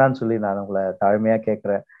செய்ய வேணாம்னு சொல்லி நான் உங்களை தாழ்மையா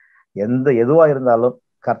கேட்கிறேன். எதுவா இருந்தாலும்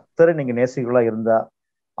கர்த்தரை நீங்க நேசிகளா இருந்தா,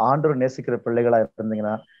 ஆண்டவர் நேசிக்கிற பிள்ளைகளா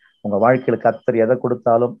இருந்தீங்கன்னா, உங்க வாழ்க்கையில கர்த்தர் எதை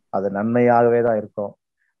கொடுத்தாலும் அது நன்மையாகவே தான் இருக்கும்.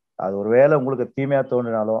 அது ஒருவேளை உங்களுக்கு தீமையா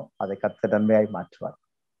தோன்றினாலும் அதை கர்த்தர் நன்மையாய் மாற்றுவார்.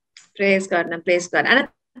 Brace God. Brace God. ஆனா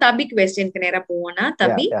தபி क्वेश्चनக்கு நேரா போவோம்னா,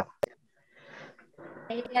 தபி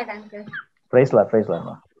பிரைஸ் லார்ட்.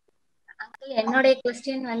 என்னுடைய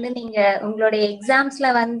क्वेश्चन வந்து, நீங்க உங்களுடைய எக்ஸாம்ஸ்ல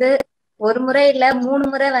வந்து ஒரு முறை இல்ல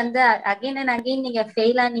 3 முறை வந்து அகைன் அண்ட் அகைன் நீங்க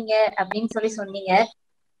ஃபெயில் ஆனீங்க அப்படின்னு சொல்லி சொன்னீங்க.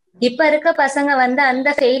 இப்ப இருக்க பசங்க வந்து அந்த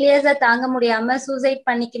ஃபெயிலியர்ஸ தாங்க முடியாம சூசைட்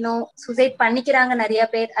பண்ணிக்கிறாங்க நிறைய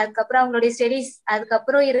பேர். அதுக்கப்புறம் அவங்களுடைய ஸ்டடீஸ்,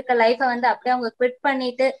 அதுக்கப்புறம் இருக்க லைஃப வந்து அப்படியே அவங்க குவிட்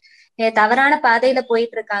பண்ணிட்டு தவறான பாதையில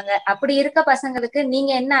போயிட்டு இருக்காங்க. அப்படி இருக்க பசங்களுக்கு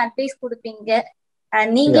நீங்க என்ன அட்வைஸ் கொடுப்பீங்க?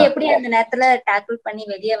 நீங்க எப்படி அந்த நேரத்துல டேக்கிள் பண்ணி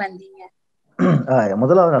வெளியே வந்தீங்க?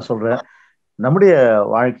 முதலாவது நான் சொல்றேன், நம்முடைய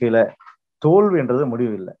வாழ்க்கையில தோல்வின்றது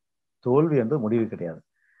முடிவு இல்லை, தோல்வி என்றது முடிவு கிடையாது.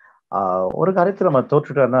 ஒரு காரியத்தை நம்ம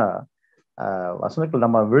தோற்றுட்டோம்னா வசனத்தில்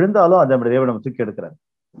நம்ம விழுந்தாலும் அந்த தேவன் நம்ம தூக்கி எடுக்கிறார்.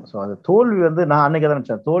 ஸோ அந்த தோல்வி வந்து நான் அன்னைக்கு தான்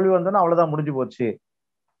நினைச்சேன், தோல்வி வந்தோன்னா அவ்வளவுதான், முடிஞ்சு போச்சு.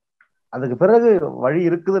 அதுக்கு பிறகு வழி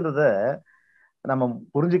இருக்குதுன்றத நம்ம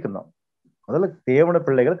புரிஞ்சுக்கணும். முதல்ல தேவன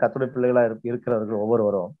பிள்ளைகள், கர்த்தருடைய பிள்ளைகளா இருக்கிறவர்கள்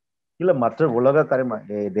ஒவ்வொருவரும், இல்ல மற்ற உலக காரியமா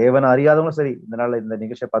தேவனை அறியாதவங்களும் சரி, இந்த நாள்ல இந்த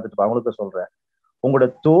நிகழ்ச்சியை பார்த்துட்டு அவங்களுக்கு சொல்றேன், உங்களோட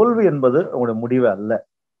தோல்வி என்பது உங்களோட முடிவு அல்ல.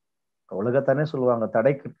 உலகத்தானே சொல்லுவாங்க,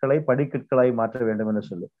 தடை கற்களை படிக்கற்களாய் மாற்ற வேண்டும் என்று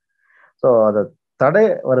சொல்லி. ஸோ அது தடை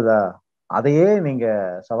வருதா, அதையே நீங்க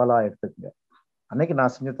சவாலா எடுத்துக்கங்க. அன்னைக்கு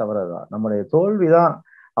நான் செஞ்ச தவறுதான், நம்முடைய தோல்விதான்,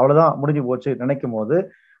 அவ்வளவுதான் முடிஞ்சு போச்சு நினைக்கும் போது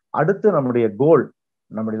அடுத்து நம்முடைய கோல்,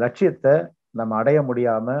 நம்முடைய லட்சியத்தை நம்ம அடைய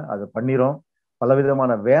முடியாம அது பண்ணிரும்.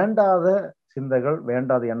 பலவிதமான வேண்டாத சிந்தைகள்,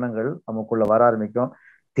 வேண்டாத எண்ணங்கள் நமக்குள்ள வர ஆரம்பிக்கும்.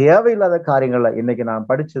 தேவையில்லாத காரியங்கள்ல இன்னைக்கு நான்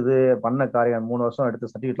படிச்சது பண்ண காரியம் 3 வருஷம்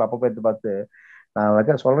எடுத்து சர்டிஃபிகேட்ல அப்பப்போ எடுத்து பார்த்து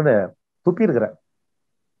நான் சொல்றேன், துப்பி இருக்கிறேன்.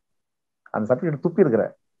 அந்த சர்டிஃபிகேட் துப்பி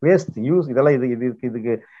இருக்கிறேன், வேஸ்ட் யூஸ். இதெல்லாம்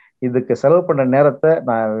இதுக்கு செலவு பண்ண நேரத்தை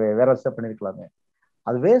நான் வேற செலவு பண்ணிருக்கலாமே,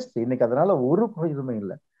 அது வேஸ்ட். இன்னைக்கு அதனால ஒரு பிரயோஜனமே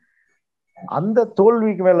இல்லை. அந்த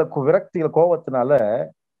தோல்விக்கு மேல விரக்தியில கோபத்தினால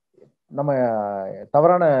நம்ம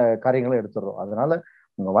தவறான காரியங்களை எடுத்துடுறோம். அதனால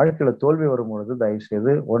உங்க வாழ்க்கையில தோல்வி வரும்பொழுது தயவு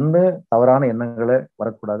செய்து ஒண்ணு, தவறான எண்ணங்களை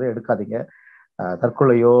வரக்கூடாது, எடுக்காதீங்க.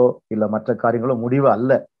 தற்கொலையோ இல்ல மற்ற காரியங்களோ முடிவு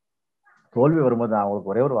அல்ல. தோல்வி வரும்போது நான்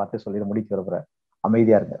அவங்களுக்கு ஒரே ஒரு வார்த்தை சொல்லி முடிக்க விரும்புறேன்,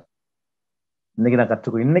 அமைதியா இருங்க. இன்னைக்கு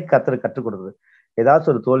நான் இன்னைக்கு கற்றுக் கொடுக்குறது,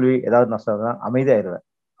 ஏதாச்சும் ஒரு தோல்வி, ஏதாவது நஷ்டம் தான், அமைதியாயிருவேன்.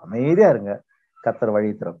 அமைதியா இருங்க, கர்த்தர் வழி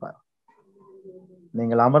திறப்பார்.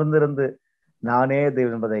 நீங்கள் அமர்ந்திருந்து நானே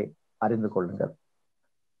தேவன் என்பதை அறிந்து கொள்ளுங்கள்.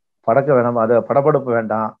 படக்க வேணாம், அது படபடப்பு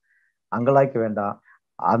வேண்டாம், அங்கலாய்க்க வேண்டாம்.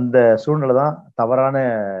 அந்த சூழ்நிலை தான் தவறான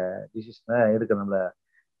டிசிஷனை எடுக்க நம்மளை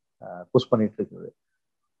புஷ் பண்ணிட்டு இருக்குது.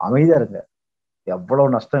 அமைதியா இருங்க.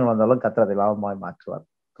 எவ்வளவு நஷ்டங்கள் வந்தாலும் கர்த்தர் அதை லாபமாய் மாற்றுவார்,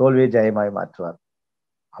 தோல்வியை ஜெயமாய் மாற்றுவார்.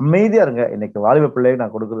 அமைதியா இருங்க. இன்னைக்கு வாலிப பிள்ளைக்கு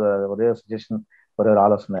நான் கொடுக்குற ஒரே சஜஷன், ஒரு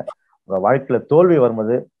ஆலோசனை, உங்க வாழ்க்கையில தோல்வி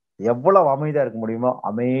வரும்போது எவ்வளவு அமைதியா இருக்க முடியுமோ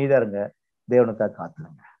அமைதியா இருங்க, தேவனுக்காக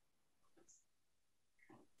காத்துருங்க.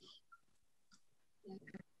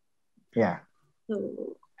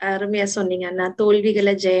 அருமையா சொன்னீங்க அண்ணா.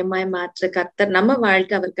 தோல்விகளை ஜெயமாய் மாற்ற கர்த்தர், நம்ம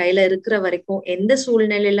வாழ்க்கை அவர் கையில இருக்கிற வரைக்கும் எந்த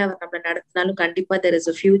சூழ்நிலையில அவர் நம்மளை நடத்தினாலும் கண்டிப்பா there is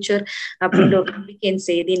a future அப்படின்ற ஒரு நம்பிக்கையின்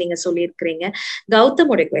செய்தி நீங்க சொல்லியிருக்கிறீங்க.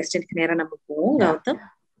 கௌதமோட குவெஸ்டனுக்கு நேரம் நம்ம போவோம். கௌதம்,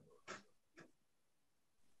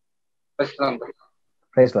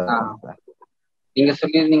 நீங்க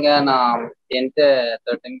சொல்லியிருந்தீங்க, நான் 10th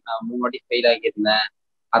 13 நான் 3 வாட்டி ஃபெயில் ஆகியிருந்தேன்.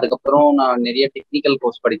 அதுக்கப்புறம் நான் நிறைய டெக்னிக்கல்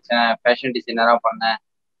கோர்ஸ் படித்தேன், ஃபேஷன் டிசைனரா பண்ணேன்.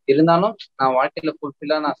 இருந்தாலும் நான் வாழ்க்கையில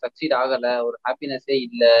ஃபுல்ஃபில்லா நான் சக்சீட் ஆகல, ஒரு ஹாப்பினஸே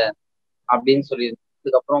இல்லை அப்படின்னு சொல்லியிருந்தேன்.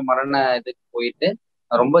 அதுக்கப்புறம் மரண இதுக்கு போயிட்டு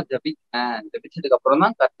நான் ரொம்ப ஜபிச்சதுக்கு அப்புறம்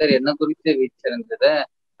தான் கர்த்தர் என்ன குறித்து வச்சிருந்ததை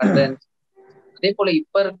கர்த்தர். அதே போல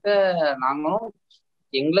இப்ப இருக்க நாங்களும்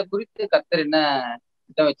எங்களை குறித்து கர்த்தர் என்ன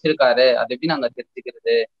திட்டம் வச்சிருக்காரு, அதை எப்படி நாங்க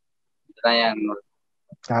தெரிஞ்சுக்கிறது? இதுதான் என்னோட.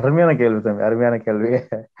 அருமையான கேள்வி தம்பி, அருமையான கேள்வி.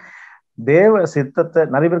 தேவ சித்தத்தை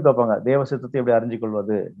நிறைய பேர் கேட்பாங்க, தேவ சித்தத்தை எப்படி அறிஞ்சு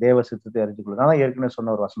கொள்வது, தேவ சித்தத்தை அறிஞ்சு கொள்வது. நான் ஏற்கனவே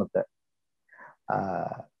சொன்ன ஒரு வசனத்தை,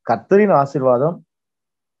 கர்த்தரின் ஆசீர்வாதம்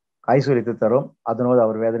ஐஸ்வர்யத்தை தரும், அதனோடு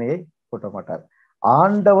அவர் வேதனையை கூட்ட மாட்டார்.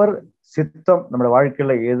 ஆண்டவர் சித்தம் நம்மளோட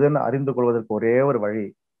வாழ்க்கையில எதுன்னு அறிந்து கொள்வதற்கு ஒரே ஒரு வழி,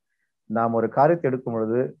 நாம் ஒரு காரியத்தை எடுக்கும்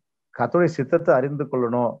பொழுது கர்த்தருடைய சித்தத்தை அறிந்து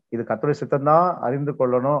கொள்ளணும், இது கர்த்தருடைய சித்தம் தான் அறிந்து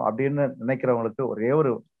கொள்ளணும் அப்படின்னு நினைக்கிறவங்களுக்கு ஒரே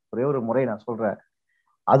ஒரு முறை நான் சொல்றேன்.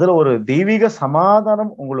 அதுல ஒரு தெய்வீக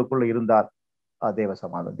சமாதானம் உங்களுக்குள்ள இருந்தால் தேவ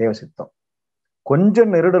சமாதானம், தேவ சித்தம்.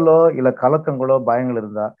 கொஞ்சம் நெருடலோ இல்ல கலக்கங்களோ பயங்கள்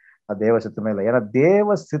இருந்தா அது தேவ சித்தமே இல்லை. ஏன்னா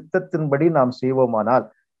தேவ சித்தத்தின்படி நாம் செய்வோமானால்,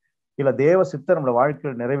 இல்ல தேவ சித்தம் நம்மளோட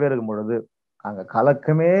வாழ்க்கையில் நிறைவேறும் பொழுது அங்க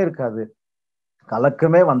கலக்கமே இருக்காது.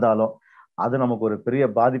 கலக்கமே வந்தாலும் அது நமக்கு ஒரு பெரிய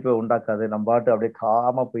பாதிப்பை உண்டாக்காது. நம்ம பாட்டு அப்படியே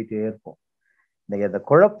காமா போயிட்டே இருப்போம். இன்னைக்கு அந்த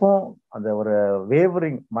குழப்பம், அந்த ஒரு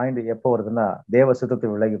வேவரிங் மைண்ட் எப்போ வருதுன்னா தேவ சித்தத்தை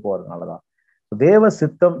விலகி போறதுனாலதான். தேவ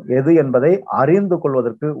சித்தம் எது என்பதை அறிந்து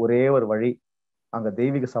கொள்வதற்கு ஒரே ஒரு வழி, அங்க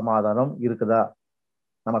தெய்வீக சமாதானம் இருக்குதா,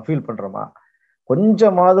 நம்ம ஃபீல் பண்றோமா?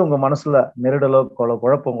 கொஞ்சமாவது உங்க மனசுல நெருடலோ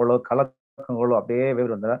குழப்பங்களோ கலக்கங்களோ அப்படியே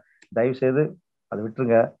வேறு வந்தா தயவு செய்து அதை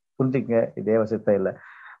விட்டுருங்க, புரிஞ்சுக்கங்க, இது தேவ சித்தம் இல்லை.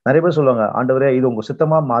 நிறைய பேர் சொல்லுவாங்க, ஆண்டவரே இது உங்க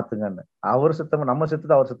சித்தமா மாத்துங்கன்னு. அவர் சித்தமா, நம்ம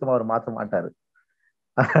சித்தத்தை அவர் சித்தமா அவர் மாற்ற மாட்டாரு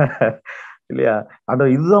இல்லையா?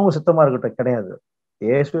 ஆண்டவர் இதுதான் உங்க சித்தமா இருக்கட்டும், கிடையாது.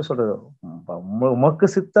 இயேசுவே சொல்றது, உமக்கு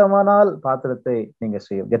சித்தமானால் பாத்திரத்தை நீங்க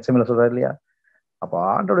செய்யும். கெத்செமனேல சொல்றாரு இல்லையா? அப்போ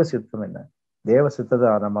ஆண்டோட சித்தம் என்ன? தேவ சித்தத்தை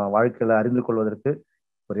நம்ம வாழ்க்கையில அறிந்து கொள்வதற்கு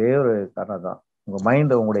ஒரே ஒரு காரணம் தான். உங்க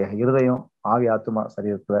மைண்ட், உங்களுடைய இருதயம், ஆவி, ஆத்துமா,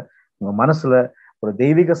 சரீரத்துல, உங்க மனசுல ஒரு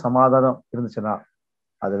தெய்வீக சமாதானம் இருந்துச்சுன்னா,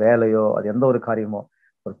 அது வேலையோ, அது எந்த ஒரு காரியமோ,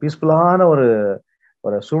 ஒரு பீஸ்ஃபுல்லான ஒரு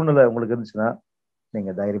ஒரு சூழ்நிலை உங்களுக்கு இருந்துச்சுன்னா,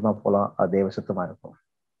 நீங்க தைரியமா போலாம். அது தேவ சித்தமா இருக்கும்.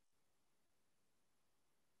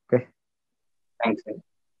 Okay, thanks.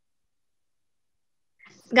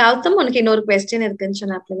 கௌதம், உனக்கு இன்னொரு கொஸ்டின் இருக்குன்னு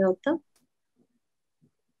சொன்னாப்ல கௌதம்.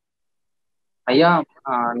 ஐயா,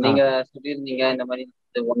 நீங்க சொல்லியிருந்தீங்க இந்த மாதிரி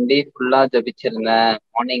ஒன் டே ஃபுல்லா ஜபிச்சிருந்தேன்,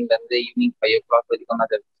 மார்னிங்ல இருந்து ஈவினிங் 5 o'clock வரைக்கும்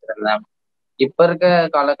நான் ஜபிச்சிருந்தேன். இப்ப இருக்க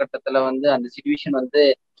காலகட்டத்துல அந்த சுச்சுவேஷன்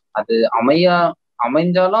அது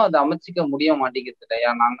அமைஞ்சாலும் அது அமைச்சிக்க முடிய மாட்டேங்குது இல்லையா?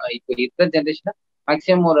 நாங்க இப்ப இருக்கிற ஜென்ரேஷன்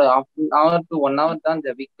மேக்சிமம் ஒரு 1/2 to 1 hour தான்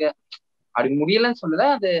ஜபிக்க, அப்படி முடியலன்னு சொல்லல,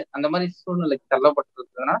 அது அந்த மாதிரி சூழ்நிலைக்கு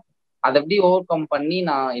தள்ளப்பட்டிருக்குதுன்னா அதை எப்படி ஓவர் கம் பண்ணி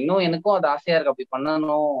நான் இன்னும் எனக்கும் அது ஆசையா இருக்கு அப்படி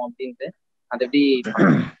பண்ணணும் அப்படின்ட்டு, அதை எப்படி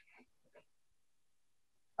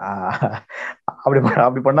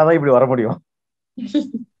அப்படி பண்ணாதான் இப்படி வர முடியும்.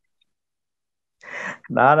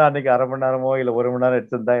 நானும் அன்னைக்கு 1/2 மணி நேரமோ இல்ல 1 மணி நேரம்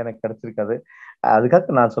எடுத்திருந்தா எனக்கு கிடைச்சிருக்காது.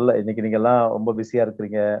 அதுக்காக நான் சொல்ல, இன்னைக்கு நீங்க எல்லாம் ரொம்ப பிஸியா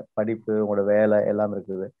இருக்கிறீங்க, படிப்பு, உங்களோட வேலை எல்லாம்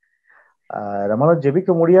இருக்குது. நம்மளால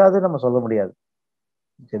ஜெபிக்க முடியாது நம்ம சொல்ல முடியாது.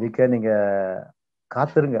 ஜெபிக்க நீங்க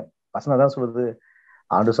காத்திருங்க. வசனம் தான் சொல்லுது,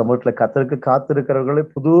 ஆண்டு சமூகத்துல கத்தருக்கு காத்திருக்கிறவர்களை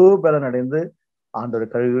புது பலன் அடைந்து ஆண்டோட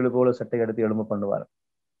கழுகுகள் போல சட்டை எடுத்து எழும்ப பண்ணுவார்.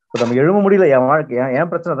 நம்ம எழும்ப முடியல, என் வாழ்க்கை என்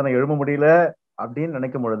பிரச்சனை தானே, எழும்ப முடியல அப்படின்னு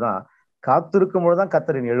நினைக்கும் பொழுதுதான், காத்திருக்கும் பொழுதுதான்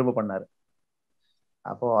கத்தரின் எழும்ப பண்ணாரு.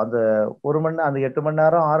 அப்போ அந்த 1 மணி நேரம், அந்த 8 மணி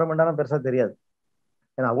நேரம் 6 மணி நேரம் பெருசா தெரியாது.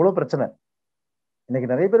 ஏன்னா அவ்வளவு பிரச்சனை.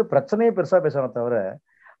 இன்னைக்கு நிறைய பேர் பிரச்சனையே பெருசா பேசுவாங்க தவிர,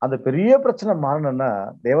 அந்த பெரிய பிரச்சனை மாறணும்னா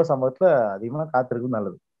தேவ சமூகத்துல அதிகமா காத்திருக்கும்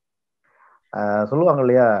நல்லது. சொல்லுவாங்க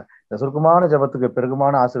இல்லையா, இந்த சுருக்கமான ஜபத்துக்கு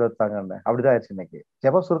பெருகுமான ஆசீர்வாதத்தாங்கன்னு. அப்படிதான் ஆயிடுச்சு இன்னைக்கு.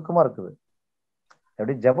 ஜபம் சுருக்கமா இருக்குது,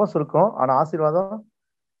 எப்படி ஜபம் சுருக்கம், ஆனா ஆசீர்வாதம்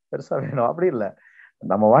பெருசா வேணும். அப்படி இல்லை.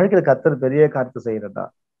 நம்ம வாழ்க்கையில கத்தர் பெரிய காரியத்தை செய்யறா,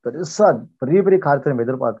 பெருசா பெரிய பெரிய காரியத்தை நம்ம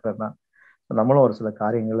எதிர்பார்க்கிறோம்னா நம்மளும் ஒரு சில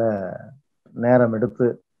காரியங்களை நேரம் எடுத்து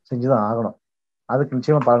செஞ்சுதான் ஆகணும். அதுக்கு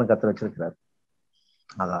நிச்சயமா பலன் கத்தர் வச்சிருக்கிறார்.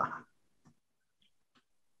 அதான்.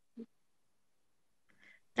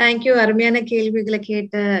 தேங்க்யூ. அருமையான கேள்விகளை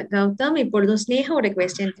கேட்ட கௌதம். இப்பொழுதும் ஸ்னேகாவோட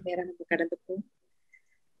குவெஸ்டினுக்கு நேரம் நம்ம கடந்து போவோம்.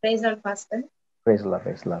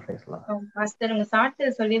 பாஸ்டர், உங்க சாட்டு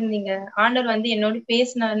சொல்லியிருந்தீங்க, ஆண்டவர் என்னோட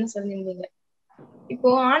பேசினாருன்னு சொல்லியிருந்தீங்க. இப்போ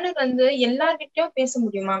ஆண்டவர் எல்லார்கிட்டயும் பேச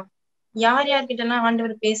முடியுமா? யார் யார்கிட்ட எல்லாம்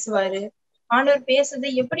ஆண்டவர் பேசுவாரு? ஆண்டவர் பேசுறது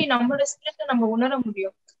எப்படி நம்மளோட ஸ்பிரிட்டை நம்ம உணர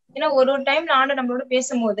முடியும்? ஏன்னா ஒரு டைம்ல ஆண்டவர் நம்மளோட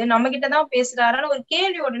பேசும்போது நம்ம கிட்டதான் பேசுறாருன்னு ஒரு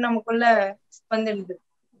கேள்வியோட நமக்குள்ள வந்துடுது.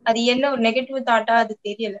 அது என்ன ஒரு நெகட்டிவ் தாட்டா அது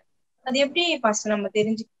தெரியல. அது எப்படி பாஸ்டர் நம்ம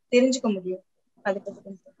தெரிஞ்சுக்க முடியும்? அதை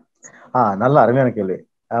பத்தி நல்ல அருமையான கேள்வி.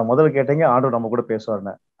 முதல்ல கேட்டீங்க ஆண்டவர் நம்ம கூட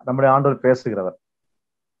பேசுவாருன்னு. நம்முடைய ஆண்டவர் பேசுகிறவர்.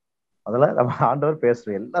 முதல்ல நம்ம ஆண்டவர்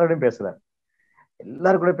பேசுறாரு, எல்லாரோடையும் பேசுறாரு,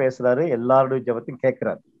 எல்லாரு கூட பேசுறாரு, எல்லாருடைய ஜபத்தையும்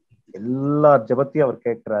கேட்கிறாரு, எல்லார் ஜபத்தையும் அவர்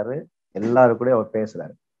கேட்கிறாரு, எல்லாரு கூட அவர்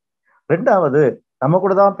பேசுறாரு. ரெண்டாவது, நம்ம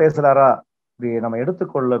கூட தான் பேசுறாரா இப்படி நம்ம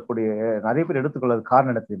எடுத்துக்கொள்ளக்கூடிய நிறைய பேர் எடுத்துக்கொள்ளது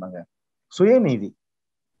காரணம் என்ன தெரியுமாங்க? சுயநீதி.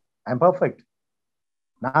 ஐ எம் பர்ஃபெக்ட்,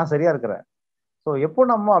 நான் சரியா இருக்கிறேன். ஸோ எப்போ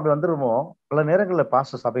நம்ம அப்படி வந்துருமோ, பல நேரங்களில்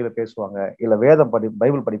பாஸ்டர் சபையில பேசுவாங்க, இல்ல வேதம்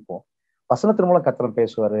பைபிள் படிப்போம், வசனத்தின் மூலம் கர்த்தர்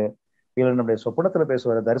பேசுவாரு, இல்ல நம்முடைய சொப்பனத்துல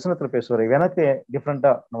பேசுவாரு, தரிசனத்துல பேசுவாரு. எனக்கு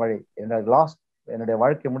டிஃப்ரெண்டா வழி, என்னுடைய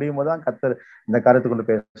வாழ்க்கை முடியும் போது தான் கர்த்தர் இந்த காரியத்தை கொண்டு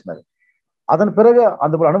பேசினாரு. அதன் பிறகு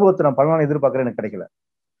அந்த ஒரு அனுபவத்தை நான் பலனான எதிர்பார்க்கிறேன், எனக்கு கிடைக்கல.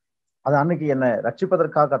 அது அன்னைக்கு என்ன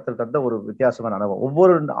ரட்சிப்பதற்காக கர்த்தர் தந்த ஒரு வித்தியாசமான அனுபவம்.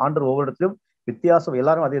 ஒவ்வொரு ஆண்டு ஒவ்வொரு இடத்திலும் வித்தியாசம்.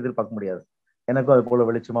 எல்லாரும் அதை எதிர்பார்க்க முடியாது. எனக்கும் அது போல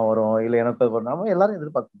வெளிச்சமா வரும், இல்லை எனக்கும் அது நம்ம எல்லாரும்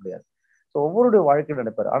எதிர்பார்க்க முடியாது. ஸோ ஒவ்வொருடைய வாழ்க்கையில்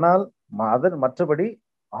நினைப்பார். ஆனால் அதன் மற்றபடி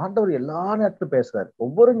ஆண்டவர் எல்லா நேரத்திலும் பேசுறாரு.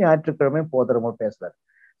 ஒவ்வொரு ஞாயிற்றுக்கிழமையும் போதரமும் பேசுறாரு.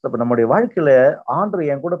 இப்ப நம்முடைய வாழ்க்கையில ஆண்டவர்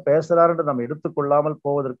என் கூட பேசுறாருன்னு நம்ம எடுத்துக்கொள்ளாமல்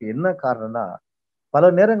போவதற்கு என்ன காரணம்னா,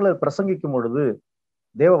 பல நேரங்களில் பிரசங்கிக்கும் பொழுது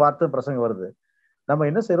தேவ வார்த்தை பிரசங்கம் வருது, நம்ம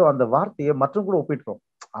என்ன செய்யறோம், அந்த வார்த்தையை மற்றும் கூட ஒப்பிட்டுறோம்.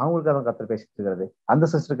 அவங்களுக்காக கர்த்தர் பேசிட்டு இருக்கிறது, அந்த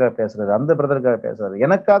சிஸ்டருக்காக பேசுறாரு, அந்த பிரதருக்காக பேசுறாரு,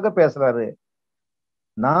 எனக்காக பேசுறாரு,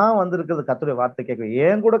 நான் வந்திருக்கிறது கர்த்தருடைய வார்த்தை கேட்க,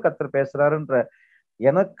 ஏன் கூட கர்த்தர் பேசுறாருன்ற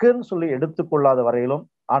எனக்குன்னு சொல்லி எடுத்துக்கொள்ளாத வரையிலும்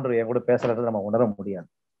ஆண்டவர் என் கூட பேசுறது நம்ம உணர முடியாது.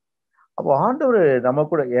 அப்போ ஆண்டவர் நம்ம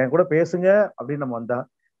கூட என் கூட பேசுங்க அப்படின்னு நம்ம வந்தா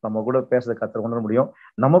நம்ம கூட பேசுறத கர்த்தர் உணர முடியும்.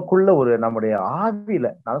 நமக்குள்ள ஒரு நம்முடைய ஆவியில,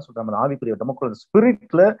 நான் சொல்றேன், நம்ம ஆவிக்குரிய நமக்குள்ள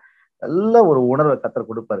ஸ்பிரிட்ல நல்ல ஒரு உணர்வை கர்த்தர்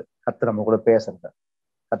கொடுப்பாரு. கர்த்தர் நம்ம கூட பேசுறத,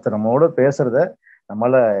 கர்த்தர் நம்மளோட பேசுறத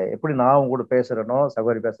நம்மள எப்படி நான் உங்க கூட பேசுறேனோ,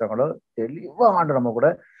 சகோதரி பேசுறாங்களோ தெளிவா ஆண்டு நம்ம கூட.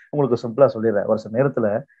 உங்களுக்கு சிம்பிளா சொல்லிடுறேன். ஒரு சில நேரத்துல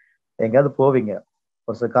எங்கேயாவது போவீங்க,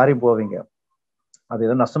 ஒரு சில காரியம் போவீங்க, அது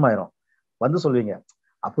எதாவது நஷ்டமாயிரும், வந்து சொல்லுவீங்க,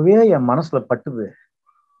 அப்பவே என் மனசுல பட்டுது,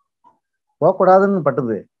 போகக்கூடாதுன்னு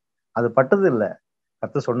பட்டுது, அது பட்டது இல்லை,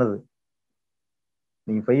 கர்த்தர் சொன்னது.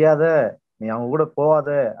 நீ பெய்யாத, நீ அவங்க கூட போவாத,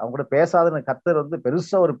 அவங்க கூட பேசாதன்னு கர்த்தர் வந்து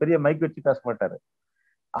பெருசா ஒரு பெரிய மைக் வச்சு பேச மாட்டாரு.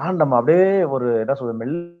 நம்ம அப்படியே ஒரு என்ன சொல்றது,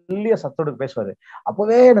 மெல்லிய சத்தோடு பேசுவாரு.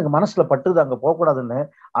 அப்பவே எனக்கு மனசுல பட்டுது அங்க போகக்கூடாதுன்னு.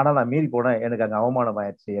 ஆனா நான் மீறி போனேன், எனக்கு அங்க அவமானம்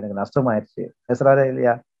ஆயிடுச்சு, எனக்கு நஷ்டம் ஆயிடுச்சு. பேசுறாரே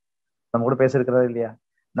இல்லையா? நம்ம கூட பேசிருக்கிறாரு இல்லையா?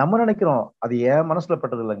 நம்ம நினைக்கிறோம் அது ஏன் மனசுல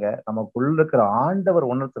பட்டது இல்லைங்க, நமக்குள்ள இருக்கிற ஆண்டவர்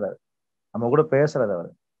உணர்த்துறாரு, நம்ம கூட பேசுறாரு அவர்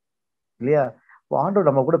இல்லையா? ஆண்டவர்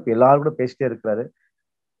நம்ம கூட எல்லாரும் கூட பேசிட்டே இருக்கிறாரு.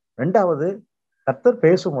 ரெண்டாவது, கர்த்தர்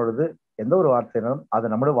பேசும் பொழுது எந்த ஒரு வார்த்தையினாலும் அதை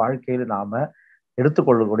நம்முடைய வாழ்க்கையில நாம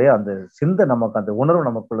எடுத்துக்கொள்ளக்கூடிய அந்த சிந்தை, நமக்கு அந்த உணர்வு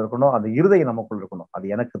நமக்குள்ள இருக்கணும், அந்த இருதயம் நமக்குள்ள இருக்கணும். அது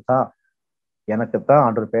எனக்குத்தான்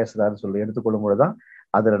ஆண்டவர் பேசுறாருன்னு சொல்லி எடுத்துக்கொள்ளும் பொழுதுதான்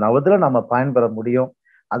அதுல நம்ம பயன்பெற முடியும்,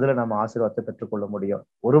 அதுல நம்ம ஆசீர்வாதத்தை பெற்றுக்கொள்ள முடியும்.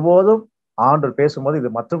 ஒருபோதும் ஆண்டவர் பேசும்போது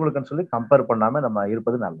இது மற்றவங்களுக்குன்னு சொல்லி கம்பேர் பண்ணாம நம்ம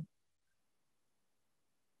இருப்பது நல்லது.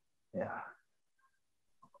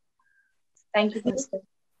 Thank you pastor.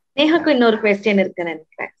 நேஹாக்கு இன்னொரு கொஸ்டின் இருக்குன்னு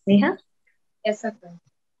நினைக்கிறேன். நேஹா? Yes sir.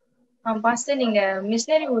 பாஸ்டர், நீங்க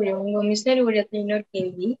மிஷனரி ஊழியம், உங்க மிஷனரி ஊழியத்துல இன்னொரு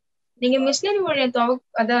கேள்வி. நீங்க மிஷனரி ஊழியத்தை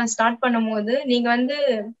அதான் ஸ்டார்ட் பண்ணும்போது நீங்க வந்து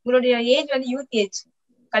உங்களுடைய ஏஜ் வந்து யூத் ஏஜ்,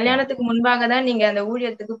 கல்யாணத்துக்கு முன்பாக தான் நீங்க அந்த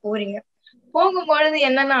ஊழியத்துக்கு போறீங்க. போகும்பொழுது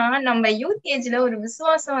என்னன்னா, நம்ம யூத் ஏஜ்ல ஒரு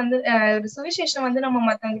விசுவாசம் வந்து ஒரு சுவிசேஷம் வந்து நம்ம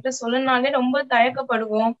மத்தவங்க கிட்ட சொல்லனாலே ரொம்ப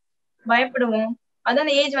தயக்கப்படுவோம், பயப்படுவோம். அதான்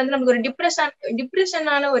அந்த ஏஜ் வந்து நமக்கு ஒரு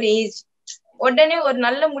டிப்ரெஷனான ஒரு ஏஜ். உடனே ஒரு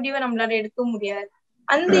நல்ல முடிவை நம்மளால எடுக்க முடியாது.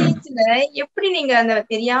 அந்த ஏஜ்ல எப்படி நீங்க அந்த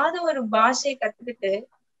தெரியாத ஒரு பாஷையை கத்துக்கிட்டு,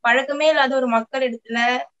 பழக்கமே இல்லாத ஒரு மக்கள் இடத்துல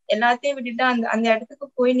எல்லாத்தையும் விட்டுட்டு அந்த அந்த இடத்துக்கு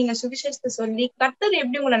போய் நீங்க சுவிசேஷத்தை சொல்லி கர்த்தர்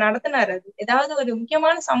எப்படி உங்களை நடத்தினாரு? அது ஏதாவது ஒரு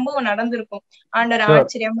முக்கியமான சம்பவம் நடந்திருக்கும், ஆண்டவர்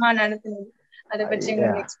ஆச்சரியமா நடத்தினது, அதை பற்றி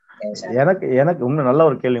எனக்கு எனக்கு இன்னும் நல்ல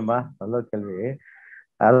ஒரு கேள்விமா, நல்ல ஒரு கேள்வி.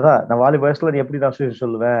 அதுதான், நான் வாலி வயசுல நீ எப்படி நான்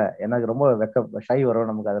சொல்லுவேன், எனக்கு ரொம்ப ஷை வரும்,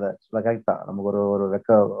 நமக்கு அதுல சொல்ல கரெக்ட் தான், நமக்கு ஒரு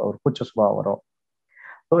ஒரு கூச்ச சுபாவம் வரும்.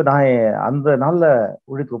 நான் அந்த நாள்ல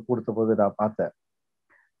ஊழியத்துக்கு ஒப்பு கொடுத்த போது நான் பார்த்தேன்,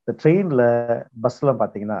 இந்த ட்ரெயின்ல பஸ்ல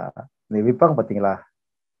பாத்தீங்கன்னா இந்த விற்பாங்க பாத்தீங்களா,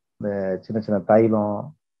 இந்த சின்ன சின்ன தைலம்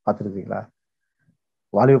பார்த்துருக்கீங்களா?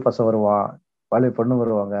 வாலிப பசங்க வருவான், வாலிப பொண்ணு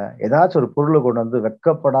வருவாங்க, ஏதாச்சும் ஒரு பொருளை கொண்டு வந்து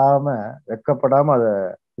வெக்கப்படாம அதை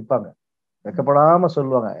விற்பாங்க, வெக்கப்படாம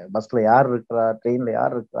சொல்லுவாங்க, பஸ்ல யார் இருக்கிறா, ட்ரெயின்ல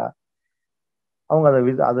யார் இருக்கிறா, அவங்க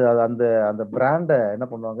அதை அந்த அந்த பிராண்டை என்ன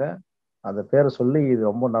பண்ணுவாங்க, அந்த பேரை சொல்லி இது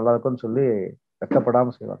ரொம்ப நல்லா இருக்குன்னு சொல்லி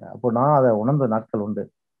வெக்கப்படாம செய்வாங்க. அப்போ நான் அதை உணர்ந்த நாட்கள் உண்டு.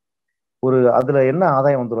 அதுல என்ன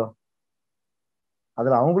ஆதாயம் வந்துடும்,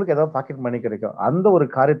 அதுல அவங்களுக்கு ஏதாவது பாக்கெட் மணி கிடைக்கும். அந்த ஒரு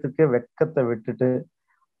காரியத்துக்கே வெக்கத்தை விட்டுட்டு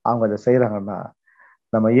அவங்க அதை செய்யறாங்கன்னா,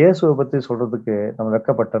 நம்ம இயேசுவை பத்தி சொல்றதுக்கு நம்ம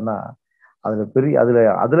வெக்கப்பட்டோம்னா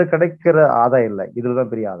அதுல கிடைக்கிற ஆதாயம் இல்லை,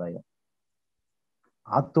 இதுலதான் பெரிய ஆதாயம்.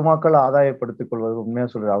 ஆத்துமாக்களை ஆதாயப்படுத்திக் கொள்வது உண்மையா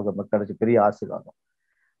சொல்ற அவங்க கிடைச்ச பெரிய ஆசீர்வாதம்.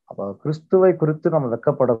 அப்ப கிறிஸ்துவை குறித்து நம்ம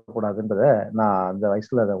வெக்கப்படக்கூடாதுன்றத நான் அந்த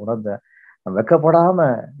வயசுல அதை உணர்ந்தேன். நம்ம வெக்கப்படாம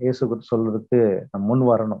இயேசு குறித்து சொல்றதுக்கு நம்ம முன்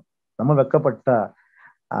வரணும். நம்ம வெக்கப்பட்டா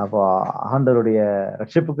அப்போ ஆண்டவருடைய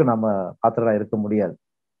ரட்சிப்புக்கு நம்ம பாத்திரா இருக்க முடியாது.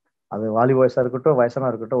 அது வாலி வயசா இருக்கட்டும், வயசானா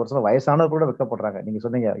இருக்கட்டும். ஒரு சில வயசானவர் கூட வெக்கப்படுறாங்க. நீங்க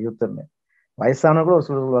சொன்னீங்க யூத்ன்னு, வயசானவர் கூட ஒரு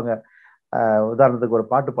சிலர் சொல்லுவாங்க, உதாரணத்துக்கு ஒரு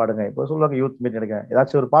பாட்டு பாடுங்க, இப்போ சொல்லுவாங்க யூத் மீட் எடுங்க,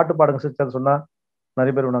 ஏதாச்சும் ஒரு பாட்டு பாடுங்க சிஸ்டர் சொன்னா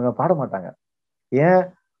நிறைய பேர் உணாங்க பாட மாட்டாங்க. ஏன்?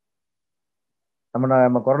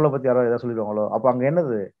 நம்ம குரலை பத்தி யாரோ ஏதாவது சொல்லிடுவாங்களோ, அப்போ அங்க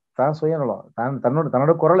என்னது, தான் சுயநலம்,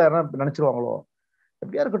 தன்னோட குரலை யாரும் நினைச்சிருவாங்களோ.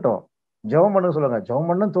 எப்படியா இருக்கட்டும், ஜெபம் பண்ணு சொல்லுங்க, ஜெபம்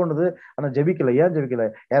பண்ணுன்னு தோணுது, ஆனா ஜெபிக்கல, ஏன் ஜெபிக்கல,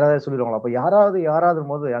 யாராவது சொல்லிடுவாங்களோ. அப்ப யாராவது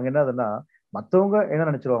போது அங்க என்னதுன்னா, மத்தவங்க என்ன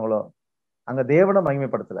நினைச்சிருவாங்களோ, அங்க தேவனை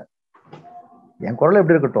மகிமைப்படுத்தல. என் குரல்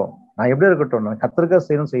எப்படி இருக்கட்டும், நான் எப்படி இருக்கட்டும், நான் கர்த்தருக்காக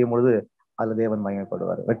செய்யும் பொழுது அதுல தேவன்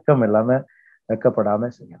மகிமைப்படுவார். வெட்கம் இல்லாம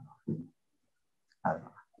வெட்கப்படாம செய்யணும்.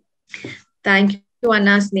 தேங்க்யூ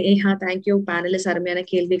அண்ணா. ஸ்னேஹா, தேங்க்யூ பேனலிஸ்ட், அருமையான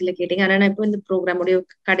கேள்விகளை கேட்டீங்க. ஆனா இப்போ இந்த ப்ரோக்ராமுடைய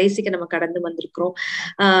கடைசிக்கு நம்ம கடந்து வந்திருக்கிறோம்.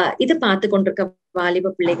 இதை பார்த்து கொண்டிருக்க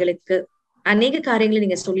வாலிப பிள்ளைகளுக்கு அநேக காரியங்களை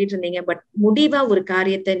நீங்க சொல்லிட்டு இருந்தீங்க. பட் முடிவா ஒரு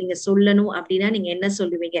காரியத்தை நீங்க சொல்லணும் அப்படின்னா நீங்க என்ன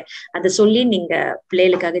சொல்லுவீங்க? அதை சொல்லி நீங்க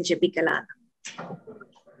பிள்ளைகளுக்காக ஜெபிக்கலாம்.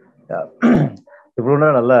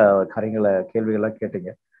 இவ்வளவு நல்ல காரியங்களை கேள்விகள்லாம்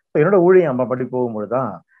கேட்டீங்க. என்னோட ஊழியம் அம்மா படி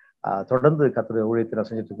போகும்பொழுதுதான் தொடர்ந்து கர்த்தர் ஊழியத்தை நான்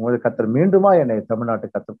செஞ்சுட்டு இருக்கும்போது கர்த்தர் மீண்டுமா என்னை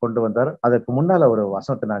தமிழ்நாட்டுக்கு கர்த்தர் கொண்டு வந்தார். அதற்கு முன்னால ஒரு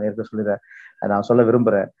வசனத்தை நான் ஏற்க நான் சொல்ல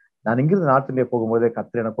விரும்புறேன். நான் இங்கிருந்து நார்த் இந்தியா போகும்போதே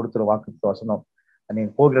கர்த்தர் எனக்கு கொடுத்துற வாக்கு வசனம், நீ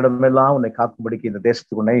போகிற இடமெல்லாம் உன்னை காக்கும்படிக்கு இந்த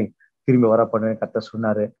தேசத்துக்கு உன்னை திரும்பி வர பண்ணுவேன் கர்த்தர்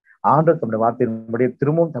சொன்னாரு. ஆண்டவர் தம்முடைய வார்த்தையின்படியே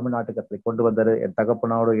திரும்பவும் தமிழ்நாட்டுக்கு கர்த்தரை கொண்டு வந்தாரு. என்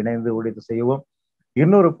தகப்பனோடு இணைந்து ஊழியத்தை செய்யவும்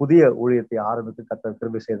இன்னொரு புதிய ஊழியத்தை ஆரம்பித்து கர்த்தர்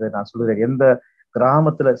திரும்பி செய்ததை நான் சொல்லுறேன். எந்த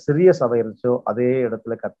கிராமத்துல சிறிய சபை இருந்துச்சோ அதே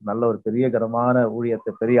இடத்துல நல்ல ஒரு பெரிய கனமான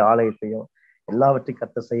ஊழியத்தை, பெரிய ஆலயத்தையும் எல்லாவற்றையும்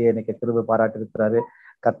கர்த்தர் செய்ய இன்னைக்கு கிருபை பாராட்டி இருக்கிறாரு.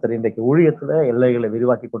 கர்த்தர் இன்றைக்கு ஊழியத்துல எல்லைகளை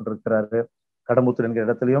விரிவாக்கி கொண்டிருக்கிறாரு. கடம்புத்தூர் என்கிற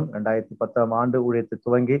இடத்துலையும் 2010ஆம் ஆண்டு ஊழியத்தை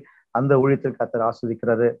துவங்கி அந்த ஊழியத்தில் கர்த்தர்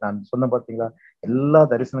ஆஸ்வதிக்கிறாரு. நான் சொன்ன பார்த்தீங்களா, எல்லா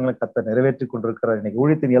தரிசனங்களும் கர்த்தர் நிறைவேற்றி கொண்டிருக்கிறார். இன்னைக்கு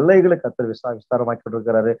ஊழியத்தின் எல்லைகளை கர்த்தர் விஸ்தாரமாக்கி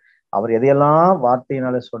கொண்டிருக்கிறாரு. அவர் எதையெல்லாம்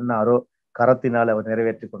வார்த்தையினால சொன்னாரோ கரத்தினால் அவர்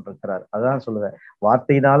நிறைவேற்றி கொண்டிருக்கிறார். அதான் சொல்லுவேன்,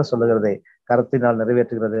 வார்த்தையினால சொல்லுகிறதை கரத்தினால்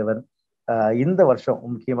நிறைவேற்றுகிற தேவன். இந்த வருஷம்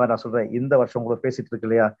முக்கியமா நான் சொல்றேன், இந்த வருஷம் உங்களுக்கு பேசிட்டு இருக்கு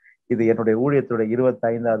இல்லையா, இது என்னுடைய ஊழியத்துடைய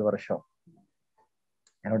 25வது வருஷம்.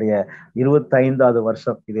 என்னுடைய 25வது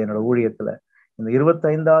வருஷம் இது என்னோட ஊழியத்துல. இந்த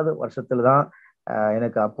 25வது வருஷத்துலதான்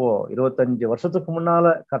எனக்கு அப்போ 25 வருஷத்துக்கு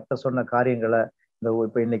முன்னால கர்த்தர் சொன்ன காரியங்களை, இந்த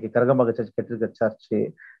இப்ப இன்னைக்கு கரகமாக சர்ச் கட்டிருக்க சர்ச்சு,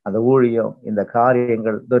 அந்த ஊழியம், இந்த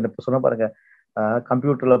காரியங்கள் இப்ப சொன்ன பாருங்க,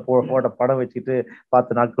 கம்ப்யூட்டர்ல போட்ட படம் வச்சுட்டு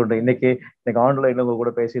 10 நாட்கள் இன்னைக்கு ஆன்லைன்ல உங்க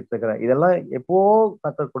கூட பேசிட்டு இருக்கிறேன். இதெல்லாம் எப்போ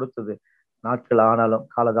கர்த்தர் கொடுத்தது. நாட்கள் ஆனாலும்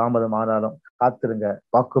காலதாமதம் ஆனாலும் காத்திருங்க.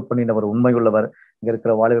 வாக்கு பண்ணினவர் உண்மை உள்ளவர். இங்க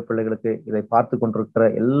இருக்கிற வாலிப பிள்ளைகளுக்கு, இதை பார்த்து கொண்டிருக்கிற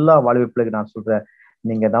எல்லா வாலிப பிள்ளைகளுக்கு நான் சொல்றேன்,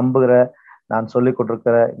 நீங்க நம்புகிற, நான் சொல்லி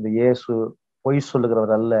கொண்டிருக்கிற இந்த இயேசு பொய்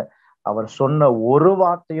சொல்லுகிறவர் அல்ல. அவர் சொன்ன ஒரு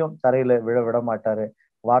வார்த்தையும் தரையில விட மாட்டாரு.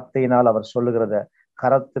 வார்த்தையினால் அவர் சொல்லுகிறத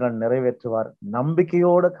கரத்தினால் நிறைவேற்றுவார்.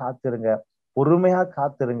 நம்பிக்கையோட காத்திருங்க, பொறுமையா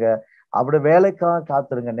காத்திருங்க, அவருடைய வேலைக்காக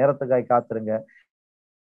காத்திருங்க, நேரத்துக்காக காத்திருங்க.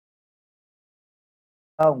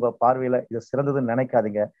 உங்க பார்வையில இது சிறந்ததுன்னு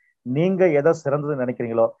நினைக்காதீங்க. நீங்க எதை சிறந்ததுன்னு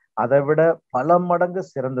நினைக்கிறீங்களோ அதை விட பல மடங்கு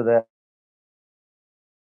சிறந்ததை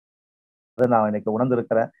நான் இன்னைக்கு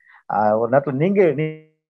உணர்ந்திருக்கிறேன். ஒரு நேரத்துல நீங்க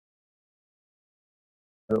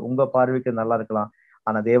உங்க பார்வைக்கு நல்லா இருக்கலாம்,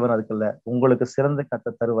 ஆனா தேவன் அதுக்கு இல்ல, உங்களுக்கு சிறந்த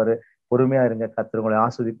கர்த்தர் தருவாரு. பொறுமையா இருங்க, கர்த்தர் உங்களை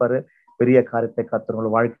ஆஸ்வதிப்பாரு. பெரிய காரியத்தை கர்த்தர்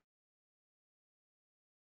உங்களை வாழ்க்கை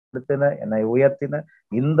என்னை உயர்த்தின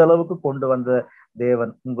இந்த அளவுக்கு கொண்டு வந்த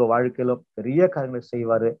தேவன் உங்க வாழ்க்கையிலும் பெரிய காரியங்களை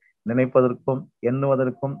செய்வாரு. நினைப்பதற்கும்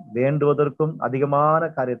எண்ணுவதற்கும் வேண்டுவதற்கும் அதிகமான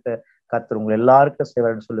காரியத்தை கர்த்தர் உங்களை எல்லாருக்கும்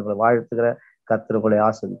செய்வாருன்னு சொல்லி உங்களை வாழ்த்துகிற. கர்த்தர் உங்களை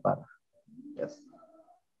ஆஸ்வதிப்பார்.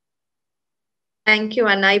 தேங்க்யூ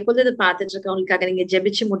அண்ணா. இப்போது இதை பார்த்துட்டு இருக்கவங்களுக்காக நீங்க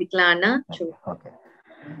ஜெபிச்சு முடிக்கலாம் அண்ணா.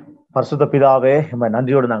 பரிசுத்த பிதாவே,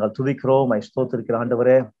 நன்றியோடு நாங்கள் துதிக்கிறோம், ஸ்தோத்திரிக்கிற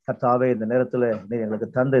ஆண்டவரே. கர்த்தாவே, இந்த நேரத்துல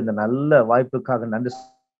எங்களுக்கு தந்த இந்த நல்ல வாய்ப்புக்காக நன்றி.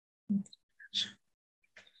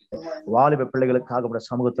 வாலிப பிள்ளைகளுக்காக உடைய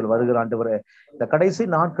சமூகத்தில் வருகிற ஆண்டவரே, இந்த கடைசி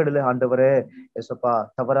நாட்களிலே ஆண்டவரே ஏசப்பா,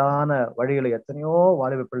 தவறான வழிகளை எத்தனையோ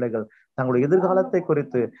வாலிப பிள்ளைகள் தங்களுடைய எதிர்காலத்தை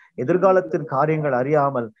குறித்து, எதிர்காலத்தின் காரியங்கள்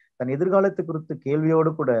அறியாமல், தன் எதிர்காலத்தை குறித்து கேள்வியோடு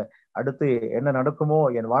கூட, அடுத்து என்ன நடக்குமோ,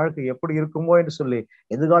 என் வாழ்க்கை எப்படி இருக்குமோ என்று சொல்லி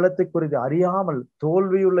எதிர்காலத்தை குறித்து அறியாமல்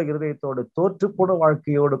தோல்வியுள்ள இருதயத்தோடு, தோற்று போன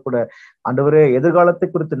வாழ்க்கையோடு கூட ஆண்டவரே, எதிர்காலத்தை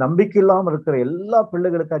குறித்து நம்பிக்கை இல்லாமல் இருக்கிற எல்லா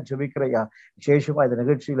பிள்ளைகளுக்காக ஜெபிக்கிறையா. விசேஷமா இந்த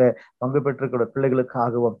நிகழ்ச்சியில பங்கு பெற்றிருக்கிற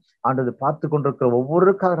பிள்ளைகளுக்காகவும் ஆண்டது பார்த்து கொண்டிருக்கிற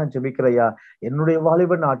ஒவ்வொருக்காக நான் ஜெபிக்கிறையா. என்னுடைய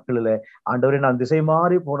வாலிப நாட்களில ஆண்டவரே, நான் திசை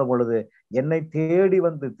மாறி போன பொழுது என்னை தேடி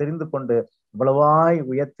வந்து தெரிந்து கொண்டு இவ்வளவாய்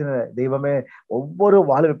உயர்த்தின தெய்வமே, ஒவ்வொரு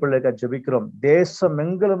வாலிப பிள்ளைக்காக ஜெபிக்கிறோம். தேசம்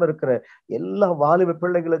எங்கிலும் இருக்கிற எல்லா வாலிப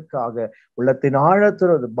பிள்ளைகளுக்காக உள்ளத்தின்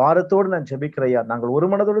ஆழத்தோடு பாரத்தோடு நான் ஜெபிக்கிறையா. நாங்கள் ஒரு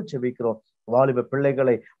மனதோடு ஜெபிக்கிறோம். வாலிப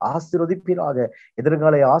பிள்ளைகளை ஆசீர்வதிப்பீராக,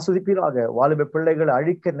 எதிர்காலை ஆஸ்வதிப்பீராக. வாலிப பிள்ளைகளை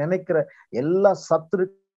அழிக்க நினைக்கிற எல்லா சத்துரு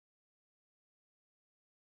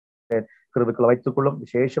கிருபைக்குள்ள வைத்துக் கொள்ளும்.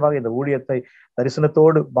 விசேஷமாக இந்த ஊழியத்தை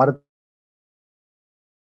தரிசனத்தோடு பாரத்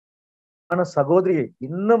சகோதரியை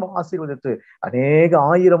இன்னும் ஆசீர்வதித்து அநேக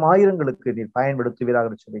ஆயிரங்களுக்கு நீர்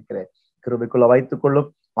பயன்படுத்துவீராக சொல்லிக்கிறேன். கிருபைக்குள்ள வைத்துக் கொள்ளும்,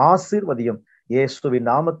 ஆசீர்வதியும். இயேசுவின்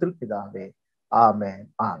நாமத்தில் பிதாவே, ஆமென்,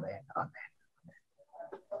 ஆமென், ஆமென்.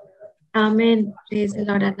 ஆமென். Praise the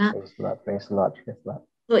Lord Anna. Praise the Lord.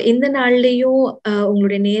 இந்த நாள்லயும்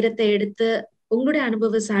உங்களுடைய நேரத்தை எடுத்து உங்களுடைய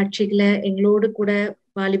அனுபவ சாட்சிகளை எங்களோடு கூட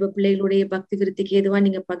வாலிப பிள்ளைகளுடைய பக்தி விருத்திக்கு எதுவா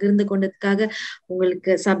நீங்க பகிர்ந்து கொண்டதுக்காக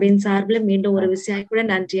உங்களுக்கு சபையின் சார்பில் மீண்டும் ஒரு விஷயம் கூட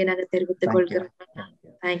நன்றியை நாங்க தெரிவித்துக் கொள்கிறோம்.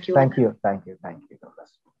 தேங்க்யூ.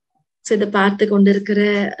 இதை பார்த்து கொண்டிருக்கிற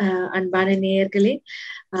அன்பான நேயர்களே,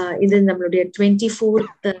 இது நம்மளுடைய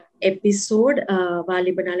 24th எபிசோட்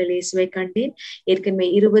வாலிப நாளில் இயேசுவை கண்டேன். ஏற்கனவே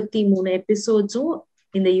 23 எபிசோட்ஸும்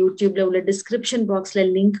இந்த யூடியூப்ல உள்ள டிஸ்கிரிப்ஷன் பாக்ஸ்ல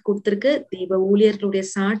லிங்க் கொடுத்திருக்கு. தெய்வ ஊழியர்களுடைய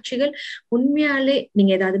சாட்சிகள். உண்மையாலே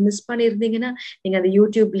நீங்க ஏதாவது மிஸ் பண்ணிருந்தீங்கன்னா நீங்க அந்த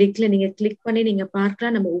யூடியூப் லிங்க்ல நீங்க கிளிக் பண்ணி நீங்க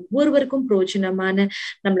பார்க்கலாம். நம்ம ஒவ்வொருவருக்கும் பிரோஜனமான,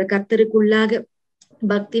 நம்மள கர்த்தருக்குள்ளாக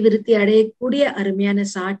பக்தி விருத்தி அடையக்கூடிய அருமையான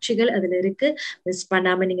சாட்சிகள் அதுல இருக்கு. மிஸ்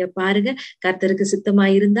பண்ணாம நீங்க பாருங்க. கர்த்தருக்கு சித்தமா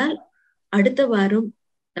இருந்தால் அடுத்த வாரம்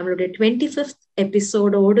நம்மளுடைய 25th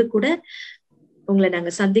எபிசோடோடு கூட உங்களை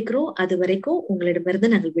நாங்க சந்திக்கிறோம். அது வரைக்கும்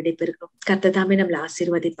உங்களிடமிருந்து நாங்கள் விடைபெறுகிறோம். கர்த்தர் தாமே நம்மளை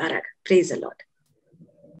ஆசீர்வதிப்பாராக. Praise the Lord.